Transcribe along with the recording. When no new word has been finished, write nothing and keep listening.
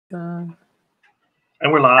And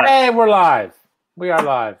we're live. Hey, we're live. We are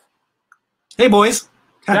live. Hey, boys.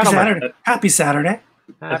 Happy Gentlemen. Saturday. Happy Saturday.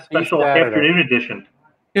 A special afternoon edition.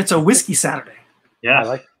 It's a whiskey Saturday. Yes. I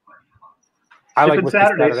like Sipping Whiskey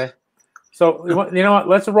Saturdays. Saturday. So you know what?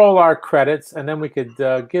 Let's roll our credits, and then we could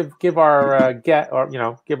give our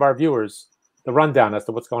give our viewers the rundown as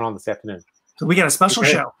to what's going on this afternoon. So we got a special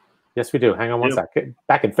Okay. show. Yes, we do. Hang on one sec.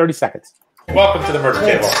 Back in 30 seconds. Welcome to the murder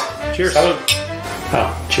table. Cheers. Salute.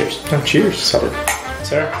 Oh, cheers. Oh, cheers. Salute.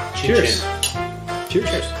 Sir, cheers. Cheers.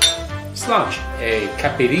 Cheers. Slunch. A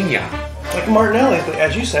caipirinha. Like Martinelli,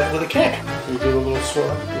 as you said, with a kick. We do a little swirl.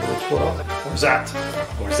 Or that.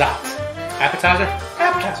 Or zat. Appetizer?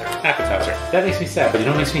 Appetizer. Appetizer. That makes me sad, but you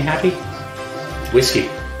know what makes me happy? Whiskey.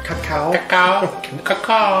 Cacao. Cacao.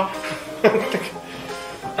 Cacao.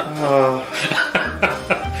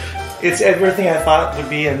 It's everything I thought it would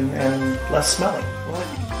be and less smelly.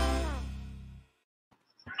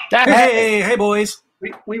 Hey, boys.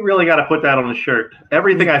 We really got to put that on the shirt.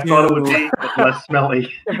 Everything I thought it would be, but less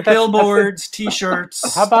smelly. Billboards,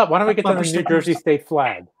 T-shirts. How about why don't we get to the bumper New stickers. Jersey state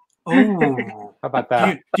flag? Oh. How about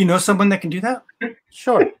that? Do you know someone that can do that?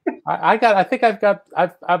 Sure.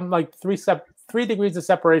 I'm like three degrees of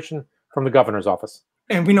separation from the governor's office.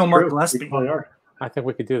 And we know Mark True. We Gillespie. probably are. I think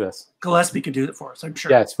we could do this. Gillespie could do it for us, I'm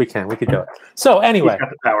sure. Yes, we can. We could do it. So anyway, He's got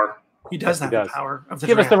the power. He does have does. the power of the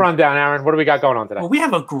give us the dragon. rundown, Aaron. What do we got going on today? Well, we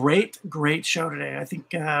have a great show today. I think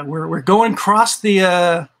we're going across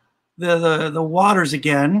the waters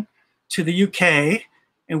again to the UK,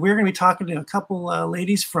 and we're going to be talking to a couple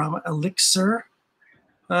ladies from Elixir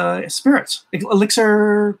Spirits,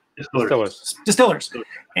 Elixir Distillers,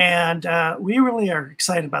 and we really are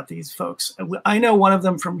excited about these folks. I know one of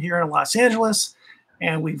them from here in Los Angeles,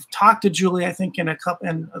 and we've talked to Julie, I think, in a couple,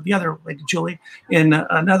 and the other lady, Julie, in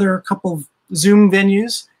another couple of Zoom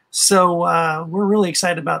venues. So we're really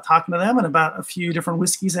excited about talking to them and about a few different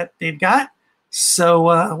whiskeys that they've got. So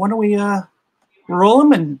why don't we roll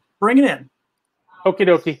them and bring it in? Okie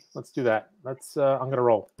dokie. Let's do that. Let's. I'm gonna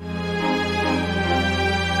roll.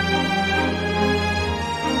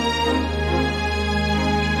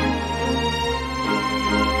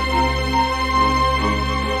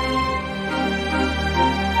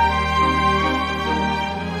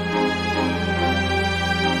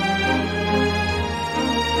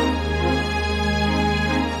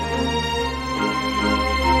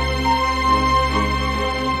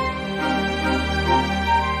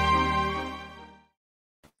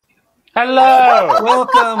 Hello.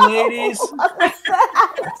 Welcome, ladies.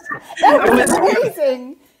 That was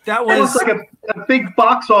amazing. That It was was like a big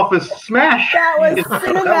box office smash. That was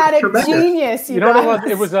cinematic tremendous. genius. You know what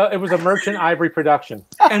guys. it was? It was a Merchant Ivory production.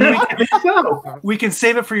 and I think so. we can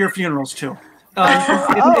save it for your funerals too.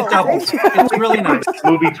 It doubles. It's really nice.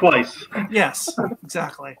 Movie twice. Yes,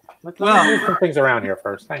 exactly. Let's Well- move some things around here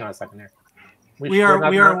first. Hang on a second here. We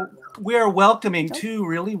are welcoming two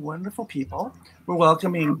really wonderful people. We're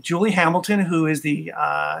welcoming Julie Hamilton, who is the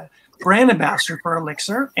brand ambassador for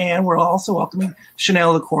Elixir, and we're also welcoming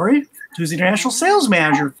Chanel Liquori, who's the international sales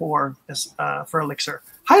manager for Elixir.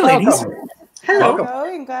 Hi, ladies. Welcome. Hello,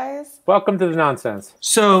 going, guys. Welcome to the nonsense.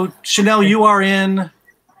 So, Chanel, you are in.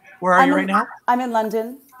 Where are you right now? I'm in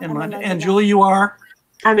London. In London. And Julie, you are.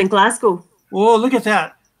 I'm in Glasgow. Oh, look at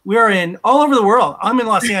that. We are in all over the world. I'm in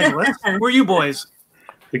Los Angeles. Where are you boys?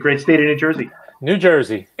 The great state of New Jersey. New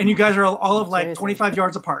Jersey. And you guys are all of like Jersey. 25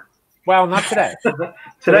 yards apart. Well, not today.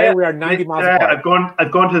 Today we are 90 miles today, apart.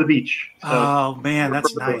 I've gone to the beach. So Oh man,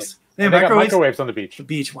 that's nice. They have They got microwaves. microwaves on the beach. The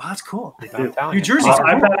beach. Wow, that's cool. I'm telling New you. Jersey's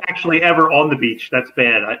I'm cool. not actually ever on the beach. That's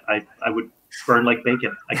bad. I would burn like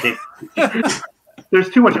bacon. I can't. There's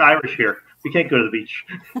too much Irish here. We can't go to the beach.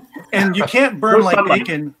 And you can't burn No like sunlight.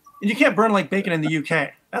 bacon. And you can't burn like bacon in the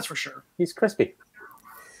UK. That's for sure. He's crispy.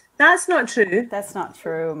 That's not true. That's not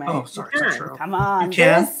true, man. Oh, sorry, it's not true. Come on. You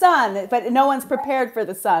can? There's sun, but no one's prepared for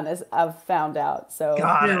the sun, as I've found out. So,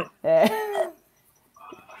 Got it. eh.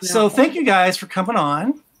 So thank you guys for coming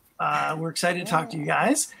on. We're excited to talk to you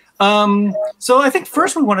guys. So I think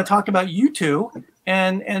first we want to talk about you two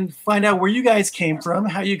and find out where you guys came from,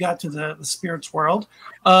 how you got to the spirits world.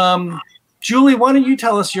 Julie, why don't you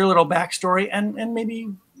tell us your little backstory and maybe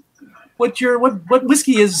what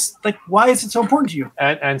whiskey is like? Why is it so important to you?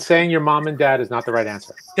 And saying your mom and dad is not the right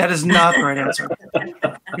answer. That is not the right answer.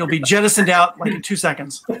 You'll be jettisoned out like in 2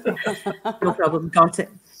 seconds. No problem. Got it.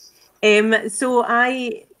 So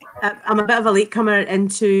I'm a bit of a latecomer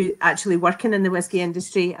into actually working in the whiskey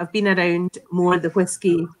industry. I've been around more the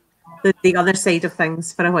whiskey, the other side of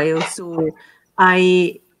things for a while. So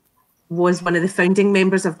I was one of the founding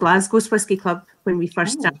members of Glasgow's Whisky Club when we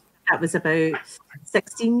first started. That was about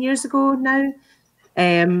 16 years ago now.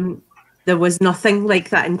 There was nothing like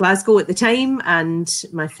that in Glasgow at the time, and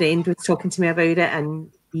my friend was talking to me about it,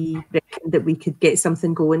 and he reckoned that we could get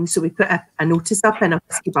something going. So we put a notice up in a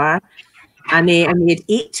whiskey bar, and we had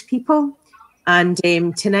 8 people. And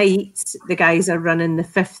tonight, the guys are running the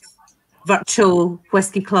 5th virtual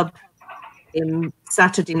whiskey club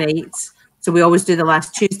Saturday nights. So we always do the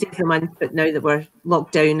last Tuesday of the month, but now that we're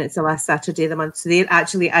locked down, it's the last Saturday of the month. So they're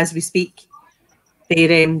actually, as we speak,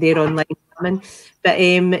 they're online coming. But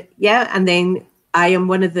yeah, and then I am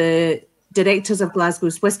one of the directors of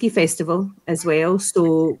Glasgow's Whisky Festival as well.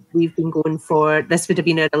 So we've been going for, this would have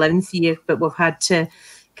been our 11th year, but we've had to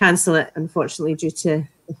cancel it, unfortunately, due to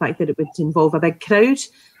the fact that it would involve a big crowd.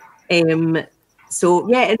 So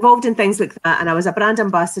yeah, involved in things like that. And I was a brand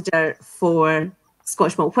ambassador for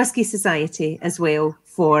Scotch Malt Whisky Society as well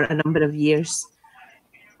for a number of years.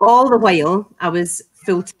 All the while, I was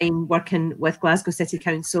full-time working with Glasgow City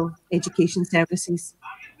Council Education Services.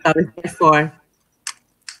 I was there for,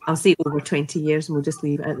 I'll say over 20 years, and we'll just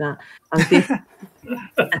leave it at that. I was there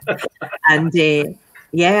and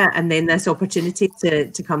yeah, and then this opportunity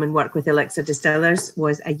to come and work with Elixir Distillers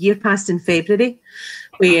was a year past in February,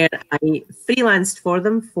 where I freelanced for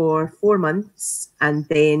them for 4 months, and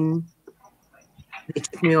then they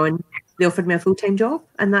took me on. They offered me a full-time job,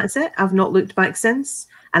 and that's it. I've not looked back since,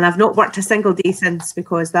 and I've not worked a single day since,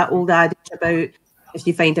 because that old adage about if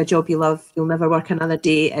you find a job you love, you'll never work another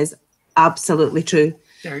day is absolutely true.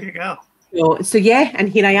 There you go. So yeah, and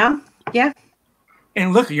here I am. Yeah.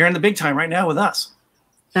 And look, you're in the big time right now with us.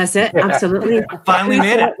 That's it. Absolutely. Finally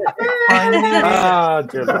made it. Finally made it. Oh,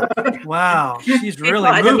 dear. Wow. She's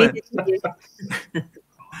really moving.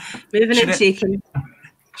 Moving and shaking.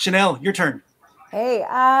 Chanel, your turn. Hey,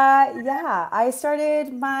 yeah, I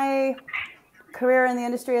started my career in the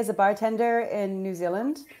industry as a bartender in New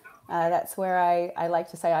Zealand. That's where I like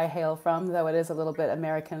to say I hail from, though it is a little bit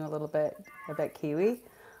American, a bit Kiwi.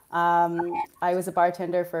 I was a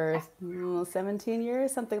bartender for 17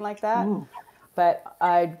 years, something like that. Ooh. But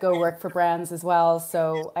I'd go work for brands as well.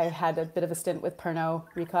 So I had a bit of a stint with Pernod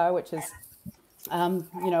Ricard, which is,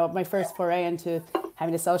 you know, my first foray into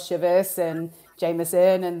having to sell Chivas and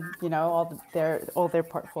Jameson and, you know, all their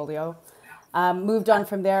portfolio. Moved on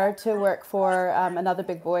from there to work for another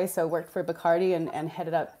big boy. So worked for Bacardi and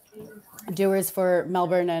headed up doers for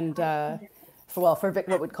Melbourne and for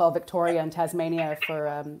what we'd call Victoria and Tasmania for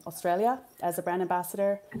Australia as a brand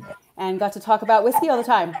ambassador, and got to talk about whiskey all the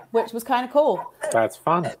time, which was kind of cool. That's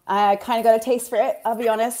fun. I kind of got a taste for it, I'll be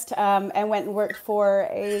honest, and went and worked for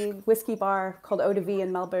a whiskey bar called Eau de Vie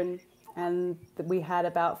in Melbourne, and we had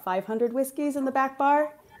about 500 whiskeys in the back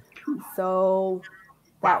bar, so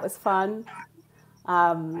that was fun.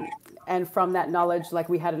 And from that knowledge, like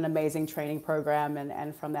we had an amazing training program,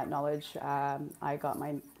 and from that knowledge, I got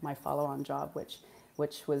my follow-on job, which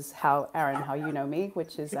was how you know me,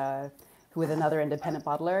 which is with another independent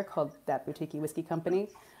bottler called That Boutique Whiskey Company,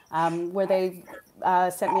 where they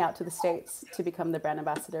sent me out to the States to become the brand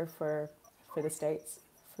ambassador for the States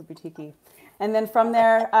for Boutique. And then from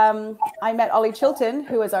there, I met Ollie Chilton,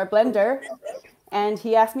 who was our blender, and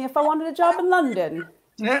he asked me if I wanted a job in London.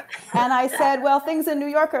 Yeah. And I said, well, things in New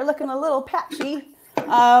York are looking a little patchy.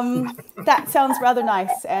 That sounds rather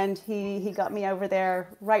nice. And he got me over there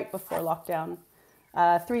right before lockdown,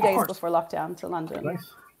 3 days before lockdown to London.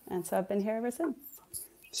 Nice. And so I've been here ever since.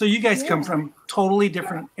 So you guys come from totally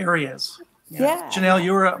different areas. Yeah. Chanel,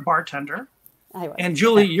 you were a bartender. I was. And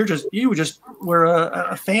Julie, you were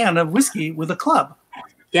a fan of whiskey with a club.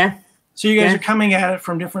 Yeah. So you guys are coming at it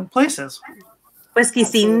from different places. Whiskey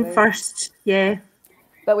scene first, yeah.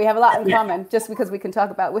 But we have a lot in common, just because we can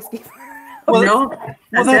talk about whiskey. Well,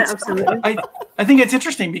 that's absolutely. I think it's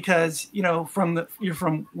interesting because, you know, you're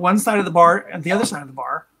from one side of the bar and the other side of the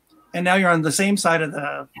bar, and now you're on the same side of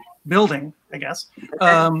the building, I guess.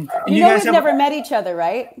 And you guys we've never met each other,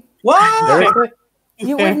 right? What?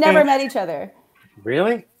 We've never met each other.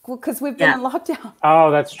 Really? Well, because we've been in lockdown.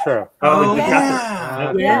 Oh, that's true. Oh,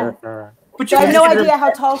 yeah. But I have no idea how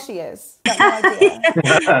tall she is. I have no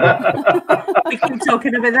idea. We keep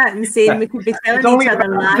talking about that and saying we could be telling each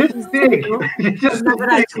other lies. This big. Just never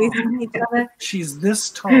actually seen each other. She's this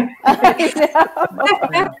tall.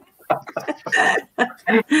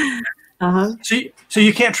 So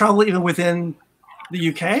you can't travel even within the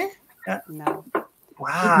UK? No.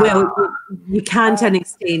 Wow. Well, you can to an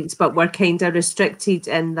extent, but we're kind of restricted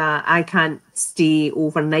in that I can't stay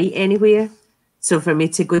overnight anywhere. So for me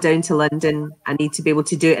to go down to London, I need to be able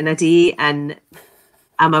to do it in a day, and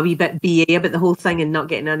I'm a wee bit BA about the whole thing and not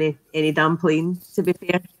getting on any damn plane, to be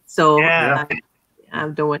fair. So I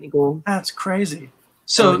don't want to go. That's crazy.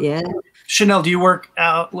 So Chanel, do you work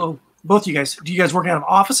out Both of you guys. Do you guys work out of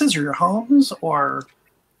offices or your homes or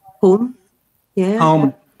Home. Yeah.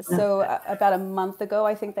 home? So about a month ago,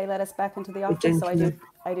 I think they let us back into the office. So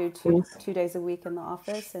I do two days a week in the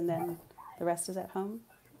office, and then the rest is at home.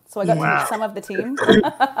 So I got to meet some of the team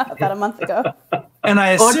about a month ago. And I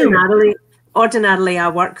assume Ordinarily, I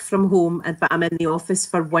work from home, but I'm in the office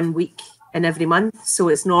for 1 week in every month. So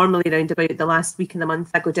it's normally around about the last week in the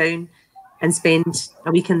month I go down and spend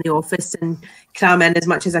a week in the office and cram in as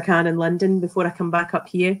much as I can in London before I come back up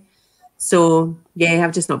here. So yeah,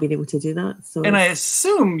 I've just not been able to do that. So, and I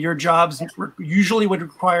assume your jobs usually would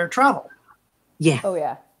require travel. Yeah. Oh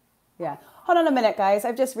yeah, yeah. Hold on a minute, guys.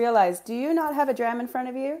 I've just realized. Do you not have a dram in front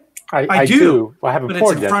of you? I do. Well, I haven't but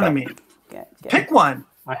poured it's in front of me. Yeah, Pick one.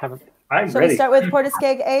 I haven't. I'm Shall ready. we start with Port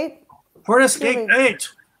Askaig 8? Port Askaig 8.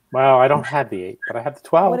 Well, I don't have the 8, but I have the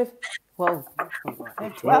 12. What if? Well,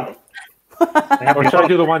 12. Or should I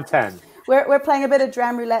do the 110? We're playing a bit of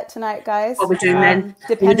dram roulette tonight, guys. What we're doing then?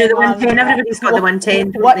 We do Depending the on 110. Everybody's got the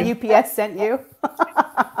 110. what UPS sent you.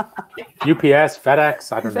 UPS,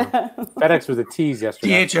 FedEx, I don't know. FedEx was a tease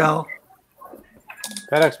yesterday. DHL.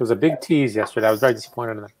 FedEx was a big tease yesterday. I was very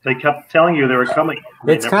disappointed in them. They kept telling you they were coming.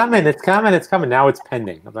 It's coming, it's coming, it's coming. Now it's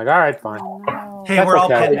pending. I'm like, all right, fine. Oh, Hey, That's we're all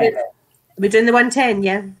okay. pending. We're doing the 110,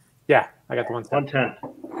 yeah. Yeah, I got the 110.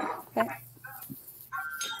 110. okay.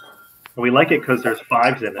 We like it because there's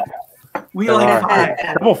 5s in it. We There like are.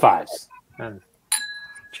 5. Double 5s. And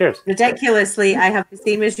cheers. Ridiculously, I have the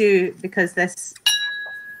same as you because this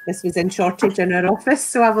was in shortage in our office,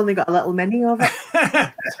 so I've only got a little mini of it.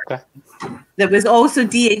 Okay. That was also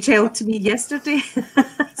DHL to me yesterday,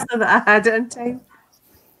 so that I had it in time.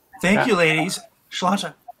 Thank you, ladies.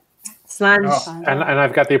 Sláinte. Slange. Oh. And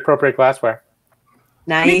I've got the appropriate glassware.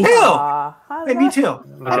 Me Nice. too. Aw, Hey, me too.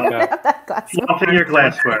 Look at that. that glass. Not in your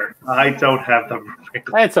glassware. I don't have them.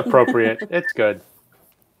 It's appropriate. It's good.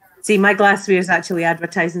 See, my glassware is actually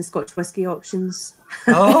advertising Scotch whisky auctions.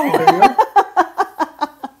 Oh,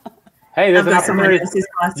 Hey, there's I've an got someone opportunity. else's You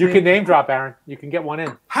glassware. can name drop, Aaron. You can get one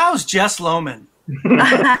in. how's Jess Lohman?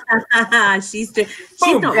 she's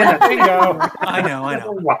Boom. not well. Bingo. I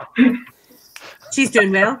know. She's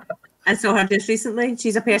doing well. I saw her just recently.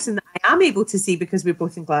 She's a person that I am able to see because we're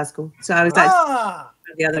both in Glasgow. So I was Ah,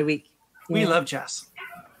 the other week. we Yeah. love Jess.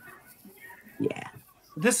 Yeah.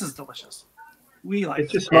 This is delicious. We like It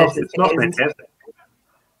it. just smells. Yes, It smells it is. fantastic.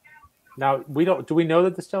 Now we don't. Do we know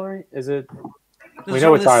the distillery? Is it? Does we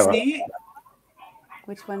know it it's Isla. see?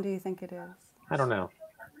 Which one do you think it is? I don't know.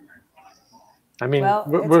 I mean, Well, it's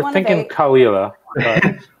we're one of thinking 8. Kalila,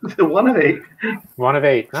 but 1 of 8. 1 of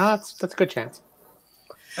 8. No, that's a good chance.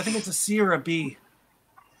 I think it's a C or a B.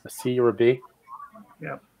 A C or a B?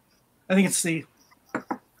 Yeah. I think it's C.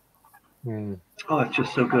 Hmm. Oh, it's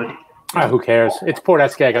just so good. Who cares? It's Port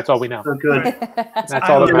Askaig. That's all we know. So good. That's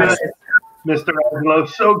all that matters. Mr. Angelo,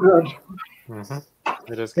 so good.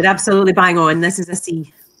 It is. We're absolutely bang on. This is a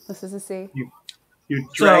C. This is a C. You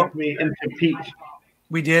dragged me into peach.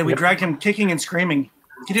 We did. We Yep. dragged him kicking and screaming.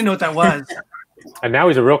 He didn't know what that was. And now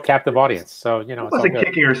he's a real captive audience. So, you know, I it's all wasn't good.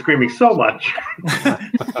 kicking or screaming so much.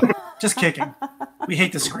 Just kicking. We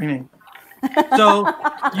hate the screaming. So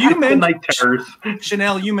you The mentioned, night terrors.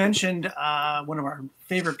 Chanel, you mentioned one of our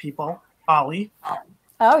favorite people, Ollie.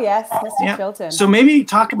 Oh yes, Mr. Yeah. Chilton. So maybe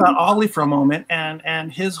talk about Ollie for a moment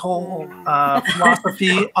and his whole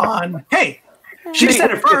philosophy on, hey, she said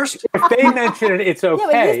it first. If they mention it, it's but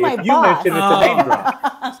okay. he's my If you boss. mention it, it's a name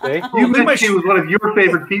drop. See? Look You at my mentioned he was one of your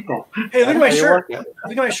favorite people. Hey, look at my That's how you shirt. work it.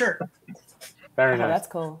 Look at my shirt. Very Oh, nice. that's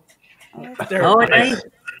cool. There. Oh, nice.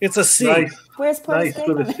 It's a C. Nice, Where's Port nice Askaig?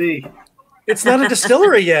 with a C. It's not a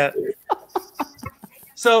distillery yet.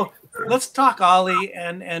 So let's talk Ollie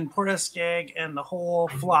and Port Askaig and the whole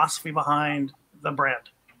philosophy behind the brand.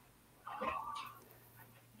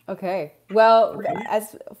 Okay. Well,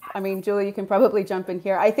 Julie, you can probably jump in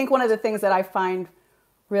here. I think one of the things that I find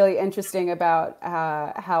really interesting about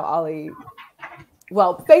how Ollie,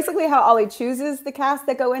 basically how Ollie chooses the casks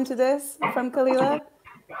that go into this from Kalila.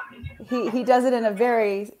 He does it in a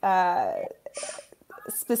very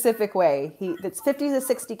specific way. It's 50 to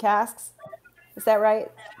 60 casks. Is that right?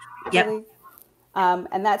 Yep. Julie?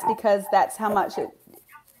 And that's because that's how much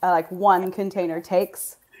one container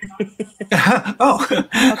takes. Oh,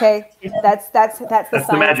 Okay, that's the the science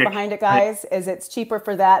magic. behind it, guys. Is it's cheaper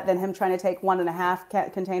for that than him trying to take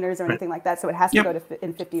 1.5 containers or anything like that. So it has to Yep. go to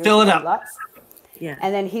in 50 or Fill it 60 up. lots. Yeah.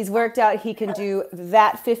 And then he's worked out he can do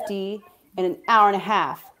that 50 in an hour and a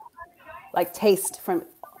half, like taste from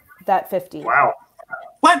that 50. Wow.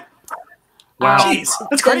 what? Wow. Jeez,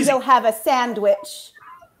 that's Then crazy. he'll have a sandwich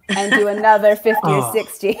and do another 50 Oh. or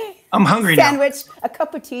 60. I'm hungry now. Sandwich, a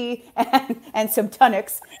cup of tea, and some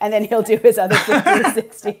tonics, and then he'll do his other 50 or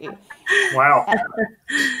 60. Wow.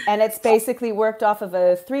 And it's basically worked off of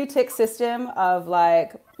a 3-tick system of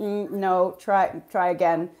like, no, try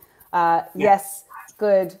again. Yes,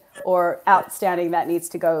 good, or outstanding, that needs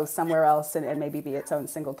to go somewhere else and maybe be its own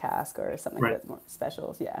single cask or something a bit more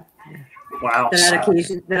special. Yeah. Wow.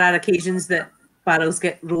 There are occasions that barrels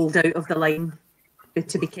get rolled out of the line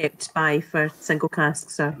to be kept by for single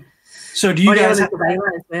casks. So do you guys have,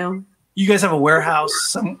 as well? you guys have a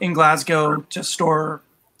warehouse in Glasgow to store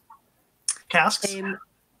casks?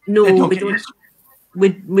 No, we don't.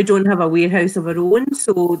 We don't have a warehouse of our own,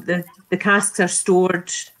 so the casks are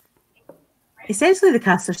stored. Essentially, the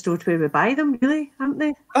casks are stored where we buy them, really, aren't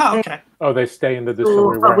they? Oh, okay. Oh, they stay in the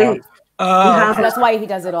distillery warehouse. That's why he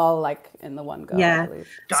does it all like in the one go. Yeah.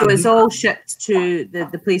 So it's all shipped to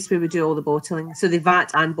the place where we do all the bottling. So they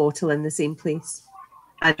vat and bottle in the same place.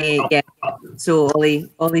 And so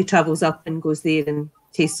Ollie travels up and goes there and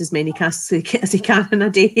tastes as many casks as he can in a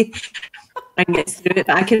day and gets through it.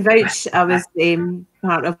 But I can vouch, I was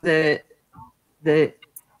part of the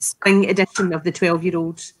spring edition of the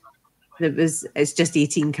 12-year-old. It's just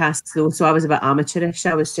 18 casks though, so I was a bit amateurish.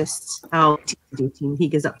 I was just 18. He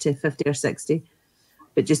goes up to 50 or 60.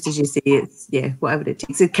 But just as you say, it's whatever it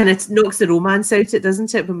takes. It kind of knocks the romance out, it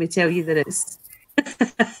doesn't it, when we tell you that it's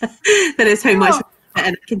that it's how much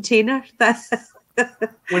in a container.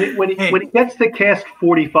 When he gets to cask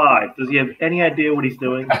 45, does he have any idea what he's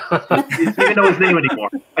doing? He doesn't even know his name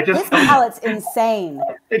anymore. His palate's insane.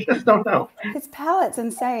 I just don't know. His palate's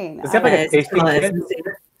insane. Does he have like a tasting kit?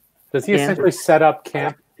 Does he essentially set up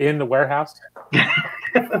camp in the warehouse? Well,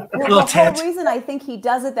 the whole reason I think he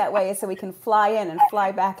does it that way is so he can fly in and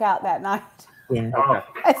fly back out that night. Yeah. Okay.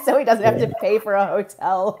 So he doesn't have to pay for a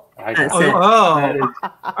hotel.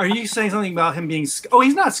 Are you saying something about him being? Oh,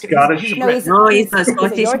 he's not Scottish. He's not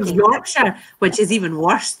Scottish. He's Yorkshire, which is even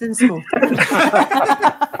worse than Scottish.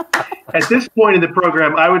 At this point in the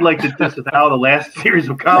program, I would like to disavow the last series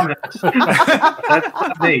of comments. That's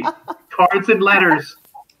not me. Cards and letters,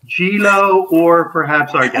 G-Lo, or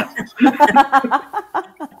perhaps our guests.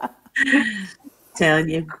 Telling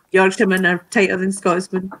you, Yorkshiremen are tighter than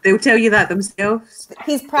Scotsmen. They'll tell you that themselves.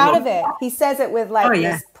 He's proud of it. He says it with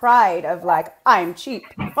this pride of like, I'm cheap.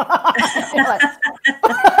 I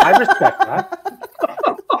respect that.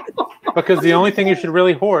 Because the only thing you should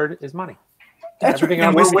really hoard is money. Everything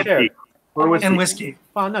else is shared. And whiskey.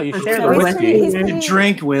 Well, no, you share the whiskey. He's pretty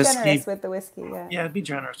drink whiskey. Generous with the whiskey, yeah, be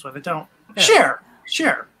generous with it. Don't share.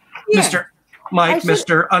 Yeah. Mr. Mike,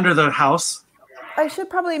 Mr. Under the House. I should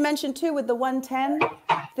probably mention too with the 110,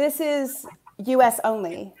 this is US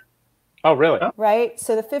only. Oh, really? Right?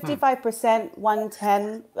 So the 55%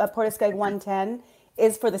 110, Port Askaig 110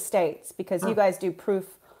 is for the States because you guys do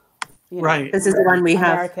proof. Right. This is the one we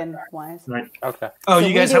have. American wise. Right. Okay. Oh, so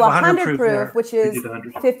you guys have 100 proof, which is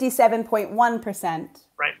 57.1%.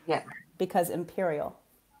 Right. Yeah. Because imperial.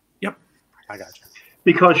 Yep. I got you.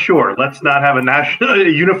 Because let's not have a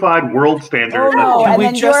unified world standard. Oh, no. Can And we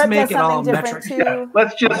then just Europe make does it all something different metric? too. Yeah,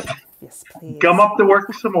 let's just please. gum up the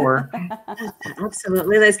work some more.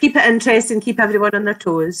 Absolutely. Let's keep it interesting, keep everyone on their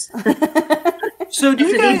toes. So do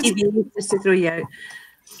you guys just to throw you out?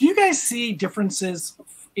 Do you guys see differences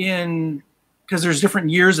in, because there's different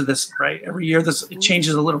years of this, right? Every year it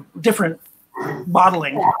changes a little different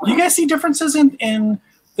bottling. Do you guys see differences in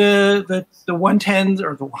the 110s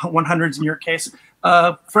or the 100s in your case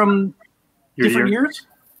from different years?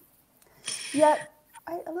 Yeah,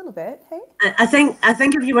 a little bit. Hey, I think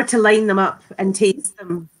if you were to line them up and taste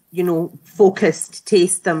them, focused,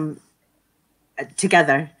 taste them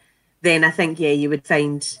together, then I think you would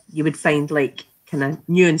find like kind of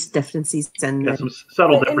nuanced differences and some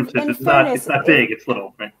subtle differences. It's not big. It's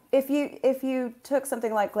little. Right? If you took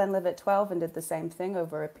something like Glenlivet 12 and did the same thing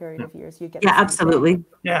over a period of years, you get absolutely thing.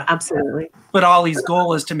 Yeah, absolutely. But Ollie's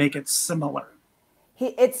goal is to make it similar.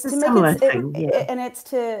 It's to similar make it, thing, and it's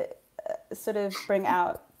to sort of bring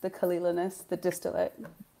out the Kalila-ness, the distillate.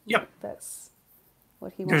 Yep, that's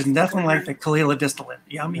what he wants. There's nothing like the Kalila distillate.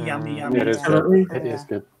 Yummy, yummy, yummy. It is absolutely. good. It is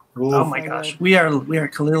good. Oh my gosh, we are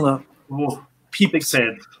Kalila Big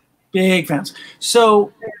fans. Big fans.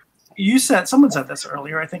 So someone said this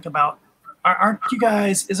earlier, I think, about aren't you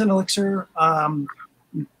guys, isn't Elixir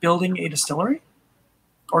building a distillery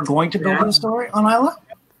or going to build a distillery on Isla?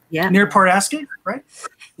 Yeah. Near Port Askaig, right?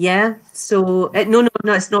 Yeah. So no,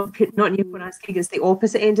 it's not near Port Askaig. It's the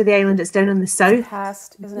opposite end of the island. It's down in the south.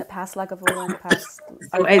 Isn't it past Lagavulin? Past.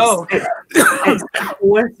 So it's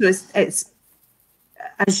north. So it's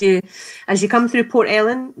as you come through Port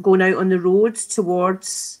Ellen, going out on the road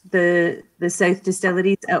towards the South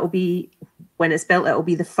Distilleries, it'll be, when it's built, it'll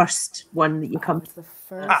be the first one that you come It's the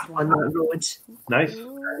first on that road. Nice.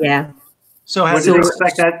 Yeah. So When has do they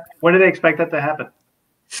expect that? When do they expect that to happen?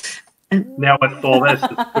 Now with all this,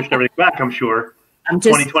 it's pushed everything back. I'm sure. I'm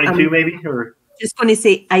just 2022 maybe, or just going to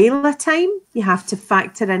say Isla time. You have to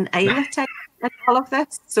factor in Isla time in all of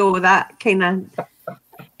this. So that kind of,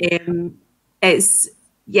 it's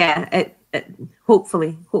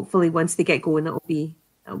hopefully once they get going, it'll be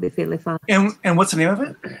fairly fast. and what's the name of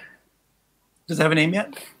it? Does it have a name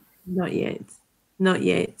yet? Not yet.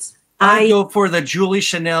 I go for the Julie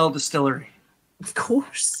Chanel Distillery. Of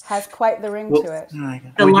course. Has quite the ring Well, to it.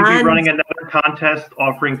 The would you be land- running another contest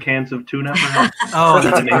offering cans of tuna? Perhaps? Oh,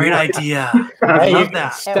 that's a great idea. I Hey, love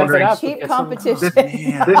that. Step It was it a up. cheap Get some- competition.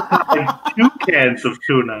 Yeah. This time, 2 cans of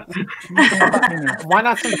tuna. Why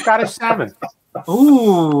not some Scottish salmon?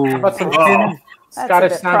 Ooh. How about some Oh. tinned That's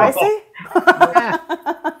Scottish a bit salmon? pricey. Yeah.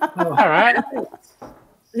 All right.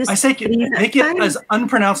 I say make it as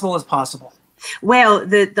unpronounceable as possible. Well,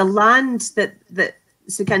 the land that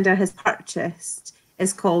Sukhinder has purchased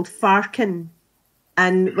is called Farkin,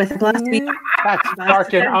 and with a glass of wheat, That's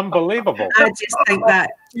fucking unbelievable. I just think that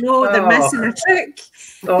they're missing a trick.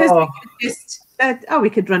 Oh. We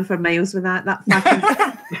could run for miles with that. That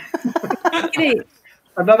fucking great.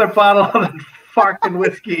 Another bottle of that fucking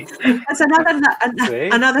whiskey. That's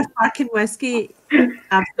another Farkin whiskey.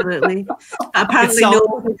 Absolutely.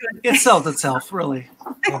 Apparently, It sells itself, really.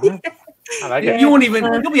 I like it. You won't even.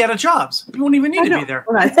 You'll be out of jobs. You won't even need to be there.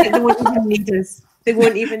 Well, that's it. They won't even need us. They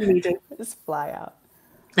won't even need us. Just fly out.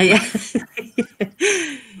 Yeah.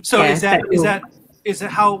 So Yeah, is it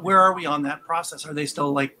how? Where are we on that process? Are they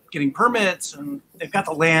still like getting permits and they've got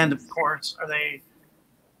the land, of course? Are they?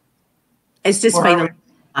 It's just Or final are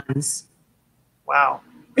plans. Wow,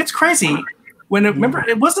 it's crazy. Remember,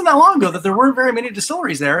 it wasn't that long ago that there weren't very many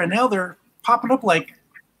distilleries there, and now they're popping up like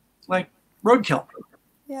roadkill.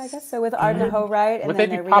 Yeah, I guess so. With Ardnaho, right? And Would they then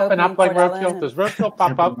be they're popping reopening up like Port Ellen roadkill? and- Does roadkill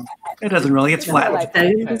pop up? It doesn't really. It's flat. like-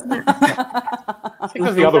 Down, isn't it? I think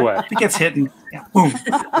it's the other way. It gets hit and yeah, boom.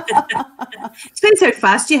 Depends how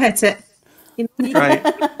fast you hit it. You know, Right.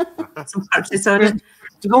 some purchase on it.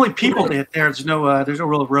 There's only people to hit there. There's no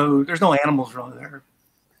real road. There's no animals really there,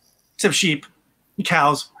 except sheep and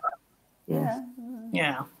cows. Yeah.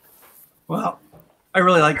 Yeah. Well, I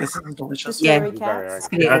really like this. This is delicious. Yeah. Distillery cats. It's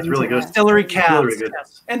great, Yeah, that's isn't really it? good. Distillery cats, Really good.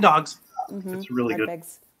 yes, and dogs. Mhm. It's really Our good.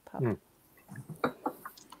 pigs pop.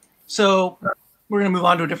 So we're gonna move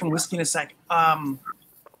on to a different whiskey in a sec.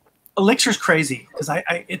 Elixir's crazy because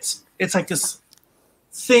it's like this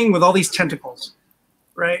thing with all these tentacles,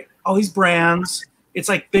 right? All these brands. It's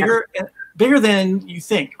like bigger than you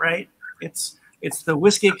think, right? It's the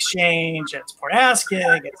Whiskey Exchange. It's Port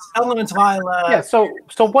Askaig. It's Elements of Isla. Yeah. So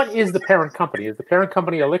what is the parent company? Is the parent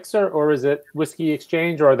company Elixir, or is it Whiskey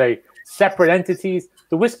Exchange, or are they separate entities?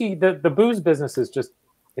 The whiskey, the booze business is just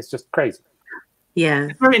crazy. Yeah.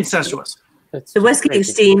 It's very incestuous. It's The just Whiskey crazy.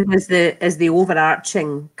 Exchange is the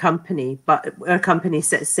overarching company, but our company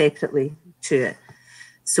sits separately to it.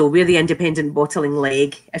 So we're the independent bottling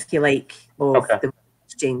leg, if you like, of Okay. the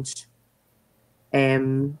Exchange.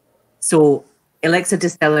 So Elixir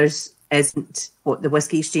Distillers isn't what the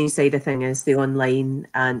Whiskey Exchange side of thing is, the online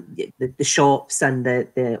and the shops and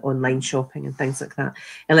the online shopping and things like that.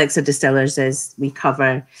 Elixir Distillers is, we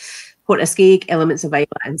cover Port Askaig, Elements of Isla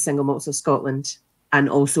and Single Malts of Scotland. And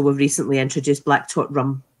also we've recently introduced Black Tot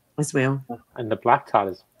rum as well. And the black tot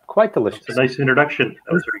is quite delicious. It's a nice introduction.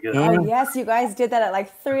 That was very good. Yeah. Oh yes, you guys did that at like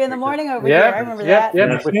 3 a.m. over Yeah, here. I remember yeah, that. yeah,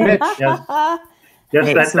 Yes. with Mitch.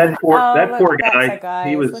 Yes, that poor Oh, that look, poor that's guy. a guy.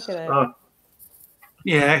 He was. Look at it.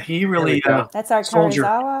 Yeah, he really. There we go. That's our Soldier.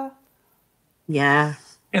 Karizawa. Yeah.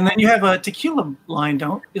 And then you have a tequila line,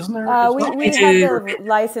 isn't there? as We well? have do. the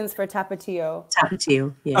license for Tapatio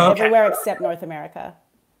Tapatio. Yeah. Oh. Okay. everywhere except North America.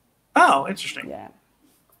 Oh, interesting. Yeah.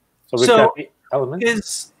 So we've So, got the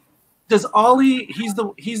elements. Does Ollie? He's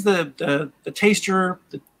the taster,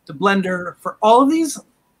 the blender for all of these.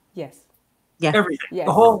 Yes. Yeah. Everything. Yes.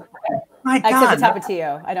 The whole. My God. Except the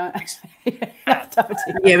Tapatio. I don't.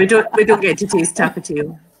 Tapatio. Yeah, we don't get to taste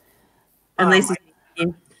Tapatio. Unless Oh,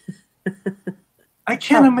 it's I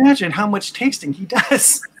can't imagine how much tasting he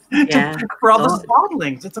does Yeah. for all those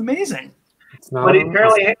bottlings. It's amazing. It's not, But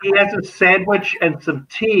apparently he has a sandwich and some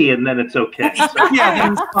tea, and then it's okay. So Yeah,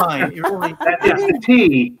 then it's fine. You really. that is the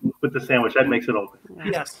tea with the sandwich. That makes it all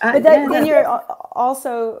good. Yes. But then we're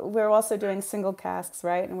also doing single casks,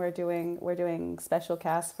 right? And we're doing special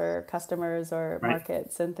casks for customers or Right.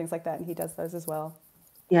 markets and things like that. And he does those as well.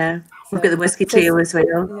 Yeah, we've got the whiskey trail as well.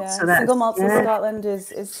 Yeah, So that's, single malts in Scotland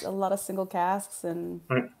is a lot of single casks, and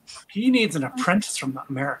He needs an apprentice from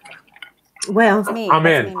America. well, that's me. I'm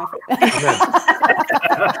That's in. me, my friend.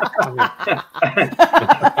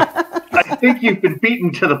 I think you've been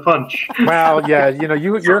beaten to the punch. Well, yeah, you know,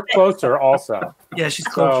 you're closer also. Yeah, she's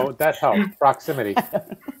closer. So that helps. Proximity.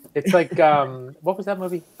 It's like what was that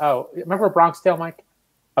movie? Oh, remember Bronx Tale, Mike?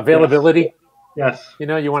 Availability. Yes. You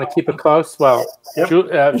know, you want to keep it close. Well, Yep.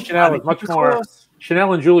 Chanel is much more.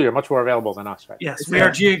 Chanel and Julie are much more available than us, right? Yes, we are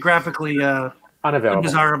geographically Unavailable.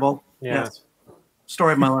 undesirable. Yeah. Yes.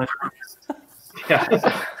 Story of my life.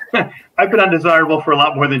 Yeah. I've been undesirable for a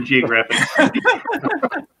lot more than geographic.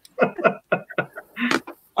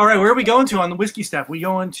 All right, where are we going to on the whiskey stuff? We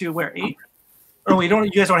going to where, 8? Oh, we don't.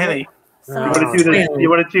 You guys don't have 8. You want to do the? You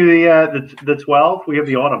want to do the 12? We have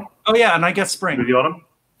the autumn. Oh yeah, and I guess Do spring. the autumn.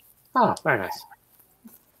 Oh, very nice.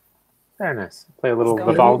 Very nice. Play a little Let's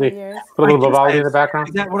go Vivaldi. with the years. Put a little Vivaldi in the background.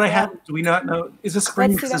 Is that what I have? Do we not know? Is it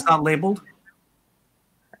spring Let's see because it's that. not labeled?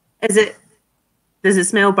 is it? Does it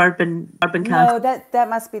smell bourbon cask? No, that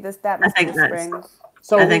must be this. That must be think the that's- spring.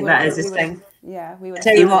 So I think We that would- is the we would- spring. Yeah, we would.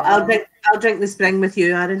 Tell you what, I'll drink the spring with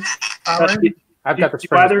you, Aaron. I've got the Do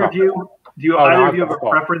spring. either as of well. you? Do you Oh, no, either I've of you got have a the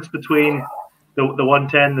 12. preference between the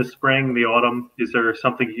 110, the spring, the autumn? Is there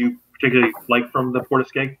something you particularly like from the Port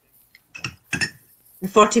Askaig? The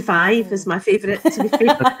 45 is my favourite. To be fair.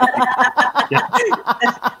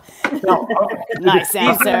 Nice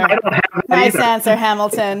answer. I don't have that Nice either. answer,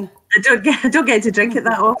 Hamilton. I don't get to drink it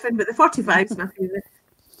that often, but the 45 is my favourite.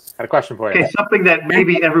 Got a question for you. Okay, something that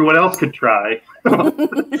maybe everyone else could try.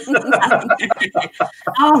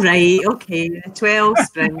 All right, okay, 12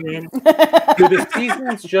 spring then. Do the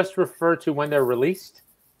seasons just refer to when they're released,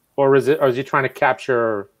 or is he trying to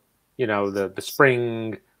capture, you know, the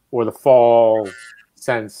spring or the fall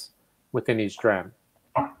sense within each dram?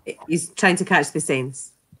 He's trying to catch the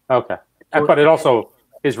sense. Okay, but it also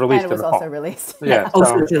is And released it in was the also fall. released. Yeah.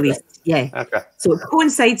 Also So, released, yeah. okay. So it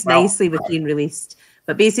coincides Wow. nicely with being released.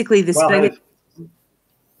 But basically, the Wow, spring that is-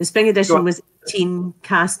 the spring edition Go- was 18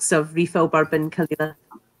 casks of refill bourbon Kalila,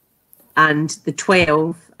 and the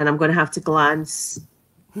 12. And I'm going to have to glance.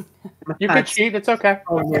 You could cheat. It's okay.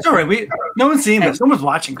 It's all right. No one's seeing this. No one's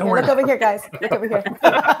watching. Don't Here, worry. look over here, guys. Look over here.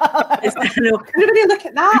 Everybody look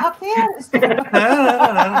at that up there.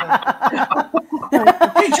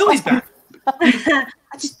 Hey, Julie's back.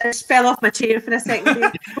 I just fell off my chair for a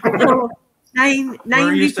second. So, nine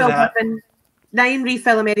used to refill that. bourbon, 9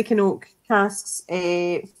 refill American oak casks,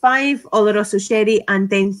 5 Oloroso sherry, and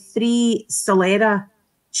then 3 Solera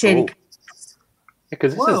sherry. Oh.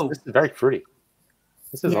 Because Whoa. this is very fruity.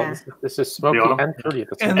 This is Yeah. this is smoky The autumn. and fruity at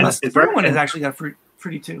the same And time. the it's spring very- one has actually got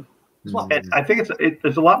fruity too. As well. And I think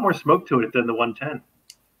there's a lot more smoke to it than the 110.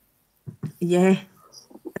 Yeah,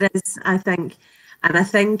 it is, I think. And I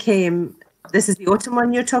think this is the autumn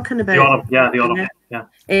one you're talking about. The autumn, yeah, the autumn, yeah.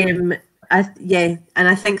 Yeah, and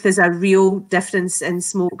I think there's a real difference in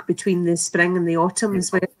smoke between the spring and the autumn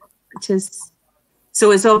as well, which is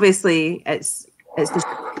so it's obviously it's the as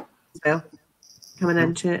well coming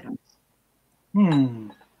into it.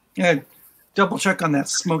 Yeah, double check on that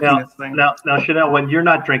smokiness thing. Now, Chanel, when you're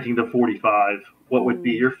not drinking the 45, what would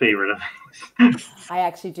be your favorite? I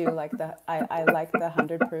actually do like I like the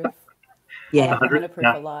 100 proof. Yeah, I like the 100 proof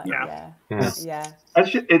Yeah. a lot. Yeah. Yeah.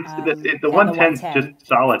 That's just, the 110 is 110. just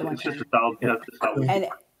solid. The It's just a 110. solid. Yeah, it's just solid.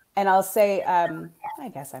 And I'll say, I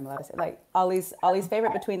guess I'm allowed to say, like Ollie's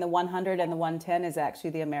favorite between the 100 and the 110 is actually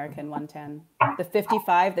the American 110. The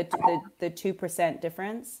 55, the 2%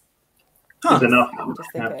 difference. It's enough. I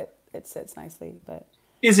just think Yeah. it sits nicely, but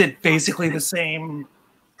Is it basically the same?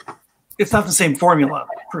 It's not the same formula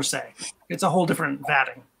per se. It's a whole different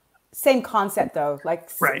vatting. same concept though. Like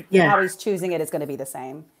Right. Yeah. how he's choosing it is going to be the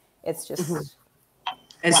same. It's just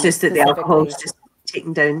it's just that the alcohol's just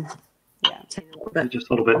taken down. yeah. A little bit. Just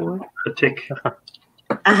a little bit, a tick.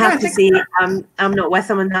 I have to say, I'm not with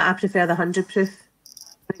him on that. I prefer the 100 proof.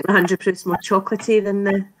 I think the 100 proof's more chocolatey than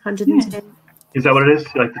the 110. Is that what it is?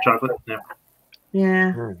 You like the chocolate? Yeah.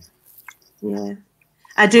 Yeah, yeah.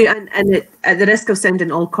 I do, and at the risk of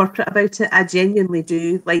sounding all corporate about it, I genuinely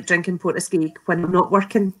do like drinking Port Askaig when I'm not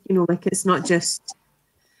working. You know, like it's not just.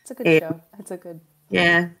 It's a good show. It's a good.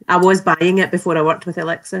 Yeah, I was buying it before I worked with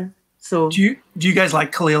Elixir, so Do you guys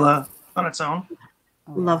like Kalila on its own?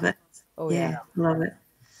 love it. Oh Yeah, yeah. love it.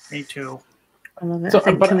 Me too. I love it. So,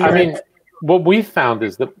 think but I Kalila- mean, what we've found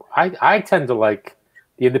is that I tend to like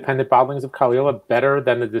the independent bottlings of Kalila better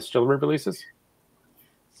than the distillery releases,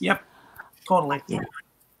 Yep. Totally. Yeah.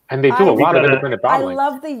 and they do a lot of gotta- independent I bottling.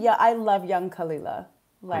 love young Kalila.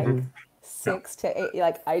 Like 6 to 8.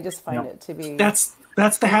 Like I just find it to be. That's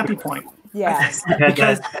the happy point. Yeah.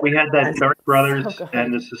 We had that Dark Brothers, so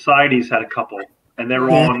and the Societies had a couple, and they were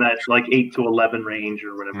all in that like 8 to 11 range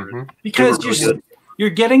or whatever. Because you're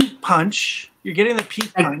getting punch, you're getting the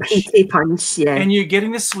peat punch, and you're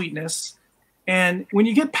getting the sweetness. And when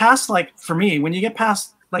you get past, like for me, when you get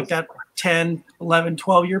past like that 10, 11,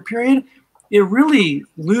 12-year period, it really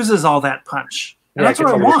loses all that punch. And that's what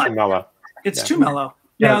I want. It's too mellow.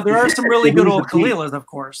 Yeah, there are some really good old Kalilas, of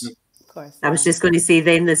course. I was just going to say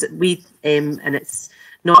then, and it's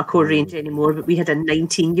not a core range anymore, but we had a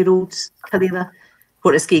 19-year-old Kalila,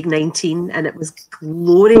 Portaskaig 19, and it was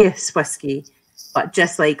glorious whiskey. But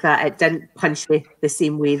just like that, it didn't punch me the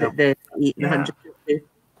same way that the 8 and 100 do.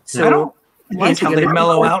 So I don't like how they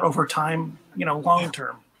mellow out over time, long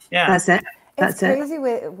term. Yeah, that's it. It's crazy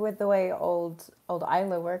with the way old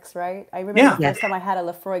Isla works, right? I remember the first time I had a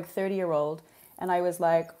Lafroig 30-year-old, and I was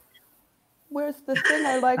like, where's the thing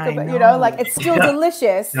I like about, like it's still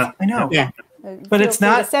delicious. Yeah. I know. Yeah. But it's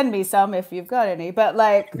not. Send me some if you've got any. But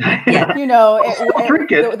like, Drink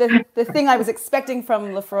the thing I was expecting from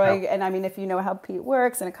Lafroig, and I mean, if you know how peat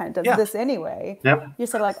works, and it kind of does this anyway, you're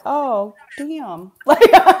sort of like, oh, damn.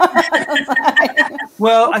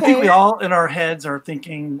 Well, okay. I think we all in our heads are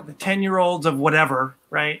thinking the 10-year-olds of whatever,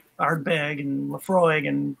 right? Ardbeg and Lafroig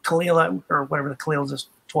and Kalila, or whatever the Kalila's is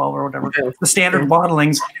 12 or whatever, the standard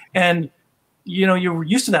bottlings, and you're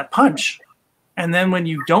used to that punch. And then when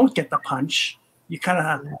you don't get the punch, you kind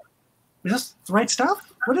of, is this the right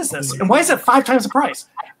stuff? What is this? And why is it 5 times the price?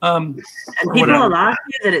 And people will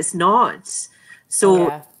argue that it's not.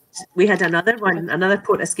 So we had another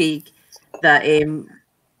Portaskaig that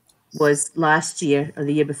was last year or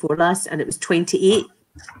the year before last, and it was 28.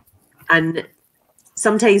 And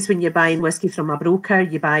sometimes when you're buying whiskey from a broker,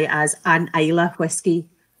 you buy as an Isla whiskey.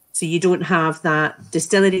 So you don't have that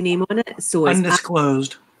distillery name on it. So it's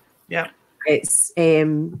undisclosed. Yeah. It's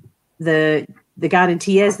the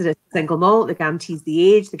guarantee is that it's single malt, the guarantees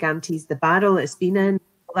the age, the guarantees the barrel it's been in,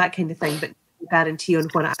 all that kind of thing, but no guarantee on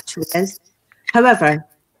what it actually is. However,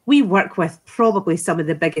 we work with probably some of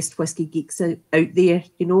the biggest whiskey geeks out there.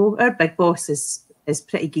 Our big boss is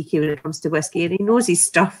pretty geeky when it comes to whiskey, and he knows his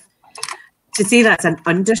stuff. To say that's an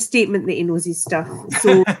understatement that he knows his stuff.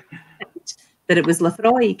 So that it was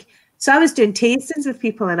Lafroig. So I was doing tastings with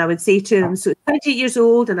people, and I would say to them, so it's 28 years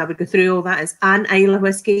old, and I would go through all that as an Isla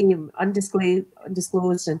whiskey,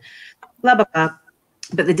 undisclosed, and blah, blah, blah.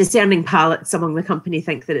 But the discerning palates among the company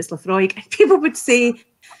think that it's Lafroig. And people would say,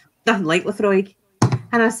 nothing like Lafroig.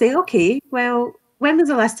 And I say, okay, well, when was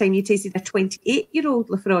the last time you tasted a 28-year-old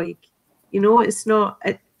Lafroig? It's not,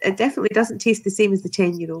 it definitely doesn't taste the same as the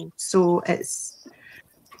 10-year-old. So it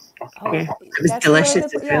was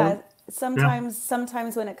delicious as well.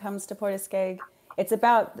 Sometimes when it comes to Portaskaig, it's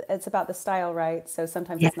about the style, right? So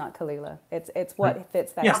sometimes it's not Kalila. It's what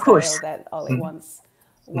fits that style that Ollie wants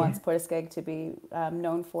Portaskaig to be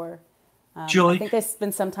known for. Julie, I think there's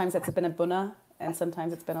been sometimes it's been a Buna, and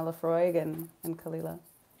sometimes it's been a Lafroig and Kalila.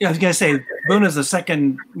 Yeah, I was gonna say Buna is the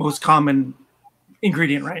second most common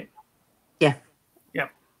ingredient, right? Yeah. Yeah.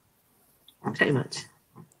 Pretty much.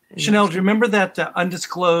 Chanel, do you remember that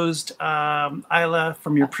undisclosed Isla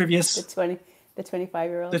from your previous? The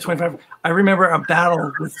 25-year-old. The 25. I remember a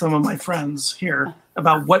battle with some of my friends here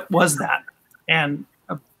about what was that, and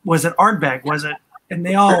was it Ardbeg? Was it? And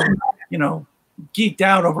they all, geeked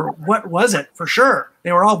out over what was it for sure.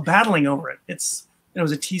 They were all battling over it.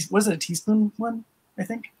 Was it a teaspoon one? I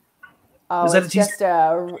think. Oh,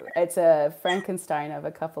 it's a Frankenstein of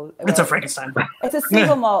a couple. It's a Frankenstein. It's a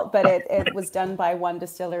single malt, but it was done by one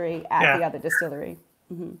distillery at the other distillery.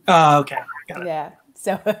 Mm-hmm. Oh, okay. Got it. Yeah.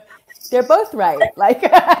 So they're both right. Like,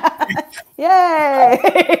 yay!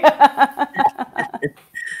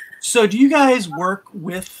 So do you guys work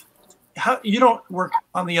with? You don't work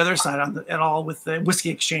on the other side at all with the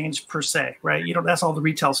whiskey exchange per se, right? That's all the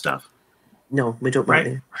retail stuff. No, we don't.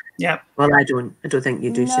 Right. Yeah. Well, I don't think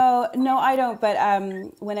you do. No, I don't. But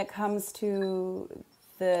when it comes to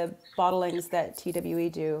the bottlings that TWE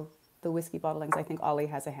do, the whiskey bottlings, I think Ollie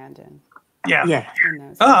has a hand in. Yeah. Yeah.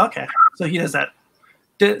 Oh, okay. So he does that.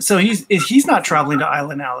 So he's not traveling to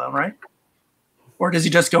Isla now, though, right? Or does he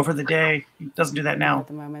just go for the day? He doesn't do that now. At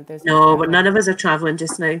the moment, there's no, but none of us are traveling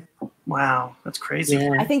just now. Wow, that's crazy.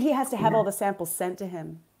 Yeah. I think he has to have all the samples sent to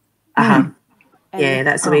him. Yeah,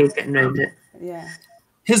 that's the way he's getting around it. Yeah.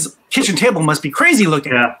 His kitchen table must be crazy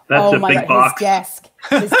looking. Yeah, that's a big box.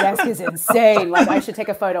 His desk is insane. Like, I should take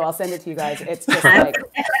a photo. I'll send it to you guys. It's just like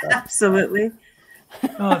absolutely.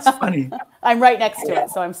 Oh, it's funny. I'm right next to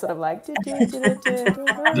it, so I'm sort of like.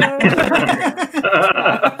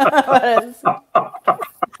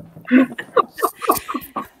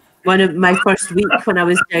 one of my first week when I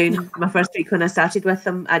was down, my first week when I started with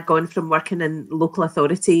them, I'd gone from working in local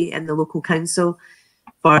authority in the local council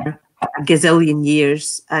for a gazillion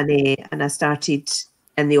years, and I started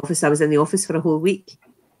in the office. I was in the office for a whole week,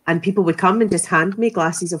 and people would come and just hand me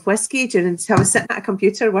glasses of whiskey during. So I was sitting at a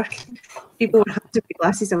computer working. People would hand me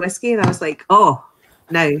glasses of whiskey, and I was like, "Oh,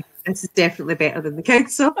 no, this is definitely better than the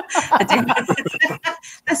council.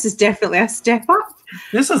 This is definitely a step up.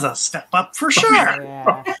 This is a step up for sure."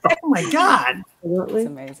 Yeah. Oh my God. It's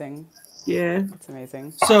amazing. Yeah. It's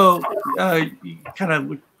amazing. So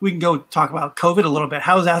we can go talk about COVID a little bit.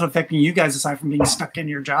 How is that affecting you guys aside from being stuck in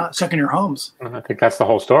your homes? I think that's the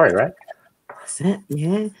whole story, right? That's it.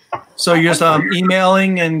 Yeah. So you're just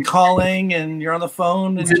emailing and calling and you're on the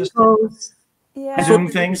phone and just Zoom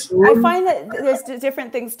things? I find that there's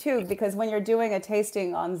different things too, because when you're doing a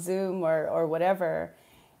tasting on Zoom or whatever,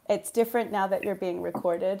 it's different now that you're being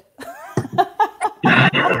recorded.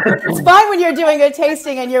 It's fine when you're doing a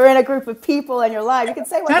tasting and you're in a group of people and you're live. You can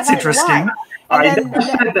say what That's the hell interesting. you want. And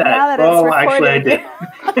then, now that it's recorded,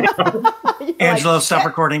 Actually, I did. Angelo, stop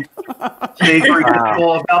recording. Say for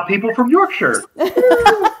example about people from Yorkshire.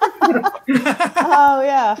 Oh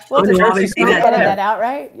yeah. Well, no, to obviously edit that- that out,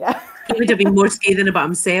 right? Yeah. He would have been more scathing about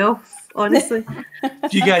himself, honestly.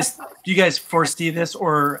 Do you guys foresee this,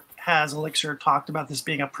 or has Elixir talked about this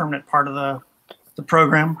being a permanent part of the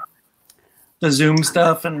program? The Zoom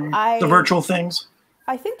stuff and the virtual things?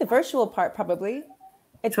 I think the virtual part probably.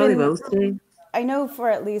 It's Probably been, will too. I know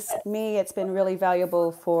for at least me, it's been really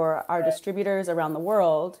valuable for our distributors around the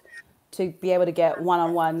world to be able to get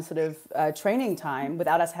one-on-one sort of training time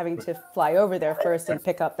without us having to fly over there first and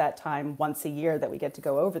pick up that time once a year that we get to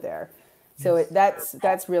go over there. So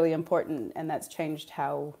that's really important, and that's changed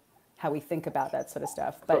how we think about that sort of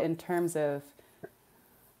stuff. But in terms of...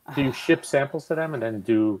 Do you ship samples to them and then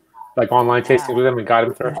do like online tastings with them and guide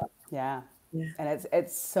them through? Yeah. And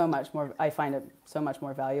it's so much more, I find it so much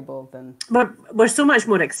more valuable than... We're so much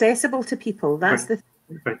more accessible to people. That's the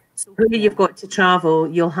thing. So where you've got to travel,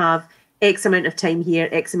 you'll have X amount of time here,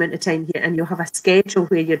 X amount of time here, and you'll have a schedule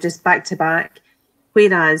where you're just back to back.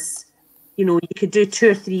 Whereas, you could do 2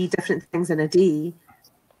 or 3 different things in a day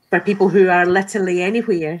for people who are literally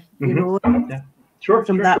anywhere, you know. Yeah. Sure.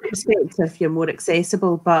 From that perspective, you're more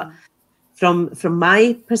accessible. But from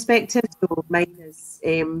my perspective, so mine is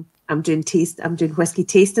I'm doing whiskey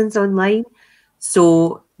tastings online.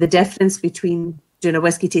 So the difference between doing a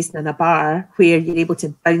whiskey tasting in a bar where you're able to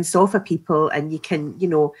bounce off of people and you can,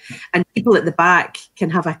 and people at the back can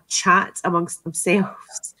have a chat amongst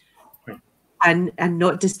themselves and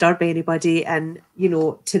not disturb anybody. And,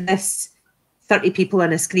 to this 30 people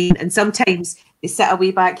on a screen, and sometimes they sit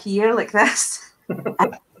away back here like this.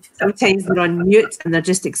 Sometimes they're on mute and they're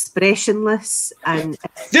just expressionless. And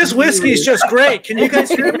this whiskey is just great. Can you guys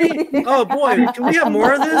hear me? Oh boy, can we have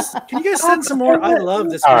more of this? Can you guys send some more? I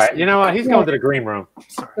love this. All whiskey. right, you know what? He's going to the green room.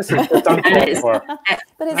 This is uncalled for.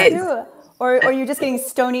 But it's true. Or you're just getting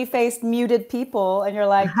stony-faced, muted people, and you're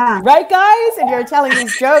like, right, guys? And you're telling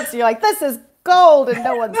these jokes, and you're like, this is gold, and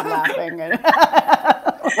no one's laughing. We're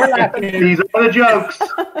laughing. These are the jokes.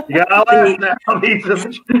 You gotta laugh now.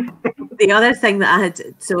 The other thing that I had,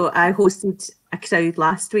 so I hosted a crowd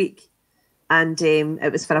last week, and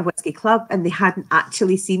it was for a whiskey club, and they hadn't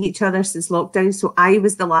actually seen each other since lockdown. So I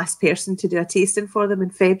was the last person to do a tasting for them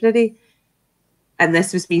in February, and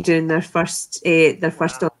this was me doing their first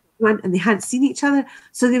one, and they hadn't seen each other,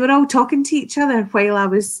 so they were all talking to each other while I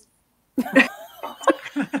was.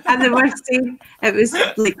 And they were saying, it was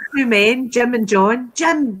like 2 men, Jim and John.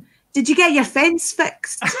 Jim, did you get your fence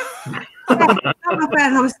fixed? And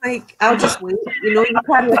I was like, I'll just wait, you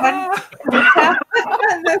carry on.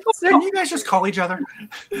 Can you guys just call each other?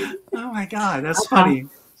 Oh my God, that's funny.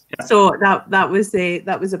 So that was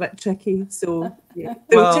a bit tricky. So yeah.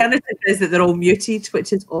 The alternative is that they're all muted,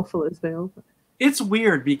 which is awful as well. It's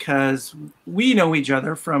weird because we know each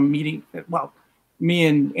other from meeting. Well, me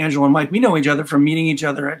and Angela and Mike, we know each other from meeting each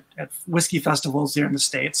other at whiskey festivals here in the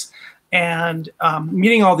States, and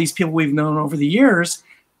meeting all these people we've known over the years,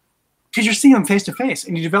 because you're seeing them face to face,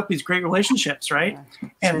 and you develop these great relationships, right?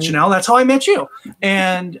 And Chanel, that's how I met you.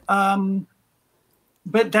 And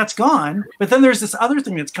but that's gone. But then there's this other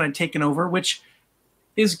thing that's kind of taken over, which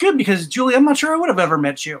is good because Julie, I'm not sure I would have ever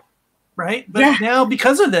met you, right? But now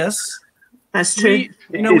because of this. That's true.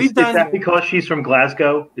 Is that because she's from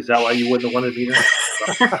Glasgow? Is that why you wouldn't have wanted to be there?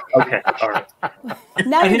 Okay, all right.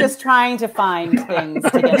 Now you're just trying to find things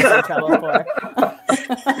to get into trouble for.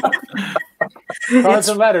 Cards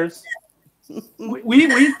and letters.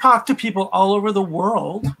 We've talked to people all over the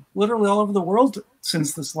world, literally all over the world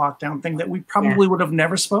since this lockdown thing that we probably would have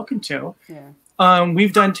never spoken to. Yeah.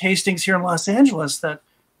 We've done tastings here in Los Angeles that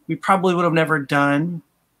we probably would have never done,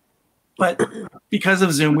 but because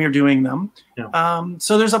of Zoom, we're doing them. Yeah.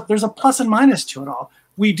 So there's a plus and minus to it all.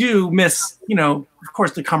 We do miss, of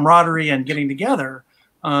course, the camaraderie and getting together.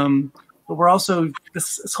 But we're also,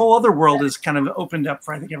 this whole other world is kind of opened up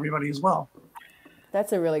for, I think, everybody as well.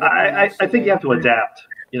 That's a really good point, I think you have to adapt.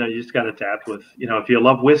 You just got to adapt with, if you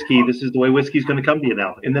love whiskey, this is the way whiskey's going to come to you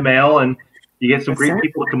now in the mail. And you get some great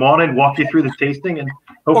people to come on and walk you through the tasting and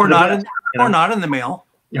hope or not in the mail.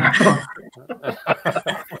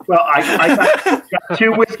 Well, I got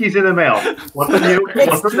 2 whiskeys in the mail. One from you.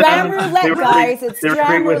 It's dram roulette, guys. It's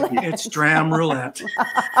dram roulette. It's dram roulette.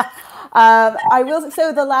 I will.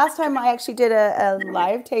 So the last time I actually did a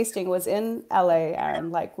live tasting was in LA,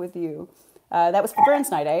 Aaron, like with you. That was for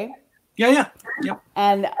Burns Night, eh? Yeah.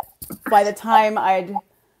 And by the time I'd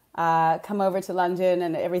come over to London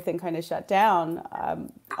and everything kind of shut down,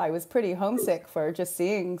 I was pretty homesick for just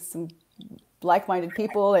seeing some like-minded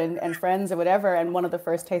people and friends or whatever. And one of the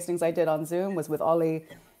first tastings I did on Zoom was with Ollie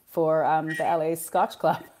for the LA Scotch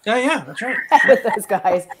Club. Yeah, that's right. With those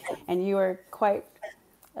guys. And you were quite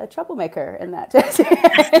a troublemaker in that tasting.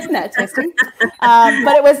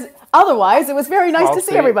 But it was very nice to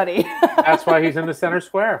see everybody. That's why he's in the center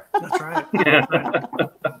square. That's right.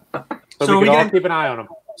 So we can all keep an eye on him.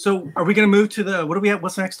 So are we going to move to the, what do we have?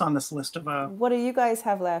 What's next on this list of? What do you guys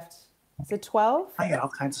have left? Is it 12? I got all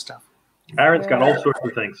kinds of stuff. Aaron's got all sorts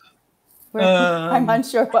of things. I'm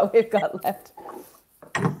unsure what we've got left.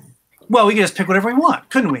 Well, we can just pick whatever we want,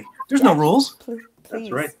 couldn't we? There's no rules. Please. That's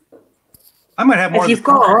right. I might have more. If you've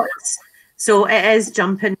got, so it is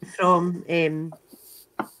jumping from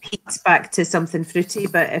peats back to something fruity,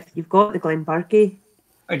 but if you've got the Glenburgie,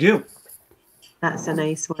 I do. That's a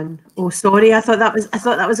nice one. Oh, sorry, I thought that was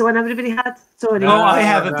the one everybody had. Sorry. No, I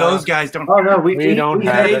have it. Those guys don't. Oh no, we don't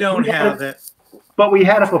have it. They don't have it. But we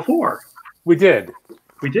had it before. We did.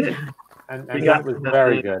 And that was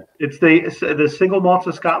very good. It's the single malts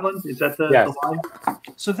of Scotland. Is that the line?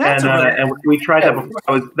 So that's and we tried that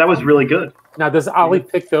before. That was really good. Now, does Ollie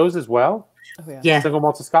pick those as well? Oh, yeah. Single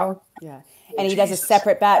malts of Scotland? Yeah. And he does a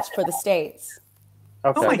separate batch for the States.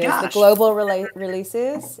 Okay. Oh my There's gosh. the global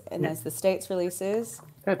releases, and there's the States releases,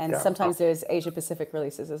 Good and God. sometimes there's Asia Pacific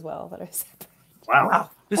releases as well that are separate. Wow.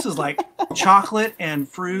 This is like chocolate and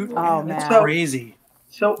fruit. Oh, It's man. crazy.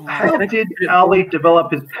 So how did Ollie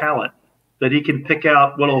develop his palate that he can pick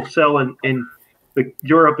out what'll sell in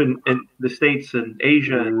Europe and the States and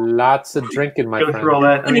Asia? Lots of drinking, my Go friend. through all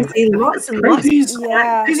that. I mean, Lots and lots. He's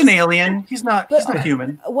Yeah. an alien. He's not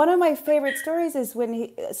human. One of my favorite stories is when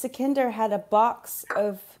Sikander had left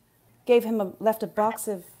a box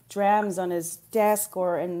of drams on his desk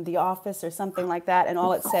or in the office or something like that, and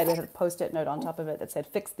all it said, it had a post-it note on top of it that said,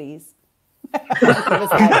 "Fix these."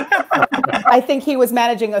 I think he was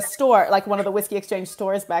managing a store, like one of the Whiskey Exchange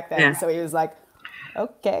stores back then. Yeah. So he was like,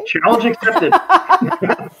 okay. challenge accepted.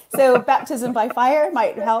 So baptism by fire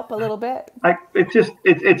might help a little bit.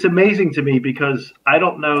 It's amazing to me because I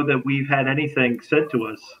don't know that we've had anything sent to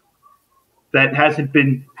us that hasn't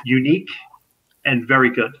been unique and very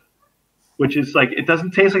good, which is like, it doesn't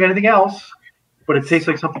taste like anything else, but it tastes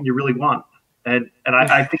like something you really want. And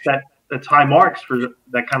I think that's high marks for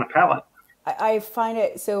that kind of palate. I find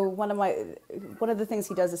it, so one of the things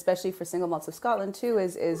he does, especially for single malts of Scotland too,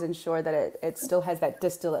 is ensure that it still has that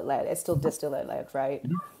distillate lead. It's still distillate lead, right?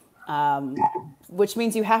 Which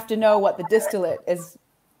means you have to know what the distillate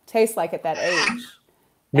tastes like at that age.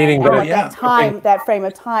 Meaning And that, that time, that frame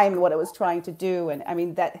of time, what it was trying to do. And I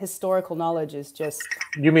mean, that historical knowledge is just...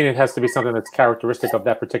 you mean it has to be something that's characteristic of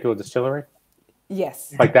that particular distillery?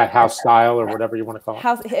 Yes. Like that house style or whatever you want to call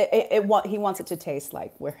it? He wants it to taste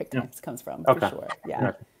like where it comes from, Okay. for sure.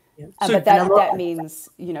 Yeah. Yeah. But that means,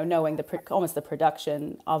 knowing almost the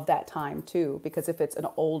production of that time too, because if it's an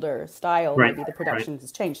older style, maybe the production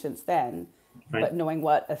has changed since then. Right. But knowing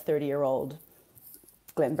what a 30-year-old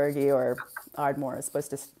Glenburgie or Ardmore is supposed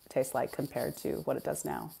to taste like compared to what it does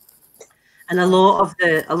now. And a lot of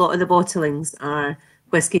the bottlings are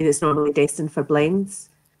whiskey that's normally destined for blends,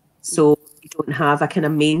 so you don't have a kind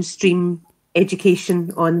of mainstream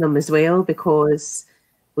education on them as well, because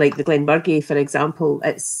like the Glenburgie, for example,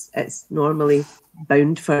 it's normally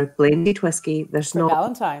bound for blended whiskey. There's For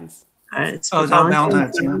Valentine's. It's Oh, for it's on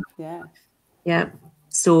Valentine's. Yeah. Yeah.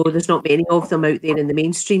 So there's not many of them out there in the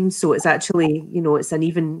mainstream. So it's actually,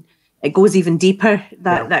 it goes even deeper,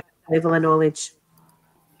 that level of knowledge.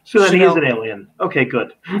 So then he is an alien. Okay,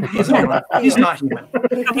 good. He's not human.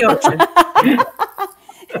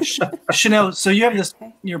 Chanel, so you have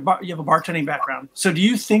you have a bartending background. So do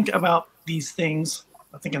you think about these things?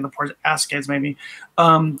 I think in the Askaigs maybe.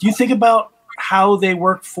 Do you think about how they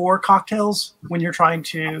work for cocktails when you're trying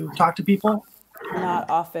to talk to people? Not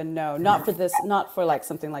often, no. Not for this. Not for like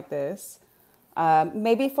something like this.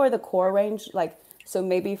 Maybe for the core range, like so.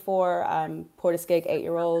 Maybe for Port Askaig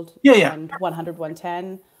 8-year-old. Yeah. And 100,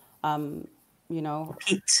 110. You know.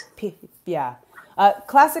 Pete. Yeah.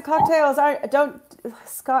 Classic cocktails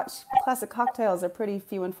Scotch classic cocktails are pretty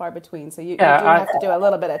few and far between. So you do have to do a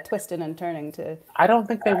little bit of twisting and turning to. I don't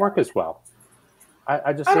think they work as well.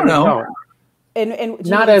 I just don't know.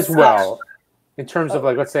 Not as well in terms of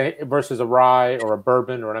like, let's say, versus a rye or a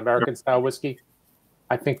bourbon or an American style whiskey.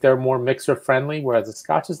 I think they're more mixer friendly, whereas the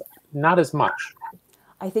Scotch is not as much.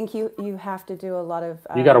 I think you have to do a lot of.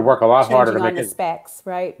 You got to work a lot harder to make the it. specs,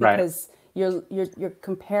 right? Because you're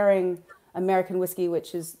comparing American whiskey,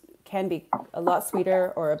 which can be a lot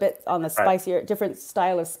sweeter or a bit on the spicier, different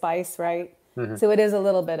style of spice, right? Mm-hmm. So it is a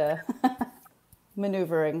little bit of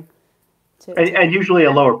maneuvering. And usually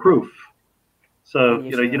a lower proof. So,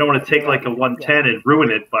 you don't want to take like a 110 and ruin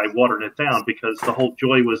it by watering it down because the whole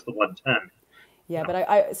joy was the 110. Yeah, but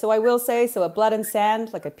I will say, a blood and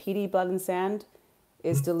sand, like a peaty blood and sand,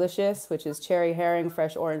 is delicious, which is cherry herring,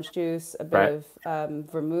 fresh orange juice, a bit of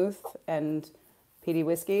vermouth, and peaty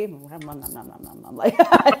whiskey. Like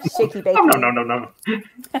shaky bacon. No.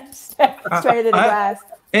 Straight into the glass.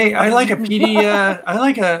 Hey, I like a peaty, I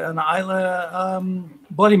like an Isla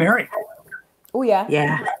Bloody Mary. Oh, yeah.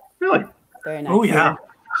 Yeah. Really? Very nice. Oh, yeah.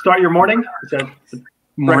 Start your morning? Is that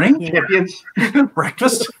morning? Champions?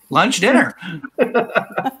 Breakfast, lunch, dinner.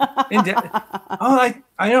 I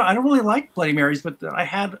don't really like Bloody Marys, but I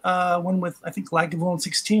had one with, I think, Lagavulin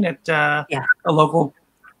 16 at a local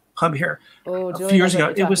pub here a few years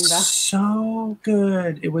ago. It was so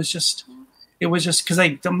good. It was just because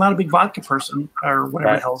I'm not a big vodka person or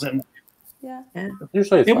whatever the hell's in. Yeah.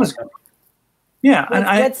 Usually it was. Yeah. Well, it's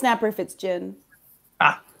Red Snapper if it's gin.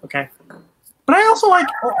 Okay. But I also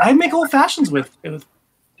I make old fashions with Scotch.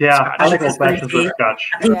 I like old fashions with Scotch.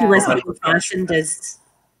 I think the whiskey old fashioned is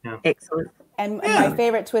excellent. And my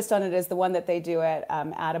favorite twist on it is the one that they do at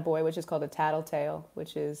Attaboy, which is called a Tattletale,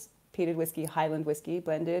 which is peated whiskey, Highland whiskey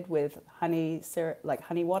blended with honey syrup, like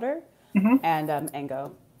honey water, and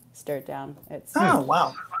Engo stirred down. It's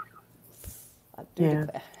wow.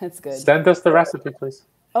 It's good. Send us the recipe, please.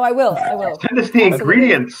 Oh, I will. Send us the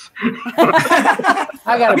ingredients.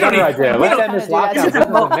 I got a better idea. Let's end this lockdown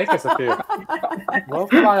and make us a few. We'll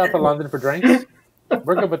fly out to London for drinks.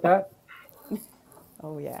 We're good with that.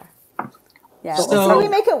 Oh yeah. Yeah. So we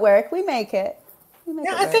make it work. We make it.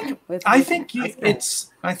 I think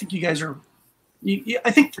you guys are.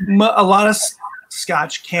 I think a lot of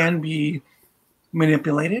Scotch can be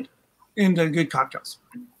manipulated into good cocktails.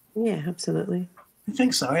 Yeah, absolutely. I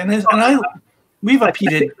think so, and we've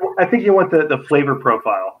peated. I think you want the flavor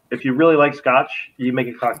profile. If you really like Scotch, you make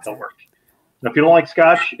a cocktail work. Now, if you don't like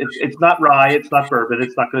Scotch, it's not rye, it's not bourbon,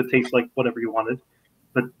 it's not going to taste like whatever you wanted.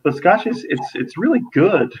 But Scotch it's really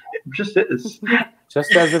good. It just is.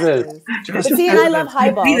 Just as it is. But see, and I love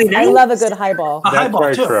highballs. I love a good highball. A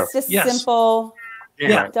highball too. It's just simple.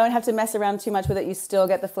 Yeah. Don't have to mess around too much with it. You still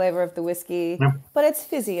get the flavor of the whiskey, but it's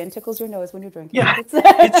fizzy and tickles your nose when you're drinking. Yeah,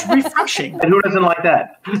 it's refreshing. And who doesn't like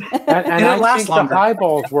that? And I think the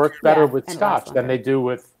highballs work better with Scotch than they do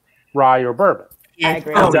with rye or bourbon. I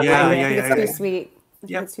agree. Oh, It's too sweet.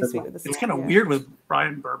 Yeah, it's too sweet with the it's kind of weird with rye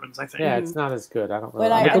and bourbons, I think. Yeah, it's not as good. I don't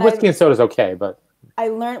know. The whiskey and soda is okay, but I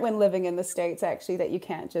learned when living in the States actually that you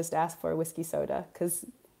can't just ask for a whiskey soda because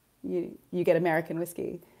you get American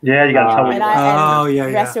whiskey. Yeah, you got to tell me.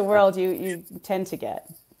 The rest of the world you tend to get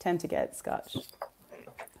Scotch.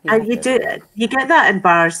 And you get that in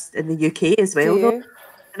bars in the UK as well. Though.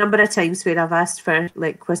 A number of times where I've asked for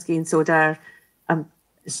like whiskey and soda,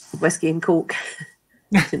 whiskey and Coke.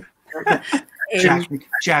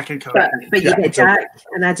 Jack and Coke. But you get Jack,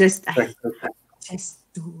 and I just don't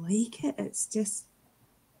like it. It's just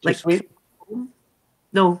like sweet.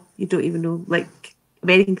 No, you don't even know like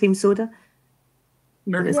American cream soda.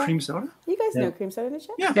 American cream soda. You guys know cream soda, don't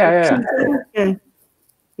you?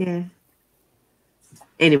 Yeah.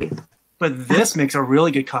 Anyway, but this makes a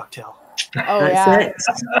really good cocktail. Oh yeah.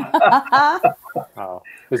 Oh,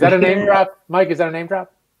 is that a name drop, Mike? Is that a name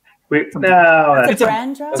drop? No, it's a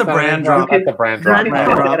brand drop. It's a brand drop. That's a brand drop.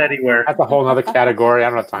 Anywhere. That's a whole other category. I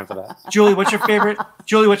don't have time for that. Julie, what's your favorite?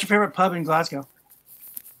 What's your favorite pub in Glasgow?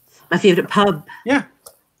 My favorite pub. Yeah.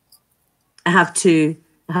 I have two.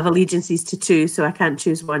 I have allegiances to two, so I can't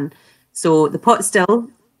choose one. So the Pot Still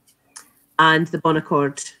and the Bon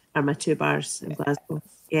Accord are my two bars in Glasgow.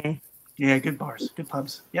 Yeah. Yeah, good bars, good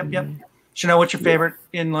pubs. Yep. Chanel, what's your favorite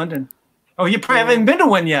in London? Oh, you probably haven't been to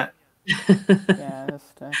one yet. Yeah,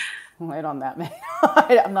 that's true. I don't that many.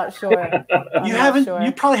 I'm not sure.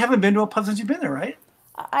 You probably haven't been to a pub since you've been there, right?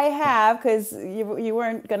 I have, because you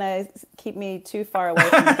weren't gonna keep me too far away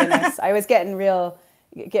from the Guinness. I was getting real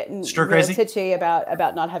titchy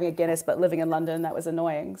about not having a Guinness, but living in London, that was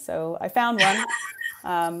annoying. So I found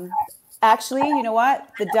one. Actually, you know what?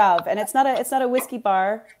 The Dove, and it's not a whiskey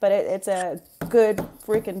bar, but it's a good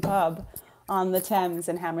freaking pub on the Thames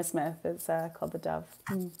in Hammersmith. It's called the Dove.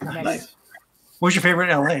 Nice. What's your favorite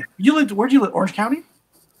in LA? Where'd you live? Orange County?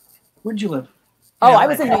 Where'd you live? Oh, I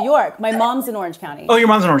was in New York. My mom's in Orange County. Oh, your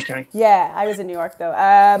mom's in Orange County. Yeah, I was in New York though.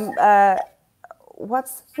 Where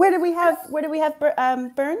do we have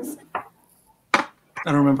Burns? I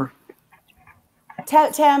don't remember.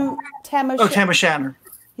 Tam Shatner.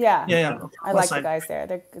 Yeah. Yeah. I like the guys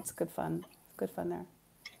there. It's good fun. Good fun there.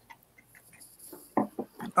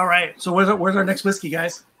 All right. So where's our next whiskey,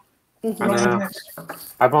 guys? I know.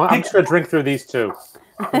 I'm just gonna drink through these two.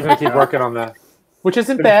 I'm gonna keep working on that, which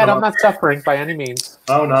isn't bad. I'm not suffering by any means.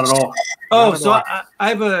 Oh, not at all. Oh, so I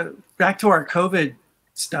have back to our COVID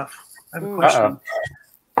stuff. I have a question.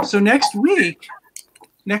 So next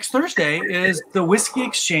Thursday is the Whiskey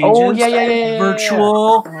Exchange's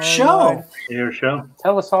virtual show. Your show.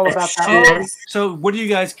 Tell us all about that. So what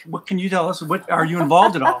can you tell us? What are you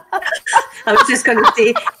involved at all? I was just going to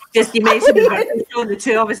say, you mentioned the show, the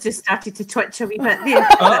two of us just started to twitch a wee bit there.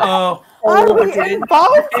 Uh-oh. Are we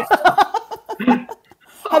involved?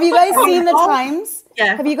 Have you guys seen the times?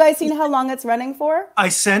 Yeah. Have you guys seen how long it's running for? I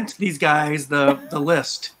sent these guys the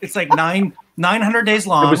list. It's like 900 days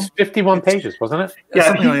long. It was 51 pages, wasn't it?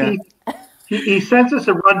 Yeah, he sends us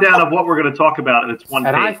a rundown of what we're going to talk about, and it's one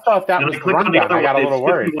page. And I thought that was the rundown. I got a little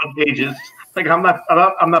worried. 51 pages. Like I'm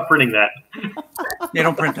not printing that. They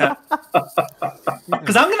don't print that.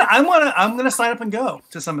 Because I'm gonna sign up and go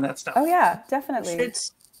to some of that stuff. Oh yeah, definitely.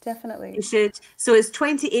 Definitely. You should. So it's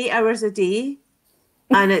 28 hours a day,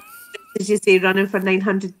 and it's, as you say, running for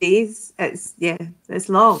 900 days. It's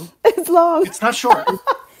long. It's long. It's not short.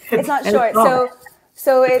 It's not short.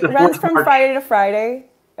 So it runs from Friday to Friday.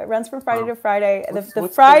 It runs from Friday to Friday. The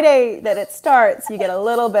Friday that it starts, you get a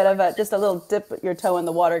little bit of just a little dip your toe in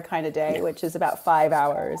the water kind of day, which is about 5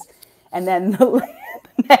 hours. And then the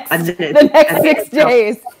next 6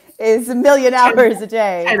 days is a million hours a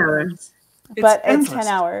day. 10 hours. But it's 10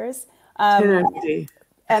 hours. And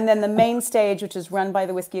then the main stage, which is run by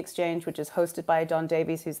the Whisky Exchange, which is hosted by Don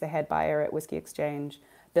Davies, who's the head buyer at Whisky Exchange,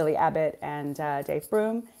 Billy Abbott, and Dave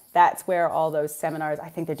Broom. That's where all those seminars, I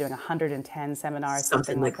think they're doing 110 seminars,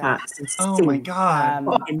 something like that. Oh my God.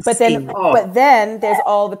 But then there's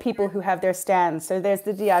all the people who have their stands. So there's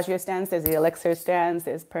the Diageo stands, there's the Elixir stands,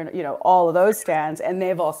 there's all of those stands, and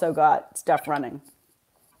they've also got stuff running.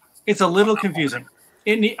 It's a little confusing.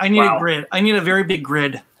 I need a grid. I need a very big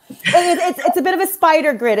grid. It's a bit of a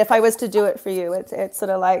spider grid if I was to do it for you. It's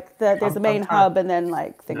sort of like there's the main hub and then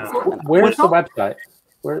like things. Where's the website?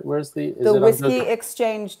 Where's the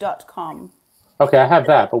whiskeyexchange.com. Okay, I have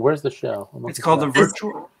that, but where's the show? It's called the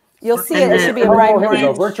virtual. You'll see it. It should be a bright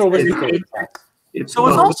orange. Virtual whiskey. It's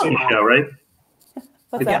also a show, right?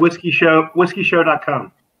 What's it's that?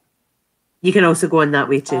 whiskyshow.com. You can also go on that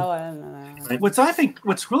way too. Oh, I don't know. Right. What's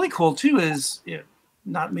really cool too is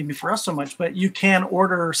not maybe for us so much, but you can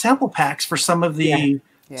order sample packs for some of the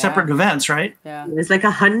separate events, right? Yeah. There's like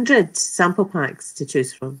 100 sample packs to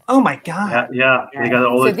choose from. Oh my God. Yeah. They got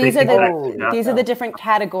all So these are the different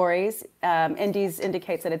categories. Indies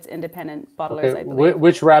indicates that it's independent bottlers, I believe.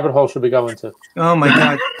 Which rabbit hole should we go into? Oh my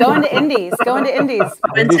God. Go into Indies.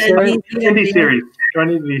 Indie series. Join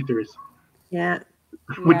the Indie series. Yeah.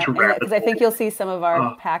 Because I think you'll see some of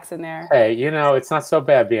our packs in there. Hey, it's not so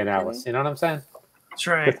bad being Alice. You know what I'm saying? That's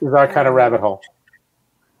right. This is our kind of rabbit hole.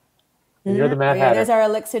 And you're the Mad Hatter. There's our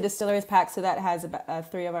Elixir Distillers pack, so that has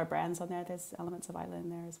about 3 of our brands on there. There's Elements of Isla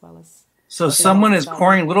in there as well as. So someone is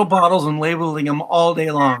pouring little bottles and labeling them all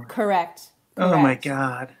day long. Correct. Oh my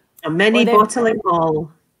God. A mini bottling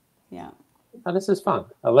hall. Yeah. Oh, this is fun.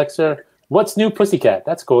 Elixir. What's new, Pussycat?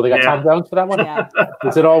 That's cool. They got Tom Jones for that one. Yeah.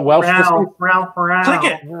 Is it all Welsh? Click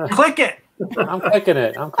it. Click it. I'm clicking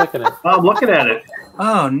it. Oh, I'm looking at it.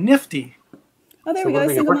 Oh, nifty. Oh, there we go.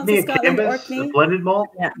 Single malt of Scotland, Orkney. Blended malt.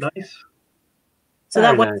 Yeah. Nice. So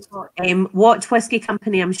that one's got Watt Whiskey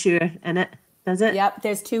Company, I'm sure, in it. Does it? Yep.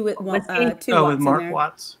 There's 2 with Watts with Mark in there.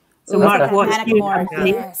 Watts. So Mark Watts.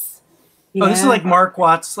 Yes. Oh, this is like Mark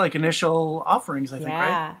Watts' initial offerings, I think,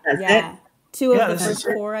 right? Yeah. 2 of the first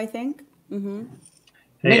 4, I think. Mm-hmm.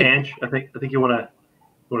 Hey, Ange, I think you want to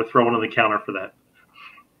throw one on the counter for that.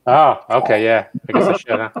 Oh, okay, yeah. I guess I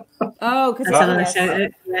should. Huh? Oh, because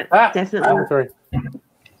definitely.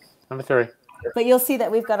 Number 3. But you'll see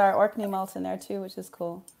that we've got our Orkney malt in there too, which is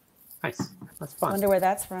cool. Nice. That's I fun. wonder where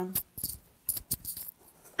that's from.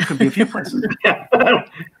 Could be a few places. Yeah.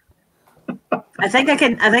 I think I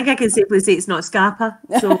can safely say it's not Scapa.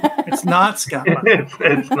 So It's not Scapa.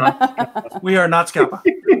 It's not. We are not Scapa.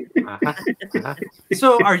 Uh-huh. Uh-huh.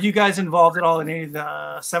 So, are you guys involved at all in any of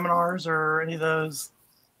the seminars or any of those?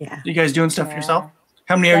 yeah. Are you guys doing stuff Yeah. yourself?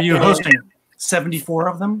 How many are you hosting? 74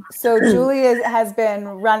 of them? So Julie has been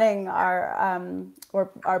running our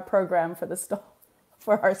program for the stall,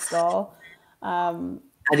 for our stall.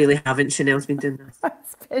 I really haven't. Chanel's been doing that.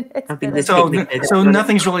 I've been a- So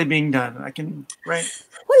nothing's really being done. I can, right?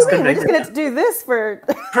 What do you mean? We're just going to do this for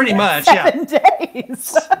Pretty much, yeah. 7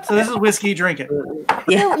 days. So this is whiskey, drink it.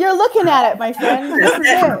 Yeah. You're looking at it, my friend. This is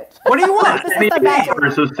it. What do you want? This is the magic.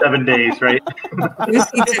 Versus 7 days, right? We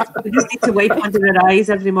just need to wipe under their eyes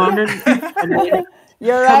every morning. And then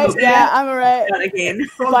You're right. Yeah, I'm all right. start again.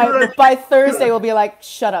 By Thursday, we'll be like,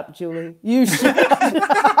 shut up, Julie. You shut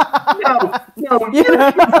up. No. You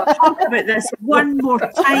know? Talk about this one more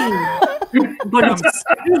time. But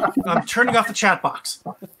I'm turning off the chat box.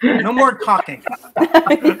 No more talking.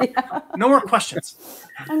 No more questions.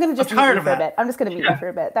 I'm going to just I'm mute tired you of for a that. bit. I'm just going to mute you for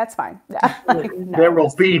a bit. That's fine. Yeah. No. There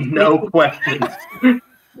will be no questions.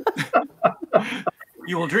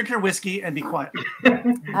 You will drink your whiskey and be quiet.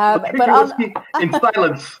 But in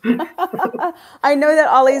silence. I know that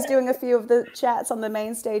Ollie's doing a few of the chats on the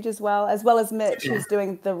main stage as well as Mitch, who's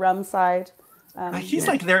doing the rum side. He's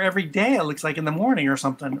like there every day. It looks like in the morning or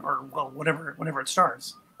something, or well, whenever it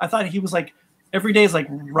starts. I thought he was like every day is like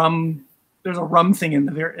rum. There's a rum thing in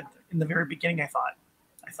the very beginning. I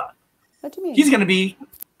thought What do you mean? he's gonna be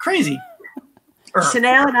crazy.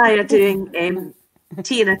 Chanel and I are doing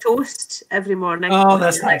tea and a toast every morning. Oh,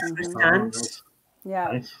 that's nice. For stand. Yeah.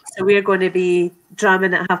 Nice. So we're going to be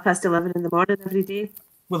drumming at 11:30 in the morning every day.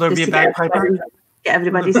 Will there be a Just to bagpiper? Get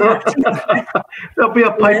everybody started. There'll be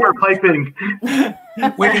a piper piping.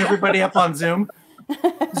 Waking everybody up on Zoom.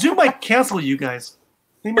 Zoom might cancel you guys.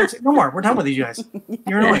 They might say, no more. We're done with you guys.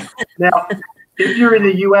 You're annoying. Now, if you're in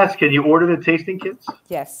the U.S., can you order the tasting kits?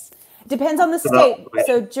 Yes. Depends on the About- state.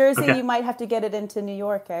 So Jersey, Okay. you might have to get it into New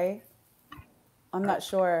York, eh? I'm not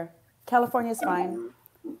sure. California's fine.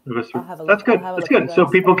 I'll have a That's look. good. I'll have a That's look good. at So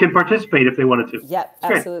those. people can participate if they wanted to. Yep,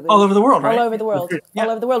 Great. absolutely. All over the world, right? All over the world. Yeah.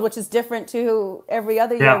 All over the world, which is different to every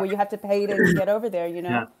other year Yeah. where you have to pay to get over there, you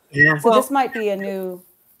know? Yeah. Yeah. So Well- this might be a new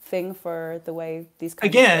thing for the way these kinds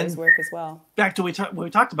Again, of shows work as well. Back to what we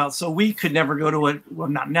talked about. So we could never go to well,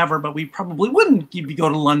 not never, but we probably wouldn't go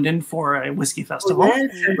to London for a whiskey festival,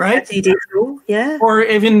 right? Yeah. Or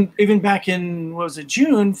even back in what was it,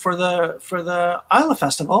 June for the Isla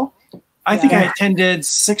Festival. I think I attended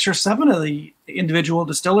 6 or 7 of the individual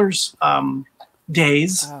distillers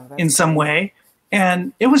days Oh, that's in some great. way,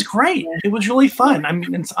 and it was great. It was really fun. I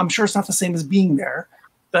mean, I'm sure it's not the same as being there,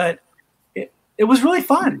 but it was really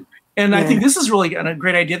fun. And I think this is really a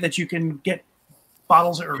great idea that you can get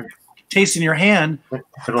bottles or taste in your hand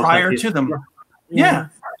prior to them. Yeah,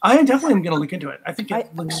 I definitely am going to look into it. I think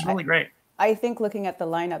it looks really great. I think looking at the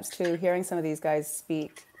lineups too, hearing some of these guys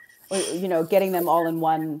speak, or, you know, getting them all in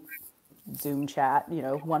one Zoom chat, you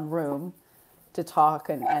know, one room to talk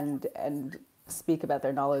and speak about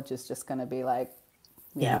their knowledge is just going to be like,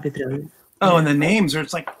 Yeah, it'd be brilliant. Oh, and the names are,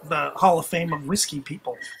 it's like the Hall of Fame of whiskey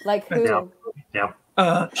people. like who? Yeah. Yeah.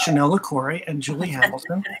 Chanel Liquori and Julie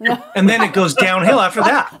Hamilton. And then it goes downhill after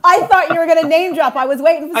that. I thought you were going to name drop. I was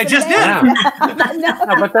waiting for I some just names.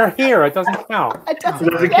 No, but they're here. It doesn't count. It It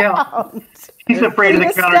doesn't count. He's afraid of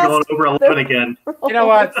the counter going over 11 again. You know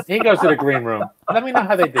what? He goes to the green room. Let me know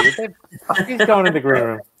how they do it. He's going to the green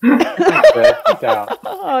room. He's out.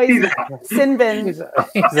 Oh, He's he's out. sin bin. He's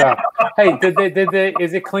out. Hey, did they?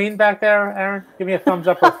 Is it clean back there, Aaron? Give me a thumbs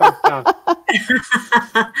up or a thumbs down.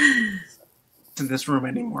 In this room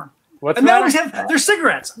anymore. What's And the they matter? always have their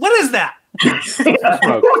cigarettes. What is that?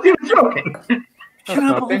 Smoke. Who's even joking?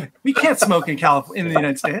 Cannot smoking. believe- we can't smoke in California, in the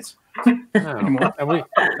United States. No.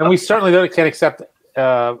 And we certainly can't accept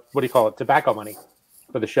what do you call it? Tobacco money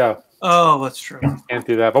for the show. Oh, that's true. Can't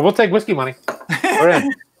do that. But we'll take whiskey money. We're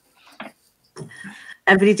in.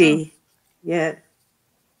 Every day. Yeah.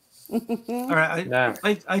 All right, Yeah.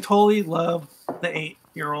 I totally love the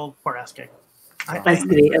 8-year-old for Askaig. That's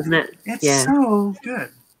great, isn't it? It's Yeah. so good.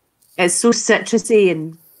 It's so citrusy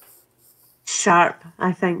and sharp,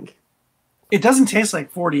 I think. It doesn't taste like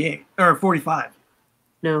 48 or 45.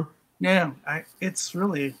 No. Yeah, it's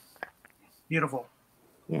really beautiful.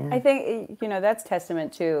 Yeah. I think, you know, that's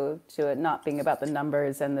testament to it not being about the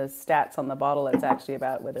numbers and the stats on the bottle. It's actually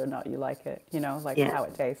about whether or not you like it, you know, like Yeah. how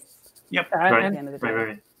it tastes. Yep. Right. At the end of the day.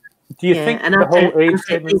 Right. Do you Yeah, think and the whole age after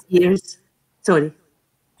statement? 8 years. Sorry.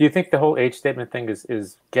 Do you think the whole age statement thing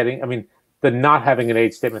is getting? I mean, the not having an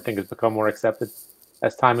age statement thing has become more accepted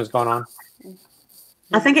as time has gone on.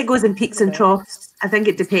 I think it goes in peaks and troughs. I think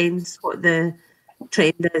it depends what the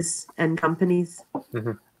trend is in companies.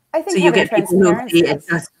 Mm-hmm. I think so you get people who say it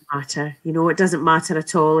doesn't matter, you know, it doesn't matter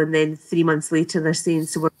at all, and then 3 months later they're saying,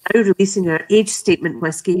 so we're now releasing our age statement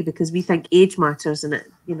whiskey because we think age matters, and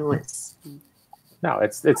it, you know, it's no,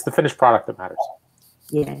 it's the finished product that matters.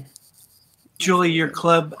 Yeah. Julie, your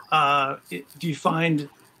club, do you find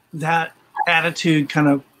that attitude kind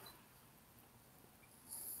of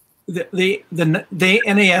the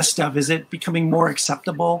NAS stuff, is it becoming more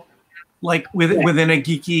acceptable, like within a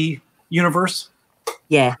geeky universe?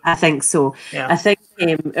 Yeah, I think so. Yeah. I think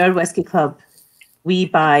our whiskey club, we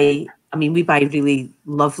buy really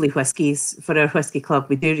lovely whiskies for our whiskey club.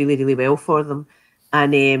 We do really, really well for them,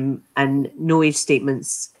 and no age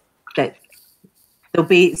statements. That there'll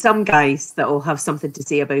be some guys that will have something to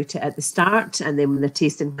say about it at the start, and then when they're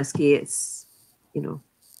tasting whiskey, it's, you know,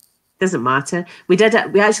 doesn't matter. We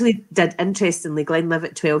actually did, interestingly,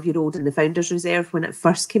 Glenlivet 12-year-old in the Founders Reserve when it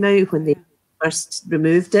first came out, when they first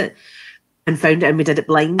removed it and found it, and we did it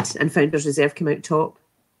blind, and Founders Reserve came out top,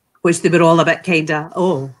 which they were all a bit kind of,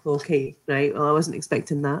 oh, okay, right, well, I wasn't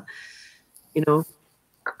expecting that, you know.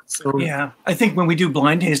 So yeah, I think when we do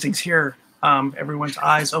blind tastings here, everyone's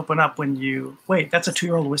eyes open up when you, wait, that's a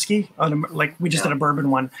 2-year-old whiskey? Like we just did a bourbon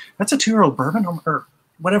one. That's a 2-year-old bourbon, or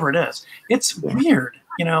whatever it is. It's weird,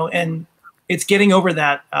 you know, and it's getting over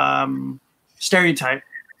that stereotype,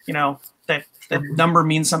 you know, that number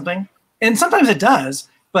means something. And sometimes it does,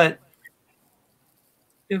 but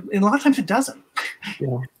a lot of times it doesn't.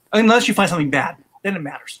 Yeah. Unless you find something bad, then it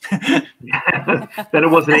matters. Then it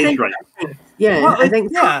wasn't aged right. Yeah, well, I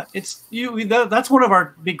think it's you. That's one of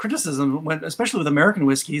our big criticisms, especially with American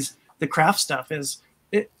whiskeys, the craft stuff that's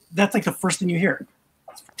like the first thing you hear.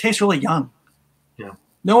 It tastes really young. Yeah.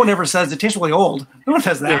 No one ever says it tastes really old. No one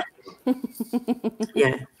says that.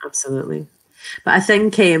 Yeah, absolutely. But I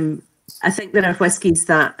think there are whiskies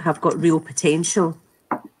that have got real potential,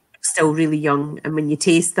 still really young, and when you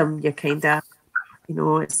taste them, you're kind of, you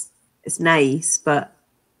know, it's nice, but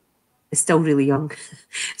it's still really young.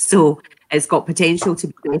 So it's got potential to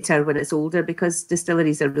be better when it's older, because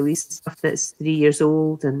distilleries are releasing stuff that's 3 years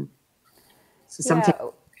old, and so sometimes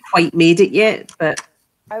haven't quite made it yet. But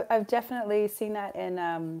I've definitely seen that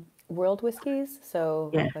in world whiskies.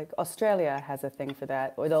 So like Australia has a thing for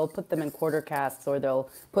that, or they'll put them in quarter casks, or they'll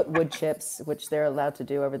put wood chips, which they're allowed to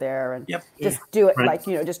do over there, and just do it like,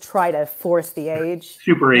 you know, just try to force the age.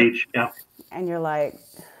 Super age, yeah. And you're like,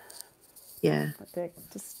 yeah,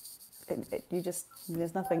 there's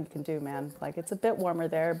nothing you can do, man. Like, it's a bit warmer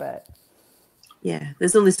there, but yeah,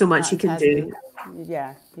 there's only so much you can do.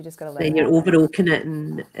 Yeah, you just gotta let then it you're over oaking it,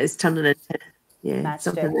 and it's turning into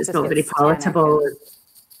something that's not very palatable.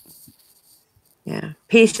 Yeah,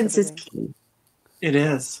 patience is key. It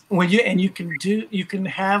is. You can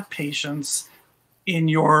have patience in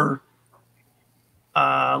your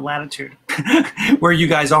latitude where you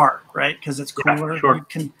guys are, right? Because it's cooler. Sure.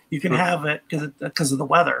 You can have it because of the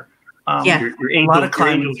weather. Your a lot of angel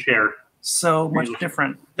climates share. so much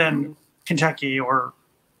different than Kentucky or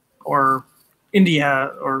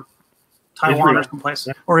India or Taiwan Israel. or someplace,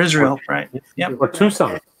 or Israel, right? Yep. Or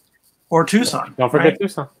Tucson. Or Tucson. Don't forget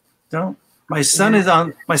Tucson. Don't. My son is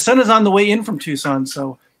on the way in from Tucson,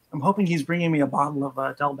 so I'm hoping he's bringing me a bottle of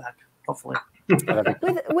Delbeck, hopefully.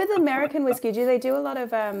 With American whiskey, do they do a lot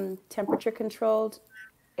of temperature controlled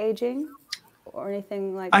aging or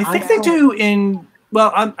anything like that? I think they do in,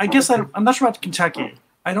 well, I guess I'm not sure about Kentucky.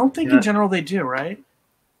 I don't think in general they do, right?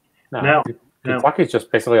 No. Kentucky's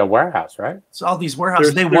just basically a warehouse, right? So all these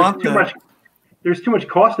warehouses, There's too much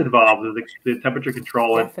cost involved with the temperature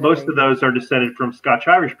control, and most of those are descended from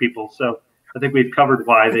Scotch-Irish people. So I think we've covered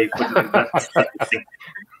why they put investment.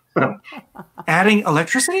 Adding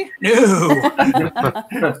electricity? No.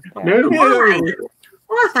 No.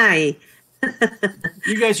 Why?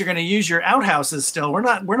 You guys are going to use your outhouses still. We're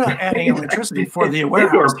not adding electricity for the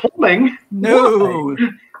warehouse. Plumbing? No.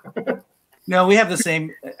 No, we have the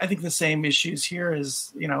same. I think the same issues here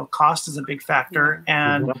is, you know, cost is a big factor,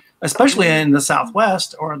 and especially in the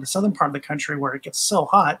Southwest or the southern part of the country where it gets so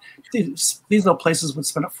hot, these little places would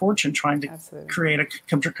spend a fortune trying to create a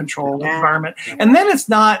temperature controlled environment. And then it's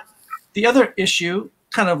not the other issue,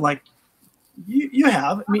 kind of like you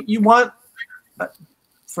have. I mean, you want,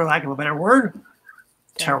 for lack of a better word,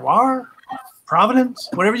 terroir, provenance,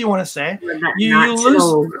 whatever you want to say.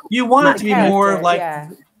 You want it to be more like.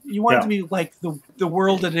 You want it to be like the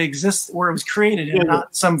world that exists, where it was created, and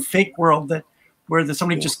not some fake world where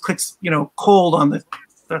somebody just clicks, you know, cold on the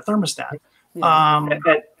thermostat.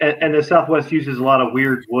 and the Southwest uses a lot of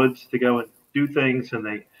weird woods to go and do things, and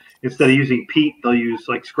they instead of using peat, they'll use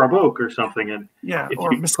like scrub oak or something. And if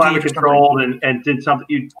or you climate controlled and did something,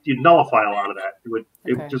 you'd nullify a lot of that.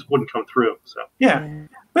 It just wouldn't come through. So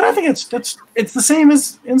but I think it's the same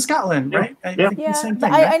as in Scotland, right? I think the same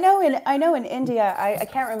thing, right? I know in India, I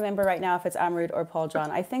can't remember right now if it's Amrut or Paul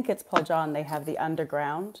John. I think it's Paul John. They have the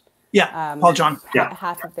underground. Yeah, Paul John.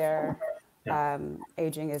 Half of their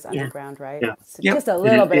aging is underground, right? Yeah. So just a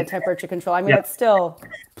little bit of temperature control. I mean, it's still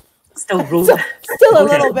rural. Still a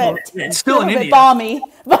little bit. It's still a in bit India. Balmy.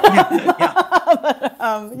 But,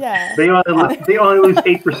 They only lose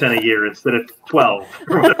 8% a year instead of 12.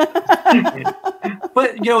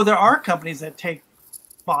 But there are companies that take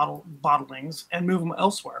bottlings and move them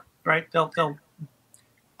elsewhere, right? They'll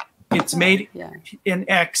it's made in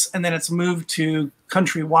X and then it's moved to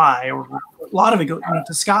country Y, or a lot of it goes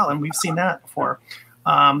to Scotland. We've seen that before,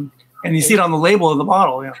 and you see it on the label of the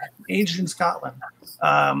bottle, aged in Scotland.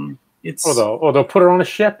 It's they'll put it on a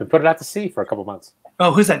ship and put it out to sea for a couple months.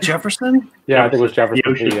 Oh, who's that? Jefferson? Yeah, I think it was Jefferson. The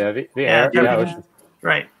ocean.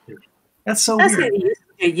 Right. That's so weird. What they used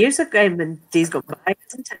to do years ago when days got by,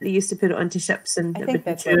 isn't it? They used to put it onto ships and I think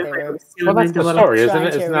that's what they were. Well, that's the story, isn't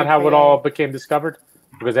it? Isn't that how it all became discovered?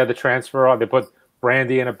 Because they had the transfer on, they put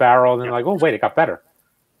brandy in a barrel, and then like, oh wait, it got better.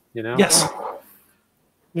 Yes.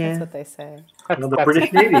 Yeah. That's what they say. The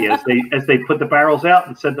British Navy, as they put the barrels out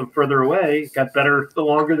and sent them further away, got better the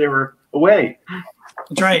longer they were away.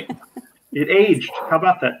 That's right. It aged. How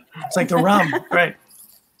about that? It's like the rum, right?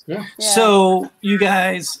 Yeah. So you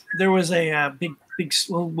guys, there was a big.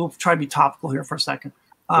 We'll try to be topical here for a second.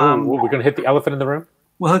 We're going to hit the elephant in the room.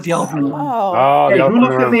 We'll hit the elephant in the room. Hey, who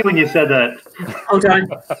looked at me when you said that? Hold on.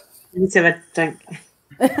 Let me have a drink.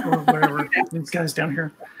 Or whatever. These guys down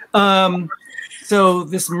here. So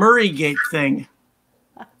this Murray Gate thing,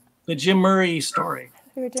 the Jim Murray story.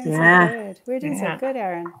 We were doing so good. We were doing so good,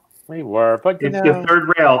 Aaron. We were, but it's the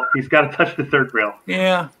third rail. He's got to touch the third rail.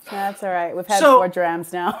 Yeah. That's all right. We've had 4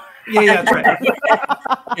 drams now. Yeah, that's right.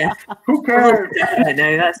 Who cares? I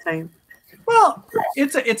know, that's fine. Well,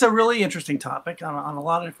 it's a really interesting topic on a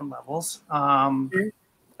lot of different levels. What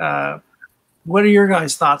are your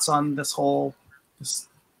guys' thoughts on this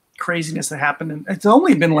craziness that happened? And it's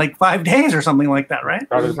only been like 5 days or something like that, right?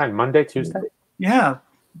 Monday, Tuesday. Yeah,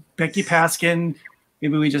 Becky Paskin.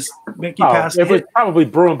 Maybe we just Paskin. It was probably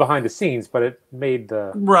brewing behind the scenes, but it made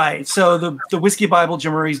the right. So the Whiskey Bible,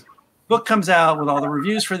 Jim Murray's book, comes out with all the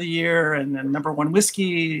reviews for the year, and then #1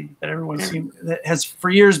 whiskey that everyone's seen, that has for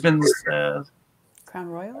years been Crown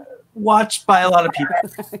Royal, watched by a lot of people.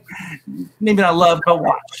 Maybe not loved, but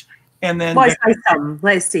watched. And then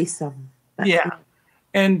let's say some. Yeah.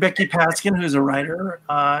 And Becky Paskin, who's a writer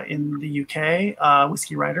in the UK,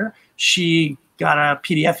 whiskey writer, she got a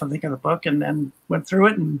PDF, I think, of the book, and then went through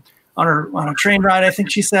it, and on a train ride, I think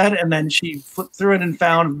she said, and then she flipped through it and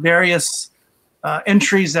found various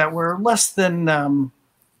entries that were less than,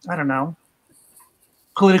 I don't know,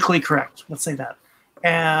 politically correct. Let's say that,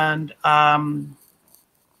 and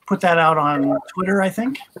put that out on Twitter. I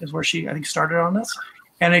think is where she started on this,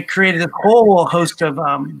 and it created a whole host of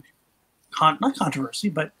not controversy,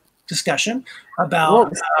 but discussion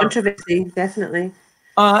about controversy, definitely.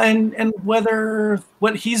 And whether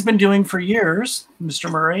what he's been doing for years,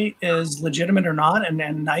 Mr. Murray, is legitimate or not, and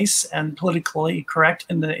nice and politically correct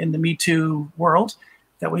in the Me Too world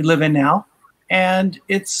that we live in now. And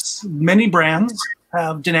it's many brands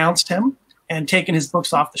have denounced him and taken his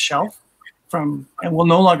books off the shelf and will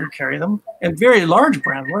no longer carry them. And very large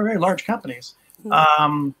brands, very large companies. I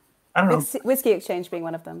don't know. Whiskey Exchange being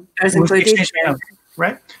one of them. Whiskey Exchange,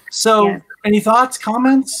 right? So, any thoughts,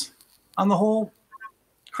 comments on the whole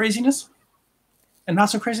craziness and not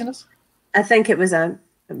so craziness? I think it was a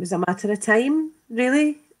matter of time,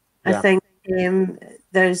 really. Yeah. I think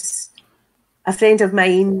there's a friend of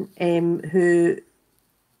mine who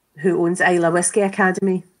owns Isla Whiskey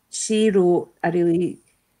Academy. She wrote a really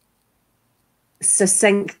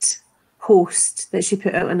succinct post that she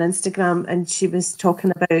put out on Instagram, and she was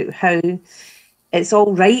talking about how it's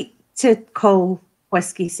all right to call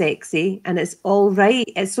whiskey sexy, and it's all right.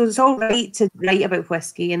 It's all right to write about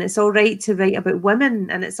whiskey, and it's all right to write about women,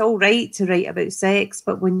 and it's all right to write about sex.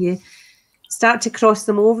 But when you start to cross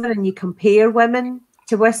them over and you compare women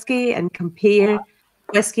to whiskey and compare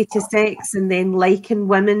whiskey to sex, and then liken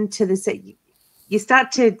women to the sex, you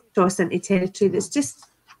start to cross into territory that's just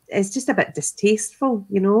a bit distasteful,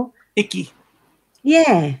 Icky.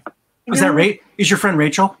 Yeah. Is that right? Is your friend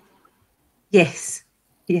Rachel? Yes.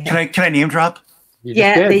 Yeah. Can I name drop?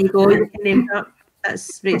 Yeah, there you go. You can name drop.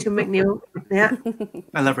 That's Rachel McNeil. Yeah.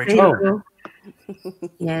 I love Rachel.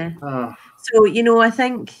 Yeah. Oh. So, you know, I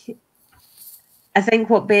think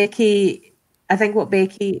what Becky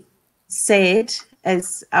said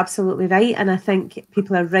is absolutely right, and I think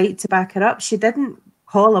people are right to back her up. She didn't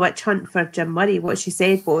call a witch hunt for Jim Murray. What she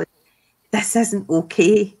said was, "This isn't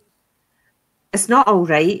okay. It's not all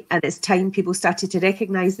right, and it's time people started to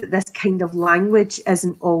recognise that this kind of language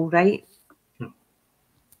isn't all right."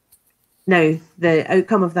 Now, the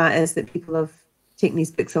outcome of that is that people have taken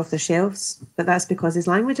these books off their shelves, but that's because his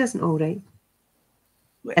language isn't all right.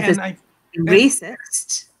 If it's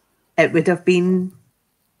racist, it would have been,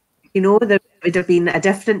 you know, there would have been a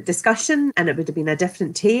different discussion and it would have been a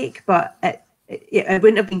different take, but it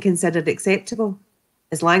wouldn't have been considered acceptable.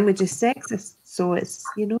 His language is sexist, so it's,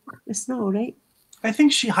 you know, it's not all right. I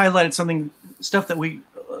think she highlighted stuff that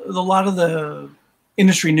a lot of the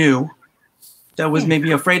industry knew that was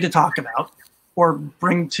maybe afraid to talk about or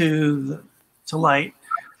bring to light.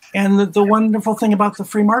 And the wonderful thing about the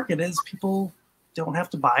free market is people don't have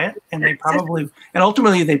to buy it, and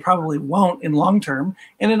ultimately they probably won't in long term,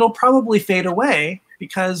 and it'll probably fade away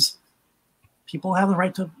because people have the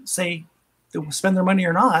right to say they will spend their money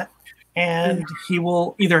or not, and he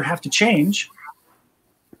will either have to change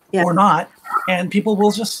or not, and people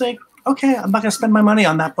will just say, okay, I'm not going to spend my money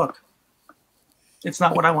on that book. It's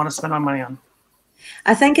not what I want to spend my money on.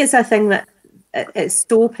 I think it's a thing that it's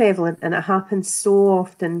so prevalent and it happens so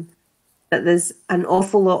often that there's an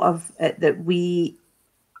awful lot of it that we,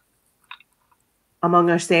 among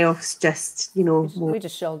ourselves, just, you know, we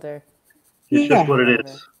just shoulder. It's just what it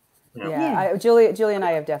is. Yeah. Julie and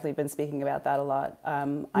I have definitely been speaking about that a lot.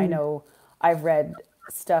 I know I've read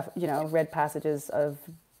stuff, you know, read passages of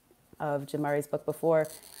Jim Murray's book before,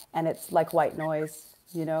 and it's like white noise.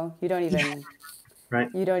 You know, you don't even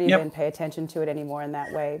you don't even pay attention to it anymore in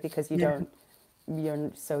that way because you're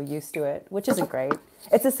so used to it, which isn't great.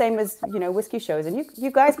 It's the same as, you know, whiskey shows, and you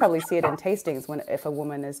guys probably see it in tastings if a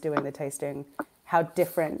woman is doing the tasting, how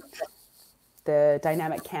different the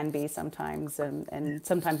dynamic can be sometimes, and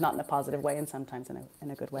sometimes not in a positive way, and sometimes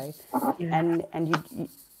in a good way. And you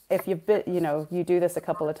if you do this a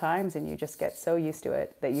couple of times and you just get so used to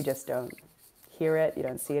it that you just don't hear it, you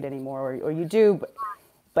don't see it anymore, or you do,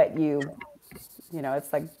 but you know,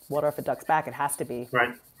 it's like water off a duck's back. It has to be.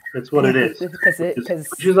 Right. That's what it is.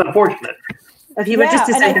 Which is unfortunate. If you were just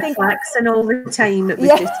to say the flaxen all the time, it would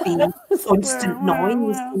just be constant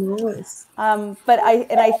noise. But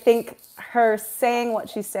I think her saying what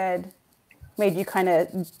she said made you kind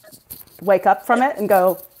of wake up from it and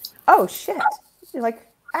go, oh shit. You're like,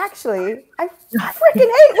 actually, I freaking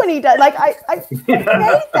hate when he does. Like, I freaking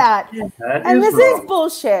hate that. And this is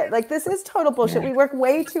bullshit. Like, this is total bullshit. We work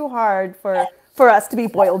way too hard for us to be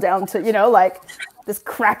boiled down to, you know, like this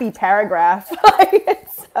crappy paragraph.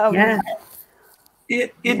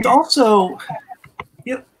 It also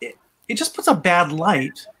it just puts a bad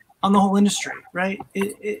light on the whole industry, right?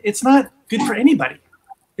 It's not good for anybody.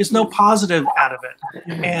 There's no positive out of it.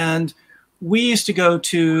 And we used to go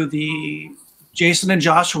to the Jason and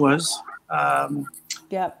Joshua's,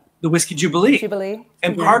 the Whiskey Jubilee,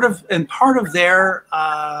 and part of their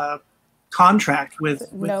contract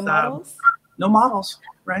with no models,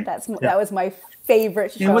 right? That was my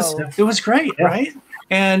favorite show. It was great, right?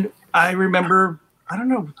 And I remember, I don't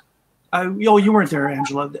know, you weren't there,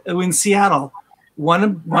 Angela. In Seattle,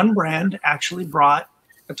 one brand actually brought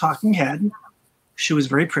a talking head. She was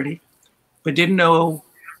very pretty, but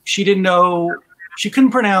she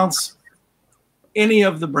couldn't pronounce any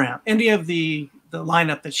of the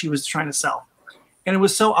lineup that she was trying to sell. And it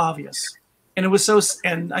was so obvious.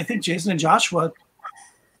 And I think Jason and Joshua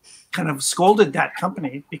kind of scolded that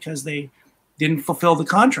company because they didn't fulfill the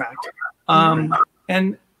contract.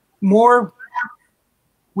 And more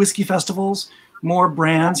whiskey festivals, more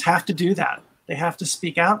brands have to do that. They have to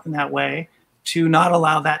speak out in that way to not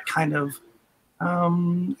allow that kind of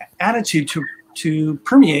attitude to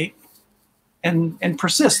permeate and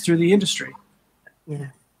persist through the industry. Yeah.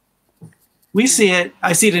 We see it.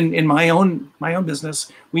 I see it in my own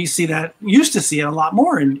business. We used to see it a lot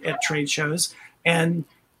more at trade shows and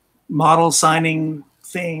models signing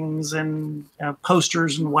things and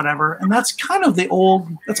posters and whatever. And that's kind of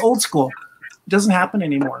that's old school. It doesn't happen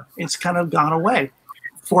anymore. It's kind of gone away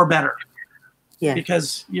for better. Yeah.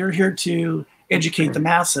 Because you're here to educate the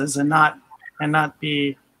masses and not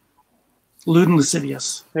be lewd and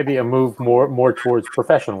lascivious. Maybe a move more towards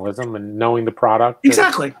professionalism and knowing the product.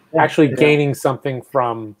 Exactly. Actually gaining something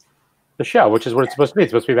from the show, which is what it's supposed to be.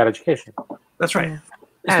 It's supposed to be about education. That's right.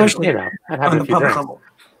 Especially, and having a few drinks.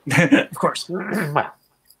 Of course. Well.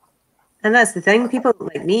 And that's the thing. People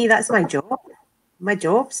like me, that's my job. My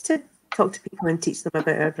job's to talk to people and teach them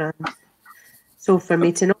about our brand. So for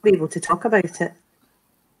me to not be able to talk about it,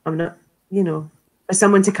 I'm not, for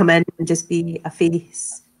someone to come in and just be a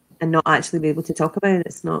face and not actually be able to talk about it,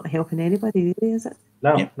 it's not helping anybody, really, is it?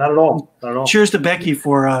 No, not at all. Not at all. Cheers to Becky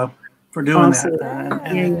for doing Awesome. that.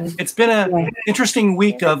 And it's been an interesting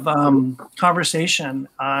week of conversation.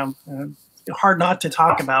 Hard not to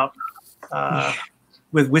talk about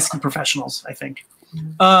with whiskey professionals, I think.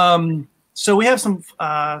 So we have some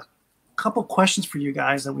couple questions for you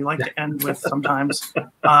guys that we like to end with sometimes.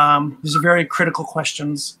 These are very critical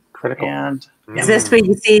questions. And is this where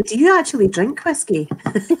you say, do you actually drink whiskey?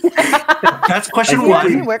 That's question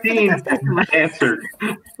one. Answered.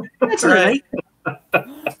 All right.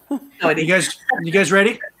 You guys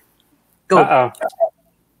ready? Go.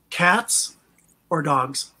 Cats or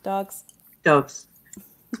dogs? Dogs. Dogs.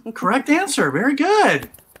 Correct answer. Very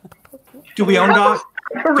good. Do we own dogs?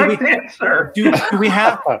 Correct answer. Do we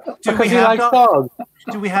have dogs?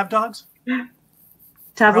 Do we have dogs?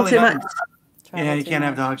 Travel too much. Yeah, you can't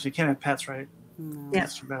have dogs. You can't have pets, right? No. Yeah.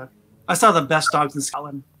 That's too bad. I saw the best dogs in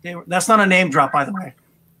Scotland. That's not a name drop, by the way.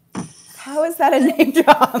 How is that a name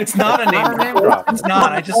drop? It's not a name drop. It's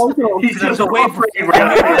not. I just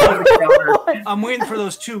I'm waiting for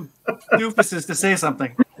those two doofuses to say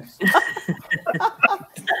something.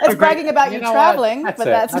 It's bragging about you traveling, but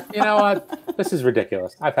that's you know what? This is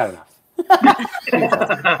ridiculous. I've had enough. You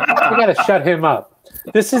got to shut him up.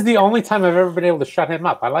 This is the only time I've ever been able to shut him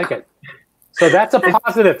up. I like it. So that's a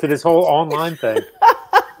positive to this whole online thing.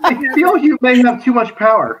 I feel you may have too much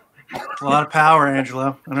power. A lot of power,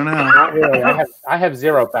 Angelo. I don't know. Not really. I have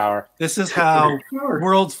zero power. This is how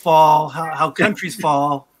worlds fall, how countries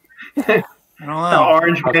fall. I don't know. How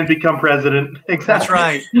Orange Man become president. Exactly. That's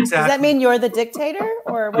right. Exactly. Does that mean you're the dictator,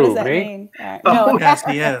 or what does that mean? Oh, No. Yes,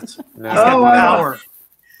 he is. No. He's got power.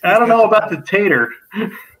 I don't know about the tater.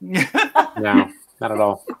 No, not at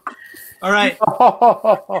all. All right.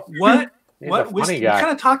 What He's a whiskey? funny We guy.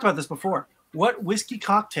 kind of talked about this before. What whiskey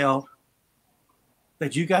cocktail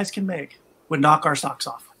that you guys can make would knock our socks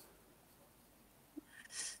off?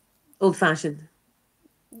 Old fashioned.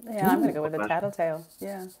 Yeah, I'm gonna go with the tattletale.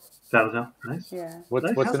 Yeah. Tattletale, nice. Yeah. What's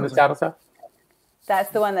in the tattletale? That's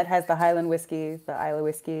the one that has the Highland whiskey, the Islay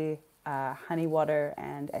whiskey, honey water,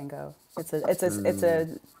 and Ango. It's a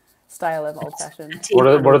style of old fashioned. What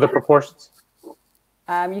are the proportions?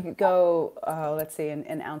 You could go. Let's see,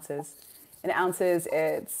 in ounces. In ounces,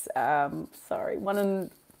 it's 1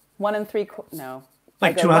 and 3. No,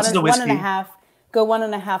 Like 2 ounces of whiskey. 1.5. Go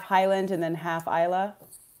 1.5 Highland and then half Islay.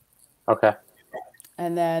 Okay.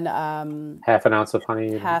 And then Half an ounce of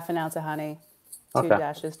honey. half an ounce of honey. 2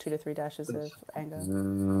 dashes, 2 to 3 dashes of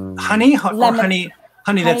Ango. Honey or honey?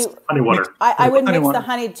 Honey that's Honey water. I would honey mix water. the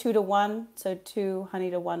honey 2 to 1, so 2 honey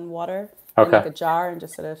to 1 water. Okay. In like a jar and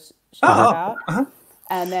just sort of shake it out.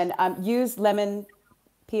 And then use lemon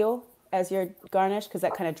peel as your garnish because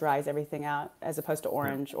that kind of dries everything out as opposed to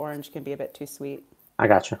orange. Orange can be a bit too sweet. I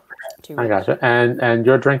got you. Too I rich. got you. And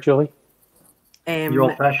your drink, Julie? Your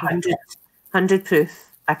old fashioned? 100 proof.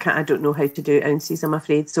 I don't know how to do ounces, I'm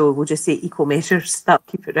afraid. So we'll just say equal measures. That'll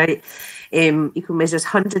keep it right. Equal measures,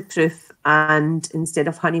 100 proof, and instead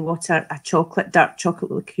of honey water, a dark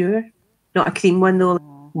chocolate liqueur, not a cream one though.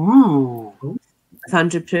 Ooh.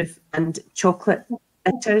 100 proof and chocolate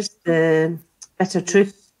bitters, the bitter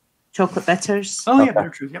truth, chocolate bitters. Oh, yeah, Okay. bitter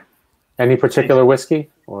truth. Yep. Any particular whiskey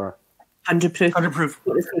or? 100 proof. 100 proof.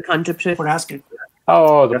 What is it, 100 proof? Port Askaig.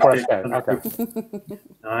 Oh, the Port Yes, Askaig. Okay.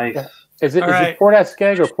 Nice. Is it right. Port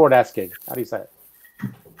Askaig or Port Askaig? How do you say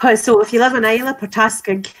it? So if you live in Islay, Port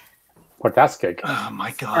Askaig. Port Askaig. Oh,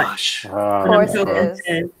 my gosh. Of course it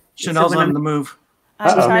is. Chanel's on the move.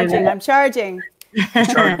 I'm charging.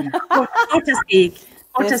 Port Askaig.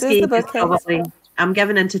 Port This is Askaig the is bookcase. probably. I'm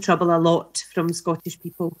given into trouble a lot from Scottish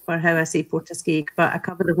people for how I say Port Askaig, but I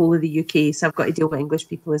cover the whole of the UK, so I've got to deal with English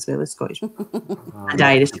people as well as Scottish people. And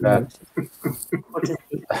Irish people. Port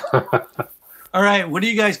Askaig. All right. What are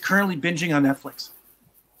you guys currently binging on Netflix?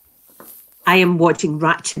 I am watching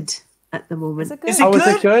Ratched at the moment. Is it good? Is it Oh, is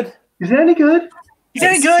good? it good? Is it any good? Is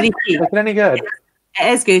it It's good? freaky. Is it any good? It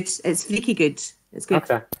is good. It's freaky good. It's good.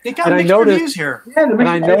 Okay. They got And I mixed noticed- reviews here. Yeah, And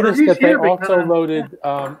I noticed that they also loaded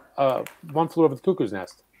One Flew Over the Cuckoo's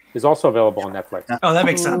Nest. Is also available on Netflix. Oh, that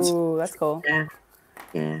makes sense. Ooh, that's cool. Yeah.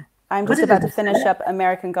 Yeah. I'm What just is about it? to finish up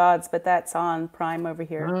American Gods, but that's on Prime over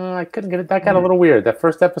here. I couldn't get it. That got a little weird. That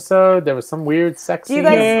first episode, there was some weird sex Do you scene.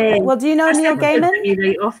 guys? Yeah. Well, do you know Neil Gaiman? You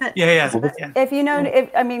right off it? Yeah. If you know, you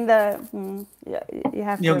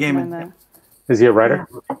have to. Neil Gaiman, recommend Is he a writer?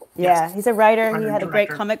 Yeah, he's a writer. Writer He and had a great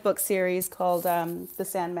director. comic book series called The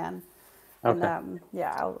Sandman. Okay. And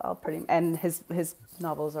I'll and his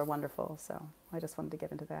novels are wonderful. So I just wanted to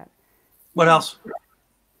get into that. What else?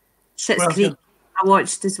 Schitt's What else? Creek I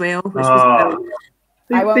watched as well, which was brilliant.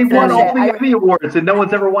 They won all the Emmy Awards, and no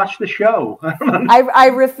one's ever watched the show. I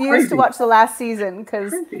refuse to watch the last season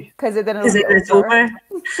because it didn't. It's over.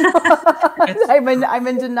 I'm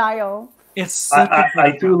in denial. It's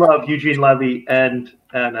I do love Eugene Levy and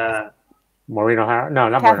Maureen O'Hara. No,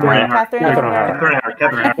 not Catherine Maureen O'Hara.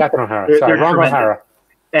 O'Hara. Catherine O'Hara. They're Sorry, wrong tremendous. O'Hara.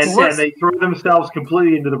 And they throw themselves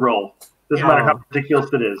completely into the role. Doesn't matter how ridiculous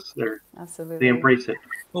it is. Absolutely. They embrace it.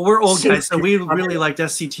 Well, we're old guys, so we really liked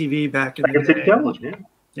SCTV back in the day. Television,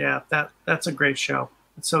 yeah, that's a great show.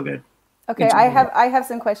 It's so good. Okay, I have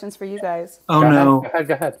some questions for you guys. Oh no!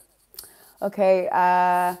 Go ahead. Okay.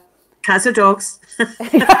 Cats or dogs?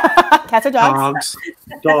 Cats or dogs?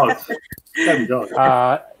 Dogs.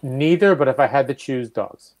 Dogs. Neither, but if I had to choose,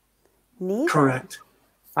 dogs. Neither. Correct.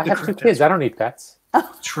 I have 2 kids. I don't need pets.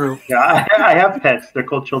 True. Yeah, I have pets. They're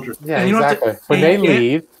called children. Yeah, And you don't have exactly. to- When they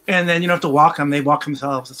leave, And then you don't have to walk them; they walk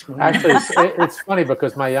themselves. It's great. actually, it's funny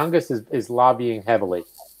because my youngest is lobbying heavily.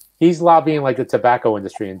 He's lobbying like the tobacco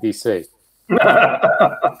industry in D.C.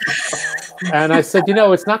 And I said,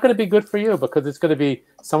 it's not going to be good for you because it's going to be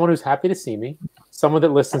someone who's happy to see me, someone that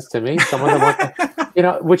listens to me, someone that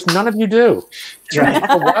wants, which none of you do. So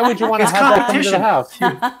why would you want to It's have that come to the competition. house?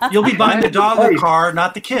 You'll be buying the dog the car,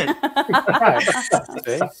 not the kid. Right.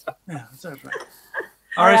 See? Yeah, that's right.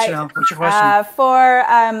 All right, Chanel, what's your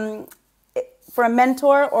question? For a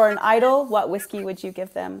mentor or an idol, what whiskey would you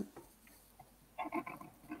give them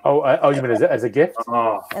Oh, you mean as a gift?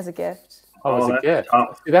 as a gift? As a gift.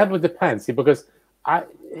 See, that would depend. See, because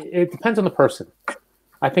it depends on the person.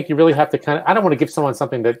 I think you really have to I don't want to give someone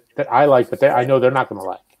something that I like, but I know they're not going to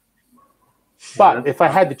like. But if I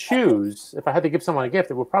had to choose, if I had to give someone a gift,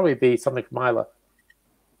 it would probably be something from Isla.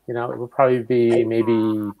 It would probably be maybe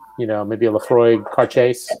a Lefroy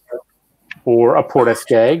Carchase or a Port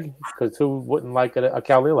Askaig, because who wouldn't like a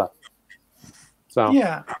Caolila? So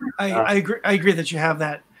Yeah, I agree. I agree that you have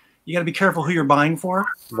that. You got to be careful who you're buying for.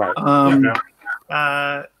 right.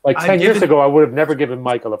 Like 10 years ago, I would have never given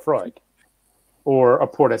Mike a Lefroy or a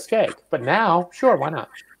Port Askaig, but now, sure, why not?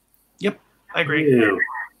 Yep, I agree.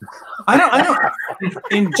 I don't.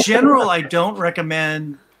 In general, I don't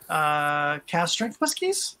recommend cask strength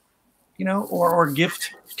whiskeys, or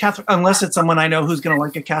gift cask, unless it's someone I know who's going to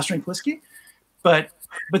like a cask strength whiskey. But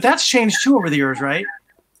that's changed too over the years, right?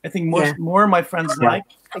 I think more of my friends like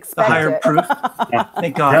the higher proof.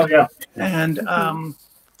 Thank God. Yeah. And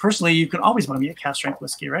personally, you can always buy me a cask strength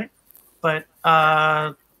whiskey, right? But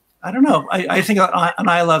I don't know. I think an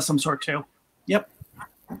Isla of some sort too. Yep.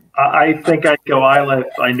 I think I'd go Isla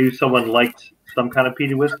if I knew someone liked some kind of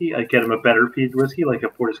peated whiskey. I'd get them a better peated whiskey, like a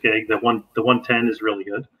Port Askaig. The 110 is really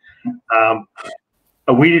good.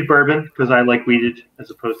 A wheated bourbon, because I like wheated as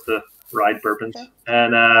opposed to rye bourbons.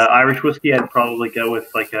 And Irish whiskey, I'd probably go with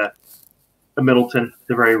like a Middleton,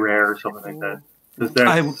 the very rare or something like that.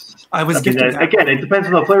 Because I was gifted that. Again, it depends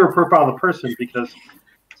on the flavor profile of the person, because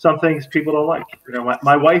some things people don't like.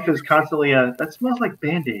 My wife is constantly that smells like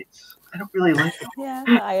Band-Aids. I don't really like it. Yeah,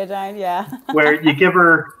 iodine. Yeah. Where you give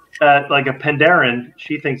her like a Penderyn,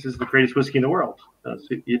 she thinks is the greatest whiskey in the world. So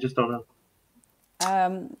you just don't know.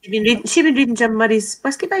 She been reading Jim Murray's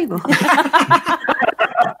Whiskey Bible.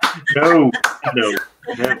 No.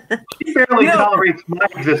 She barely tolerates my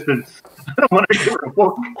existence. I don't want to give her a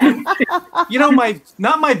book.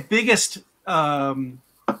 Not my biggest problem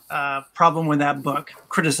with that book,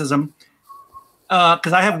 criticism,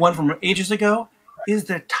 because I have one from ages ago, is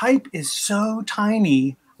the type is so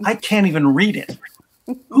tiny, I can't even read it.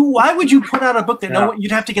 Why would you put out a book that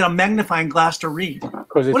you'd have to get a magnifying glass to read?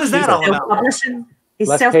 What is that all about? He's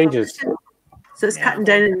less pages. So it's cutting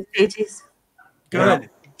down in pages. Good.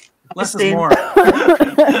 Less is more. All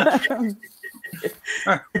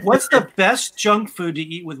right. What's the best junk food to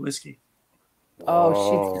eat with whiskey?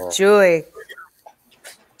 Julie.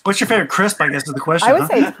 What's your favorite crisp, I guess, is the question. I would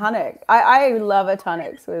say tonic. I love a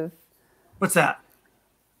tonics with. What's that?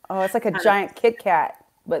 Oh, it's like a giant Kit Kat,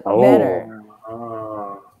 but better.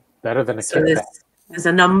 Better than a Kit Kat. There's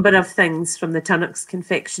a number of things from the Tunnocks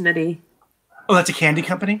confectionery. Oh, that's a candy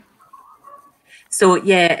company? So,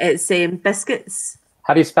 yeah, it's biscuits.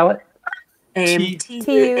 How do you spell it?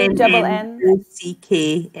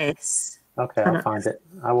 TUNNOCKS. Okay, I'll find it.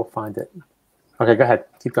 I will find it. Okay, go ahead.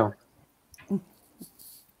 Keep going.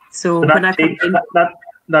 So when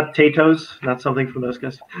not Tato's, not something from those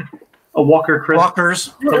guys. A Walker crisp.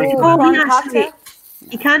 Walkers. You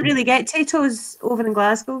can't really get Tato's over in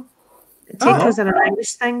Glasgow. Tato's are an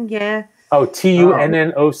Irish thing, yeah. Oh,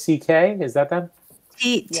 TUNNOCK, is that them?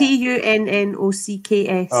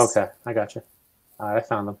 TUNNOCKS. Okay, I got you. I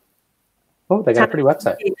found them. Oh, they got a pretty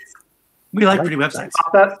website. We like pretty websites.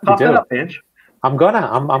 Pop that up, Ange. I'm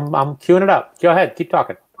queuing it up. Go ahead, keep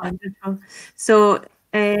talking. Wonderful. So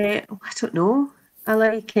I don't know. I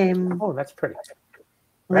like oh, that's pretty.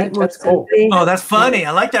 Like that's cool. Oh, that's funny.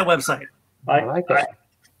 I like that website. I like it.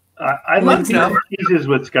 I like cheeses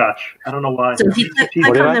with scotch. I don't know why. So if you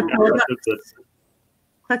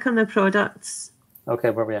click on the products.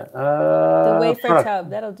 Okay, where are we at? The wafer tub.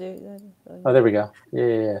 That'll do. Oh, there we go.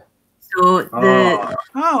 Yeah. So the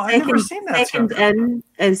I've never seen that. Second in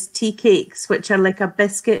is tea cakes, which are like a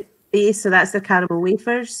biscuit base. So that's their caramel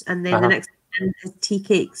wafers, and then the next in is tea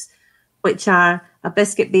cakes, which are a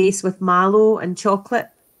biscuit base with mallow and chocolate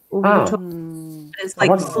over the top. It's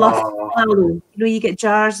like fluff mallow. You know, you get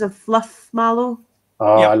jars of fluff mallow.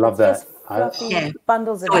 Oh, I love that.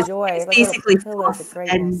 Bundles of joy. It's basically fluff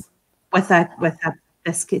and with a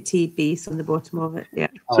biscuity base on the bottom of it. Yeah.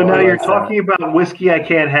 So now you're talking about whiskey I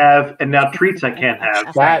can't have, and now treats I can't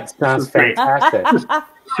have. That sounds fantastic.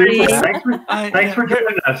 Thanks for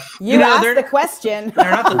giving us. You asked the question.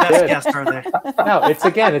 They're not the best guests, are they? No, it's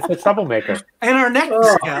the troublemaker. And our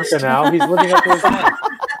next guest. So now he's living up to his name.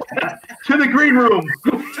 To the green room.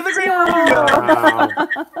 To the green room.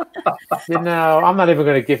 I'm not even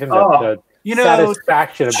going to give him the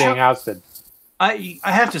satisfaction of being ousted. I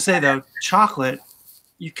have to say though, chocolate,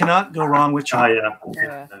 you cannot go wrong with chocolate.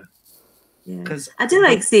 Yeah. Because I do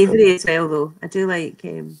like savory as well, though. I do like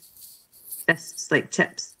crisps, like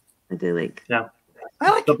chips. I do like. Yeah.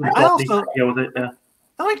 I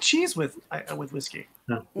like cheese with whiskey.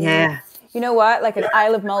 Yeah. You know what? Like an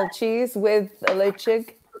Isle of Mull cheese with a Elixir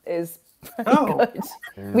is good.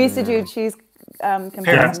 We used to do cheese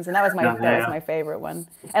comparisons, and that was my favorite one.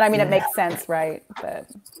 And I mean, it makes sense, right? But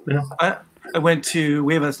I went to,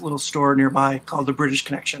 we have a little store nearby called the British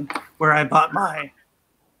Connection, where I bought my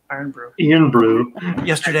Iron Brew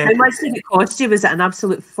yesterday. How much did it cost you? Was it an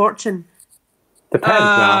absolute fortune? Depends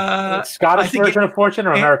now. Scottish version of fortune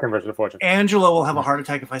or American version of fortune? Angela will have a heart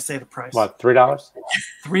attack if I say the price. What, $3?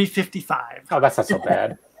 $3.55. Oh, that's not so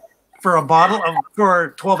bad. For a bottle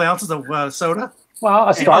for 12 ounces of soda? Well,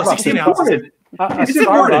 a Starbucks. 16 ounces. It's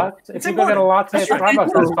Starbucks. If you go get a latte at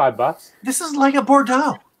Starbucks, that's $5. This is like a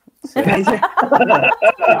Bordeaux.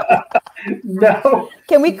 No.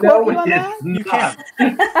 Can we quote you on that? You can.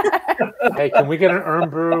 Hey, can we get an Iron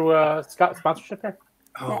Brew sponsorship here?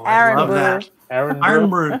 Oh, I love that. Iron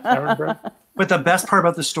Brew. But the best part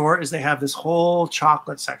about the store is they have this whole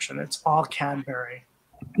chocolate section. It's all Cadbury.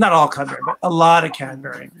 Not all Cadbury, but a lot of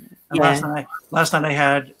Cadbury. And last night I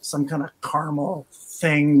had some kind of caramel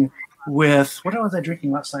thing with, what was I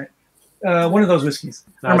drinking last night? One of those whiskeys.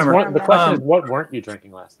 I remember. The question is, what weren't you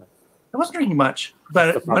drinking last night? I wasn't drinking much,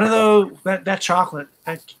 but one of those that chocolate,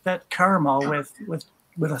 that caramel with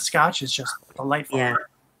a scotch is just delightful. Yeah.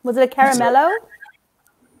 Was it a caramello?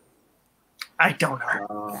 I don't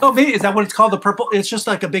know. Oh, maybe is that what it's called? The purple. It's just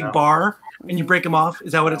like a big bar, and you break them off.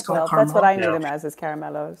 Is that what it's called? Well, that's what I knew them as is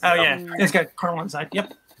caramellos. Oh yeah, it's got caramel inside.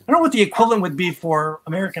 Yep. I don't know what the equivalent would be for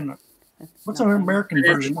American. What's an American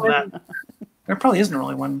version of that? There probably isn't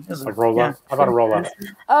really one, is it? A roll up. How about a roll up?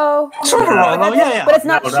 Oh, sort of a roll. Yeah. But it's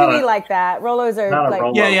not chewy like that. Rolos are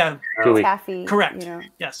like taffy. Correct. You know.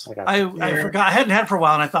 Yes. I forgot. I hadn't had it for a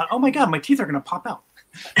while, and I thought, oh my god, my teeth are going to pop out.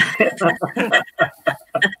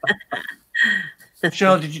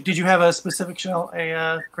 Shell, did you have a specific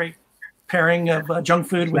a great pairing of junk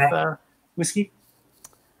food with whiskey?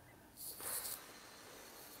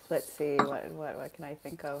 Let's see, what can I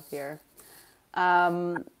think of here?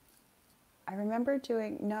 I remember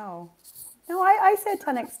doing I said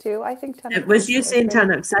Tunnocks too. I think Tunnocks. It was you saying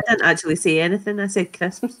Tunnocks. I didn't actually say anything. I said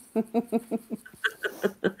crisps.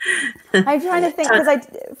 I'm trying to think because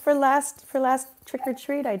for last trick or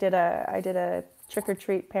treat I did a trick or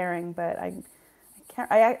treat pairing, but I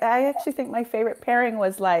actually think my favorite pairing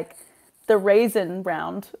was like the raisin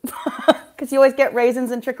round because you always get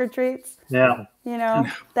raisins in trick or treats. Yeah. You know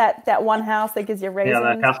that one house that gives you raisins.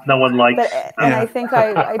 Yeah, that house no one likes. And I think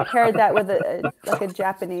I paired that with a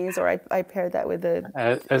Japanese, or I paired that with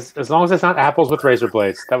a. As long as it's not apples with razor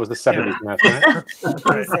blades. That was the 70s.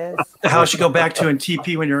 Right? The house you go back to in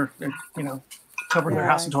TP when you're covering your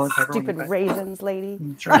house in toilet paper. Stupid raisins, lady.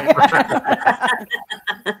 That's right.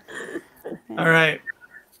 All right.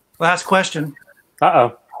 Last question.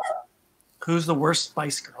 Uh-oh. Who's the worst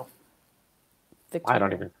Spice Girl? I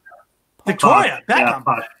don't even. Victoria Beckham.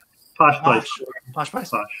 Posh Spice. Posh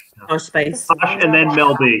Spice. Posh and then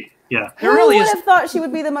Mel B. Yeah. Who would have thought she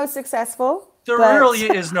would be the most successful? There really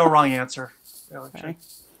is no wrong answer. Okay.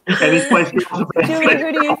 Julie,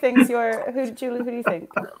 who do you think's Julie, who do you think?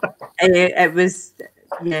 It was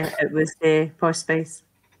Posh Spice.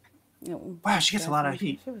 Wow, she gets a lot of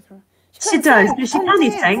heat. She does, but she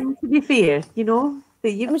can't sing, to be fair, you know. I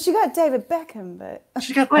mean, she got David Beckham, but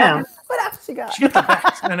She got Well, what else she got? She got the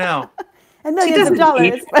best. I know. And she millions of doesn't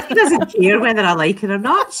dollars. care. She doesn't care whether I like her or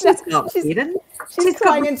not. She's not caring. She's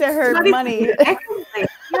throwing into her money.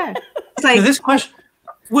 Yeah. It's like, So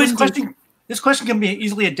this question can be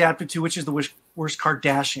easily adapted to which is the worst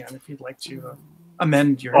Kardashian, if you'd like to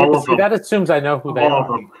amend your. All of See, them. that assumes I know who they All of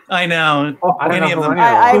are. them. I know. I don't Any know of who them. any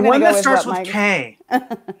of them I'm The gonna one go that with starts what with my- K.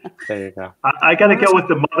 There you go. I got to go with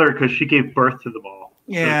the mother because she gave birth to them all.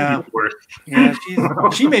 So Yeah. she's the worst. Yeah,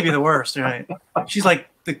 she may be the worst, right? She's like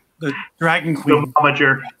the dragon The queen.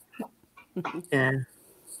 momager. yeah.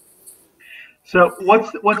 So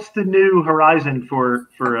what's the new horizon for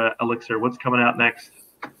Elixir? What's coming out next?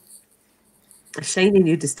 A shiny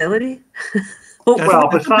new distillery. Well, That's a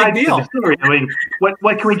big besides the deal. distillery, I mean, what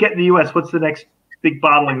can we get in the U.S.? What's the next big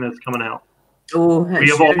bottling that's coming out? Oh, We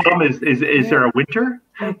have all them. Is there a winter?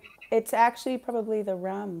 It's actually probably the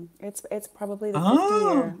rum. It's probably the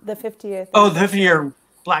 50th. Oh, the 50-year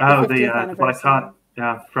black. Oh, 50th the Black anniversary. Hot,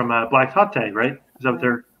 yeah, from Black Hot Day, right? Is that what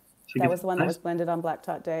they're? That was the one that was blended on Black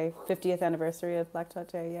Tot Day. 50th anniversary of Black Tot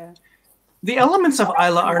Day. Yeah. The elements of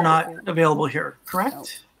Isla are not available here,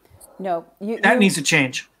 correct? No, That needs to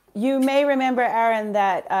change. You may remember, Aaron,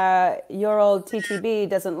 that your old TTB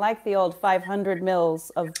doesn't like the old 500 mils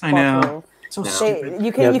of I know. bottle. So stupid.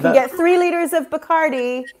 You can get 3 liters of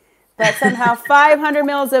Bacardi, but somehow 500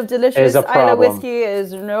 mils of delicious Is a Isla problem. whiskey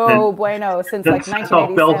is no bueno since like That's all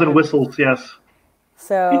 1987. bells and whistles, yes.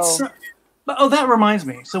 So That reminds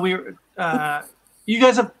me. So you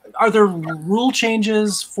guys are there rule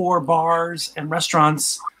changes for bars and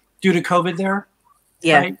restaurants due to COVID there?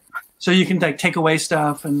 Yeah. Right? So you can like take away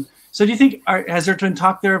stuff, and so do you think has there been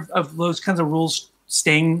talk there of those kinds of rules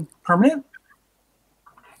staying permanent?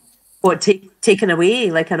 What, taken away,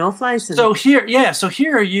 like an off license? So here,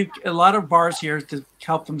 a lot of bars here to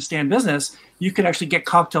help them stay in business, you could actually get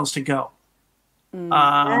cocktails to go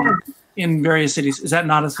in various cities. Is that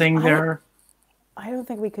not a thing there? I don't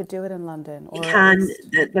think we could do it in London. you can.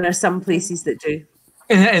 There are some places that do.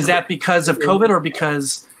 Is that because of COVID or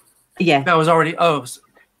because Yeah. that was already?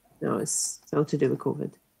 No, it's all to do with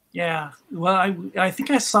COVID. Yeah. Well, I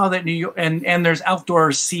think I saw that New York, and there's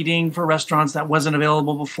outdoor seating for restaurants that wasn't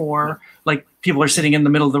available before. Like people are sitting in the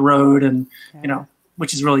middle of the road, and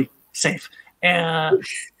which is really safe. And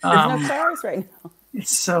There's no cars right now.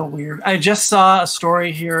 it's so weird. I just saw a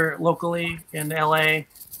story here locally in LA. I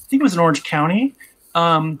think it was in Orange County,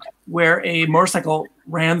 where a motorcycle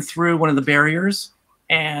ran through one of the barriers,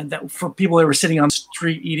 and that for people that were sitting on the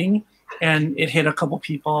street eating, and it hit a couple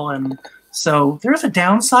people, and so there's a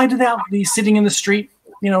downside to that, the sitting in the street,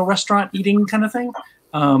 restaurant eating kind of thing.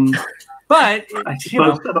 But I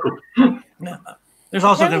suppose so. there's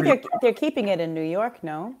also Apparently they're keeping it in New York.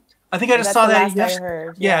 No, I think I just that's saw the that. last I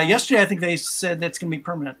heard. Yeah, yesterday I think they said that's going to be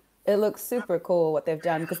permanent. It looks super cool what they've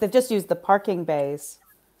done because they've just used the parking bays,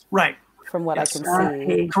 Right. from what Yes. I can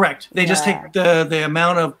see. Correct. They just Yeah. take the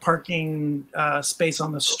amount of parking space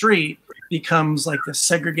on the street becomes like the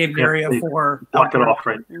segregated area they for Block it off,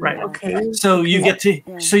 right? Right. Okay. So you get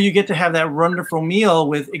to have that wonderful meal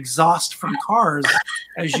with exhaust from cars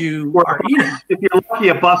as you are eating. If you're lucky,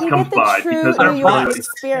 a bus You comes get the by true because New that's York really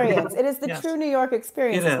experience. It is the Yes. true New York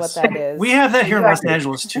experience. It Is what is. that is. We have that here in Los Exactly.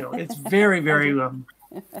 Angeles too. It's very, very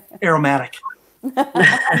aromatic.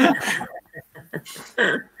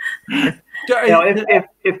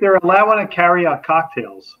 If they're allowing to carry out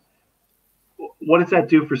cocktails, what does that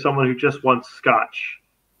do for someone who just wants scotch?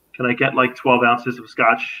 Can I get like 12 ounces of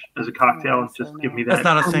scotch as a cocktail and just give me that? That's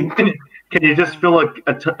not a thing. Can you just fill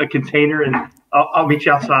a container and I'll meet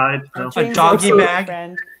you outside? No? A doggy bag.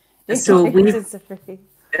 Friend. So we- It's free.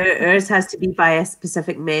 Ours has to be by a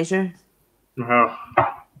specific measure. Oh.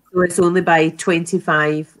 So it's only by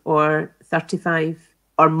 25 or 35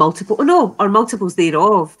 or multiple. Oh no, or multiples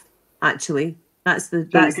thereof. Actually, that's the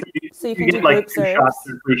So you can get do like group 2 serves. shots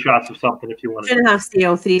or 3 shots of something if you want to. 2.5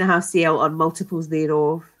 CL, 3.5 CL, or multiples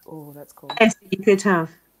thereof. Oh, that's cool. Yes, you could have,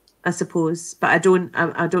 I suppose, but I don't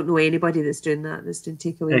know anybody that's doing that. That's doing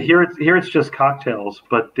takeaway. Yeah, here it's just cocktails,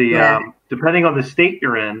 but depending on the state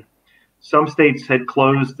you're in, some states had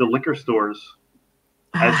closed the liquor stores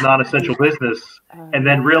as non-essential business, and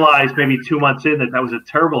then realized maybe 2 months in that was a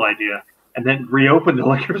terrible idea, and then reopened the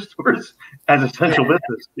liquor stores as essential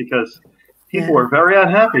business because people were very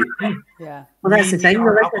unhappy. Yeah. Well, that's the thing. The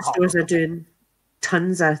liquor alcohol. stores are doing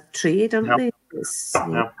tons of trade, aren't Yep. they? It's,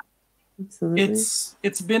 Yeah. absolutely.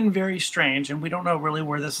 It's been very strange, and we don't know really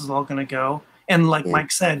where this is all going to go. And like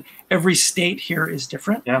Mike said, every state here is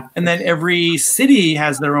different. Yeah. And then every city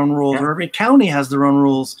has their own rules, or every county has their own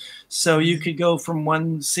rules. So you could go from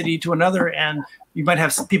one city to another, and you might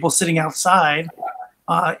have some people sitting outside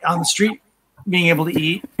on the street being able to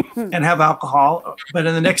eat and have alcohol, but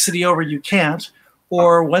in the next city over you can't.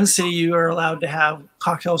 Or one city you are allowed to have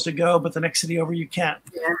cocktails to go, but the next city over you can't.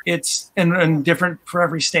 Yeah. It's and different for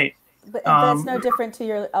every state. But that's no different to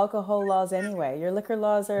your alcohol laws anyway. Your liquor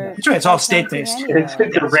laws are. That's right. It's all state-based. Anyway.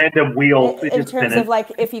 It's a random wheel. In terms of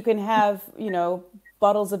like, if you can have,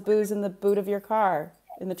 bottles of booze in the boot of your car,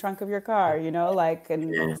 in the trunk of your car,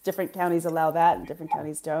 and different counties allow that, and different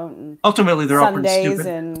counties don't. And ultimately, they're all pretty stupid.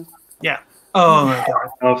 And oh my God.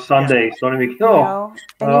 Oh, Sundays. Don't even and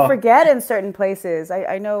you forget in certain places.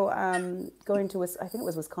 I know going to I think it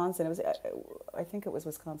was Wisconsin. I think it was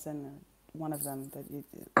Wisconsin. One of them that you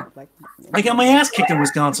like. I got my ass kicked in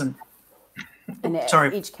Wisconsin. And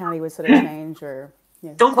Sorry. Each county would sort of change, or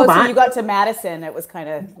Don't go closer back. you got to Madison, it was kind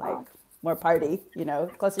of like more party.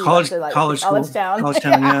 Closer you College- got to like college college school. town. College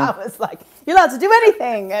town, yeah. It was like you're allowed to do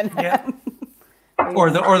anything, and Or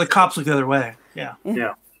the cops look the other way. Yeah.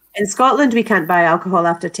 Yeah. In Scotland, we can't buy alcohol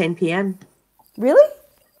after 10 p.m. Really?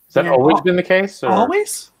 Has that always been the case? Or?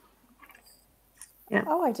 Always?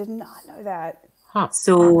 Oh, I did not know that.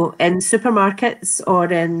 So in supermarkets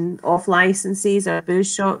or in off licenses or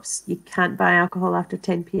booze shops, you can't buy alcohol after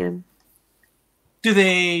 10 p.m. Do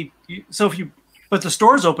they? So but the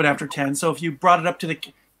store's open after 10. So if you brought it up to the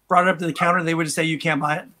counter, they would say you can't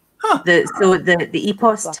buy it. Huh. The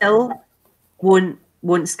EPOS till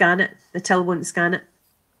won't scan it. The till won't scan it.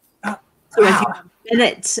 So if you're a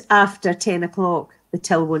minute after 10 o'clock, the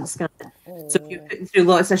till won't scan it. So if you're putting through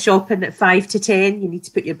lots of shopping at 5 to 10, you need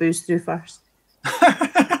to put your booze through first.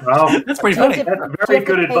 Wow, that's pretty funny. That's very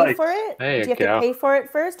good advice. For it? There you do you have to pay for it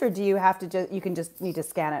first, or do you have to you just need to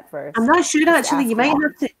scan it first? I'm not sure actually. You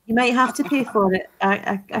might have to pay for it.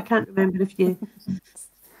 I can't remember if you.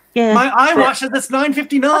 Yeah. My iWatch says that's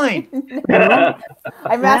 $9.59.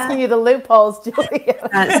 I'm asking you the loopholes,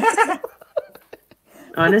 Julia.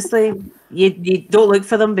 Honestly, you don't look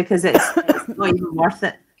for them because it's not even worth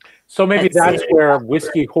it. So maybe that's where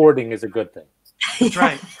whiskey hoarding is a good thing. That's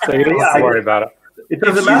right. So you don't have to worry about it. It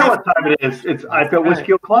doesn't matter what time it is. I've got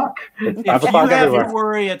whiskey o'clock. If you have to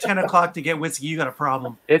worry at 10 o'clock to get whiskey, you got a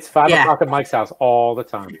problem. It's 5 o'clock at Mike's house all the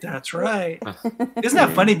time. That's right. Isn't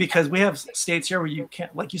that funny? Because we have states here where you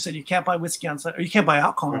can't, like you said, you can't buy whiskey on Sunday, or you can't buy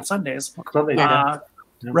alcohol on Sundays.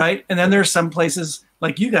 Right? And then there's some places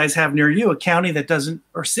like you guys have near you, a county that doesn't,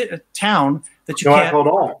 or a town that you can't. Alcohol at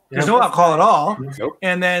all. There's no alcohol at all. Nope.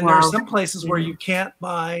 And then there's some places where you can't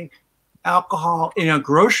buy alcohol in a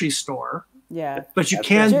grocery store. Yeah, but you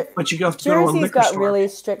can. But you have to go to a liquor store. Jersey's got really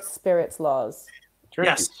strict spirits laws.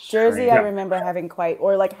 Yes, Jersey. I remember having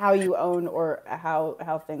or like how you own or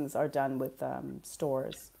how things are done with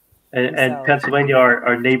stores. And Pennsylvania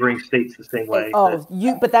are neighboring states the same way.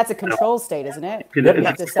 But that's a control state, isn't it?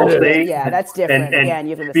 It's a control state. Yeah, that's different. And again,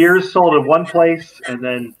 you have beer's sold in one place, and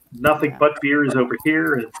then nothing but beer is over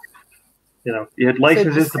here. And you had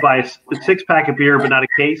licenses to buy a 6-pack of beer, but not a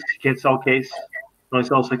case. You can't sell a case. You only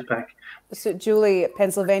sell a 6-pack. So, Julie,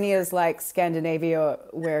 Pennsylvania is like Scandinavia,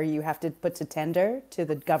 where you have to put to tender to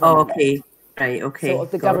the government. Oh, okay. Right, okay. So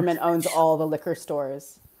the government owns all the liquor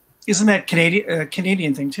stores. Isn't that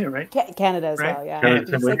Canadian thing too, right? Canada as well, yeah. Did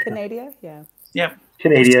you say Canada? Yeah. Yeah.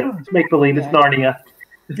 Canada. It's make-believe. It's Narnia.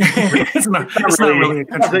 It's not really a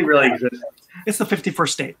country. It doesn't really exist. It's the 51st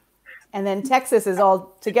state. And then Texas is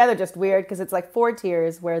all together just weird because it's like 4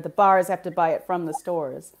 tiers where the bars have to buy it from the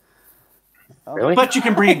stores. Really? But you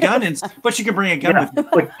can bring a gun in. But you can bring a gun with you.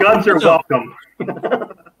 But guns are welcome.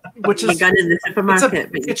 Which is a gun in the supermarket.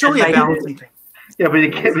 It's really a balancing thing. Yeah, but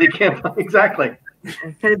you can't buy exactly.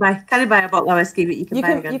 Can I buy a bottle of whiskey, but you can buy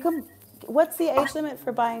a gun. You can. What's the age limit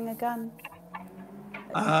for buying a gun?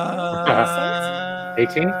 18?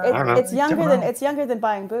 I don't know. It's younger than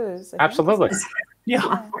buying booze. Absolutely.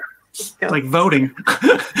 Yeah. Like voting.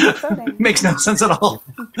 Makes no sense at all.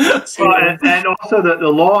 Well, and also the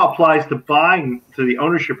law applies to the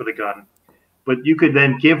ownership of the gun, but you could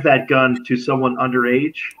then give that gun to someone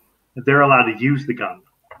underage, and they're allowed to use the gun.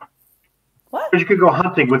 What? Because you could go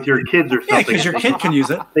hunting with your kids or something. Yeah, because your kid can use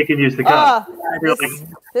it. They can use the gun.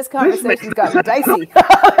 This conversation's gotten dicey.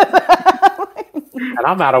 And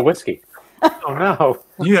I'm out of whiskey. Oh no!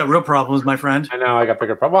 You have real problems, my friend. I know. I got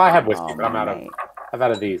bigger problems. Well, I have whiskey, but I'm out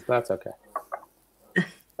of these. But that's okay.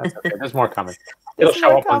 That's okay. There's more coming. It'll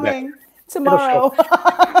show up one day. Tomorrow.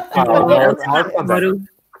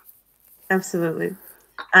 Absolutely.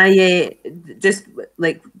 I just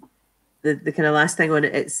like the kind of last thing on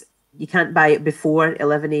it. It's you can't buy it before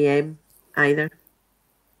 11 a.m. either.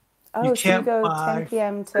 Oh, You so you can't go buy 10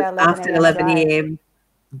 p.m. to 11 After a.m. 11 drive. a.m.,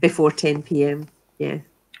 before 10 p.m. Yeah.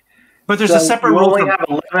 But there's So a separate you rule only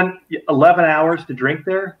for have 11 hours to drink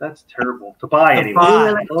there? That's terrible. To buy, To anyway. buy.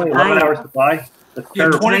 Only To 11 buy. hours to buy? That's you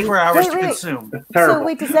have terrible. 24 hours to Wait. consume. That's terrible. So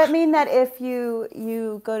wait, does that mean that if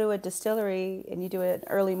you go to a distillery and you do an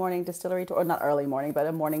early morning distillery tour, or not early morning, but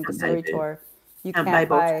a morning distillery tour, you Can't can't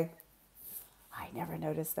buy buy? I never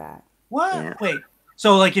noticed that. What? Yeah. Wait.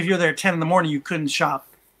 So like if you're there at 10 in the morning, you couldn't shop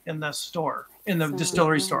in the store, in the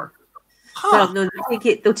distillery store. Huh. Well, no,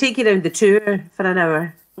 they'll take you around the tour for an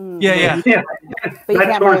hour. Yeah. Yeah. But you That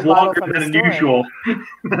can't buy store's a bottle longer from the than store. usual.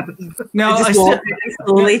 Now, Just walk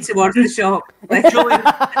slowly towards the shop.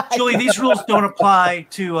 Julie, these rules don't apply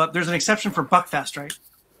to. There's an exception for Buckfest, right?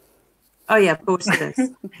 Oh yeah, of course it is.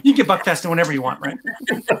 You can get Buckfest whenever you want, right?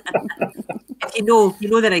 If you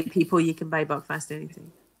know the right people, you can buy Buckfast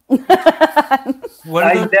anything. What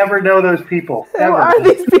I are they? never know those people. Who Ever. are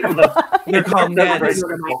these people? They're called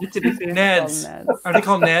Neds. To be fair. Neds. Neds. Are they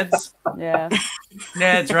called Neds? Yeah.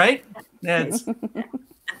 Neds, right? Neds.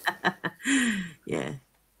 Yeah.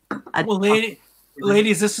 Well,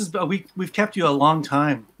 ladies, this is we've kept you a long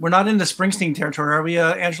time. We're not into Springsteen territory, are we,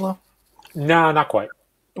 Angelo? No, not quite.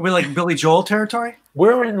 Are we like Billy Joel territory?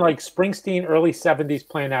 We're in like Springsteen, early 70s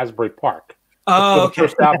playing Asbury Park. Oh, okay.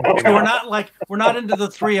 First album came So out. we're not into the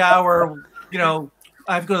 3 hour.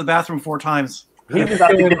 I have to go to the bathroom 4 times. He was About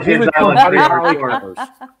to doing get his Buddy Holly Holly covers.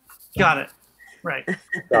 covers. Got it. Right.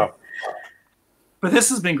 So, But this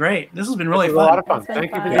has been great. This has been really it was a lot of fun. fun.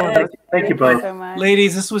 Thank you for fun. doing this. Thank you both. so much.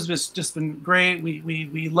 Ladies, this was just been great.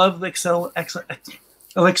 We love the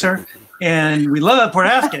Elixir, and we love Port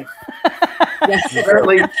Askaig.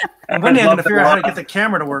 Apparently, And one day I'm going to figure out how to get the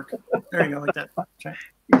camera to work. There you go, like that. Okay.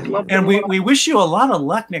 And we wish you a lot of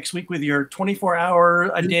luck next week with your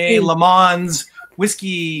 24-hour-a-day Le Mans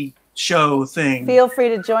whiskey show thing. Feel free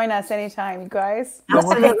to join us anytime, you guys.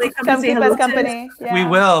 Absolutely. Come keep us company. Yeah. We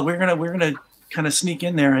will. We're gonna kind of sneak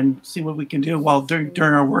in there and see what we can do while during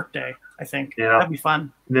our work day. I think that'd be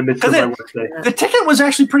fun. in the midst of my workday. The ticket was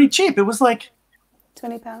actually pretty cheap. It was like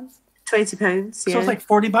 £20. £20. so Yeah. it's like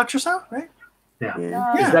 $40 or so, right? Yeah.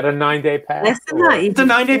 Yeah. Is that a 9-day pass? Less than or- that. It's a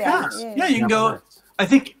 9-day Yeah, pass. yeah. Yeah, you can go. I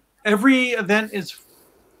think every event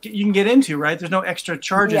you can get into, right? There's no extra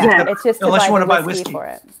charges. Yeah, it's just unless to you want to buy the whiskey for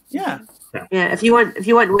it. Yeah. Yeah, if you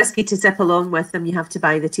want whiskey to sip along with them, you have to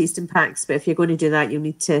buy the tasting packs. But if you're going to do that, you'll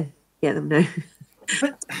need to get them now.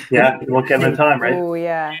 Yeah, you won't get them in time, right? Oh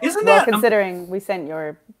yeah. Isn't well, that- considering we sent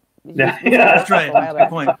your. Yeah. That's right. A while Good back.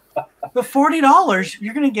 point. But $40,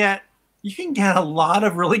 you can get a lot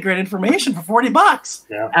of really great information for $40.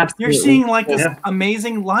 Yeah. Absolutely. You're seeing like this Yeah.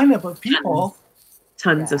 amazing lineup of people,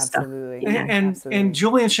 Tons Yeah, of stuff. absolutely. Yeah. and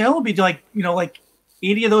Julie and Chanel will be like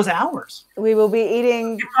 80 of those hours. We will be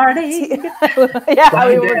eating. Party. Yeah,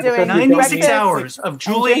 we will be doing 96 breakfast. hours of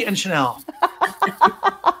Julie and Chanel.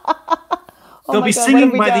 Oh They'll my be God, what singing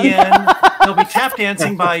have we by the done? end. They'll be tap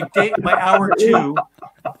dancing by hour 2.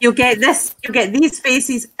 You'll get this. You'll get these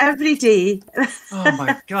faces every day. Oh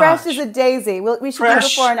my gosh. Fresh as a daisy. We should do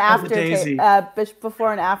Fresh before and as a after daisy.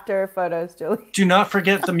 before and after photos, Julie. Do not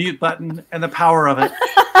forget the mute button and the power of it.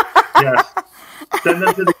 Yes. Send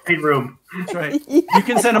them to the green room. That's right. You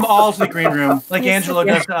can send them all to the green room, like Angelo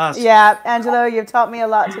does to us. Yeah, Angelo, you've taught me a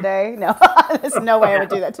lot today. No, there's no way I would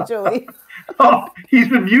do that to Julie. Oh, he's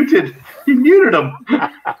been muted. He muted him.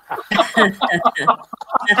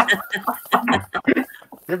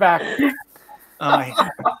 You're back. Oh.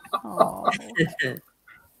 All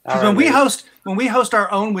When right, we host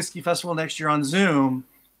our own whiskey festival next year on Zoom,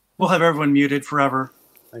 we'll have everyone muted forever.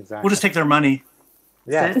 exactly. We'll just take their money.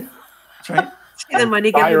 yeah. That's right. Take the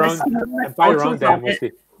money, Buy give your them own, buy your own damn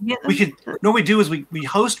whiskey. We could. No, we do is we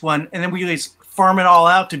host one and then we just farm it all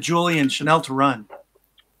out to Julie and Chanel to run.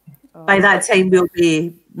 By that time, we'll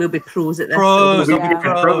be pros at this. Pros. We'll They'll be be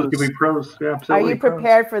pros. pros. We'll be pros. Yeah, Are absolutely. you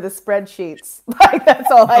prepared for the spreadsheets? Like that's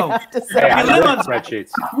all I have to Hey, say. I We live live on-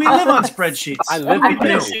 spreadsheets. We live on spreadsheets. I live I'm with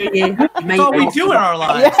going you. to show you. You That's might all we also- do in our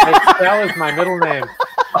lives. Excel is my middle name.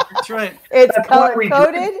 That's right. It's That's color what we do.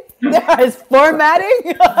 coded. There is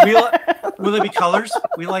formatting. Will there be colors?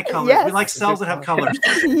 We like colors. Yes. We like cells that have colors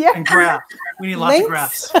Yeah. and graphs. We need lots of Links.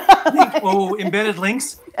 graphs. Oh, embedded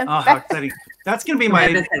links. Oh, how exciting! That's gonna be my.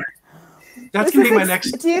 Everything. That's This gonna be is my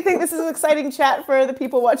next. Do you think this is an exciting chat for the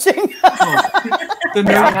people watching? The I'm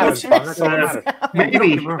nerd having fun. That's all that matters. You don't give a,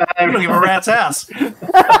 you don't give a rat's ass.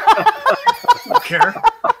 Don't care.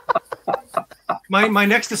 My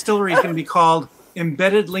next distillery is going to be called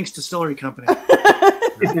Embedded Links Distillery Company.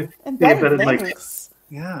 Embedded links.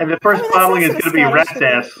 Yeah, And the first I mean, that bottling is sounds going to be Scottish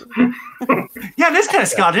rat's to ass. yeah, that's kind of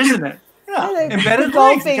Scottish, isn't it? Yeah, embedded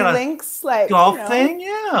golfing links. links, like Golf you know. thing,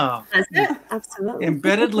 yeah. That's it. Absolutely.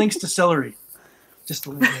 Embedded links distillery. Just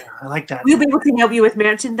I like that. We'll be able to help you with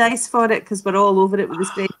merchandise for it because we're all over it with the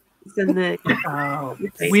spreadsheets and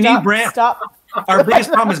the. We need brand. Stop. Our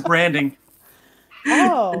biggest problem is branding.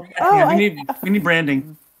 Oh, Yeah, we need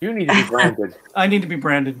branding. You need to be branded. I need to be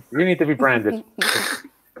branded. You need to be branded.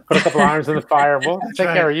 Put a couple irons in the fire. We'll take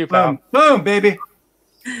care of you, pal. Boom, boom, baby.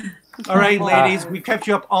 All right, ladies, we kept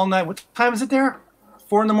you up all night. What time is it there?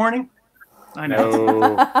 4 in the morning? I know.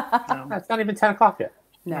 No. It's not even 10 o'clock yet.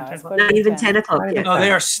 no, it's Not even 10 o'clock yet. No,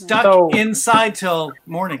 they are stuck inside till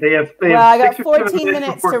morning. They have Well, I got 6 or 7 14 minutes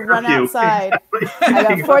minutes before to run curfew. outside.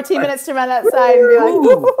 I got 14 minutes to run outside and be like,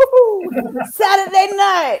 woo-hoo-hoo, Saturday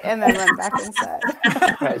night, and then run back inside.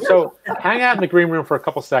 All right, so hang out in the green room for a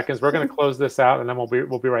couple seconds. We're going to close this out, and then we'll be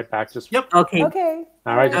right back. Just Yep. Okay. Okay.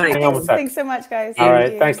 All right, just hang on one sec. Thanks so much, guys. All Thank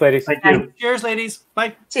right, you. thanks, ladies. Thank you. Cheers, ladies.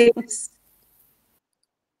 Bye. Cheers.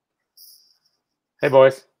 Hey,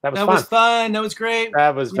 boys, that was That fun. was fun. That was great.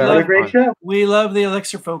 That was What What a very great fun. show. We love the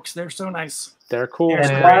Elixir folks. They're so nice. They're cool, Yes,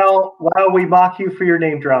 And man. while we mock you for your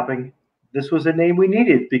name dropping, this was a name we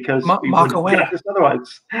needed because Mock we wouldn't away. get this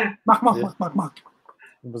otherwise. Mock, mock, Yeah. mock, mock, mock.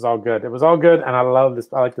 It was all good. It was all good, and I love this.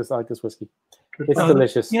 I like this. I like this whiskey. It's Uh,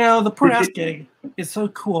 delicious. You know, the Port Askaig is so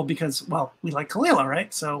cool because, well, we like Kalila,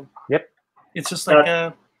 right? So Yep. it's just like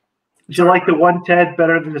Do you like the 110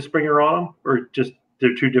 better than the Spring or Autumn, or just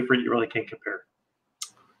they're too different? You really can't compare.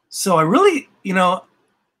 So I really, you know,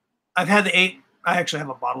 I've had the 8. I actually have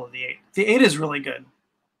a bottle of the 8. The 8 is really good.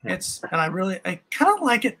 Yeah. I kind of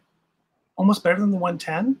like it almost better than the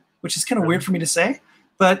 110, which is kind of weird for me to say.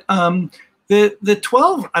 But the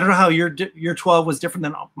 12, I don't know how your 12 was different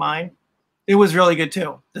than mine. It was really good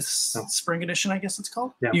too. This spring edition, I guess it's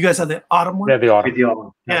called. Yeah. You guys have the autumn one. Yeah, the autumn. The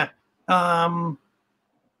Autumn. Yeah.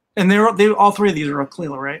 And they all 3 of these are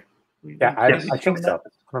Kalila, right? Yeah, I think so.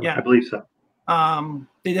 Yeah. I believe so.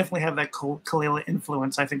 They definitely have that Kalila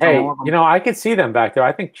influence. I think. Hey, on all of them. you know, I could see them back there.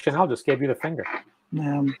 I think Chanel just gave you the finger.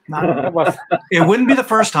 Not, That was- it wouldn't be the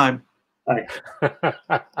first time. Hi.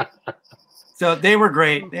 So they were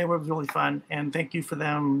great. They were really fun, and thank you for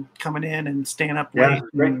them coming in and staying up Yeah, late.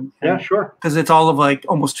 great. Yeah, sure. Because it's all of like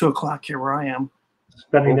almost 2 o'clock here where I am.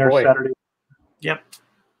 Spending Oh, their boy. Saturday. Yep.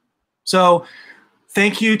 So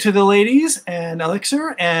thank you to the ladies and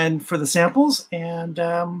Elixir and for the samples. And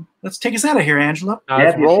let's take us out of here, Angela. Now Yeah,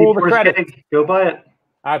 let's if you see roll the Forrest credit. Gig, go buy it.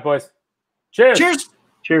 All right, boys. Cheers. Cheers.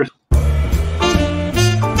 Cheers.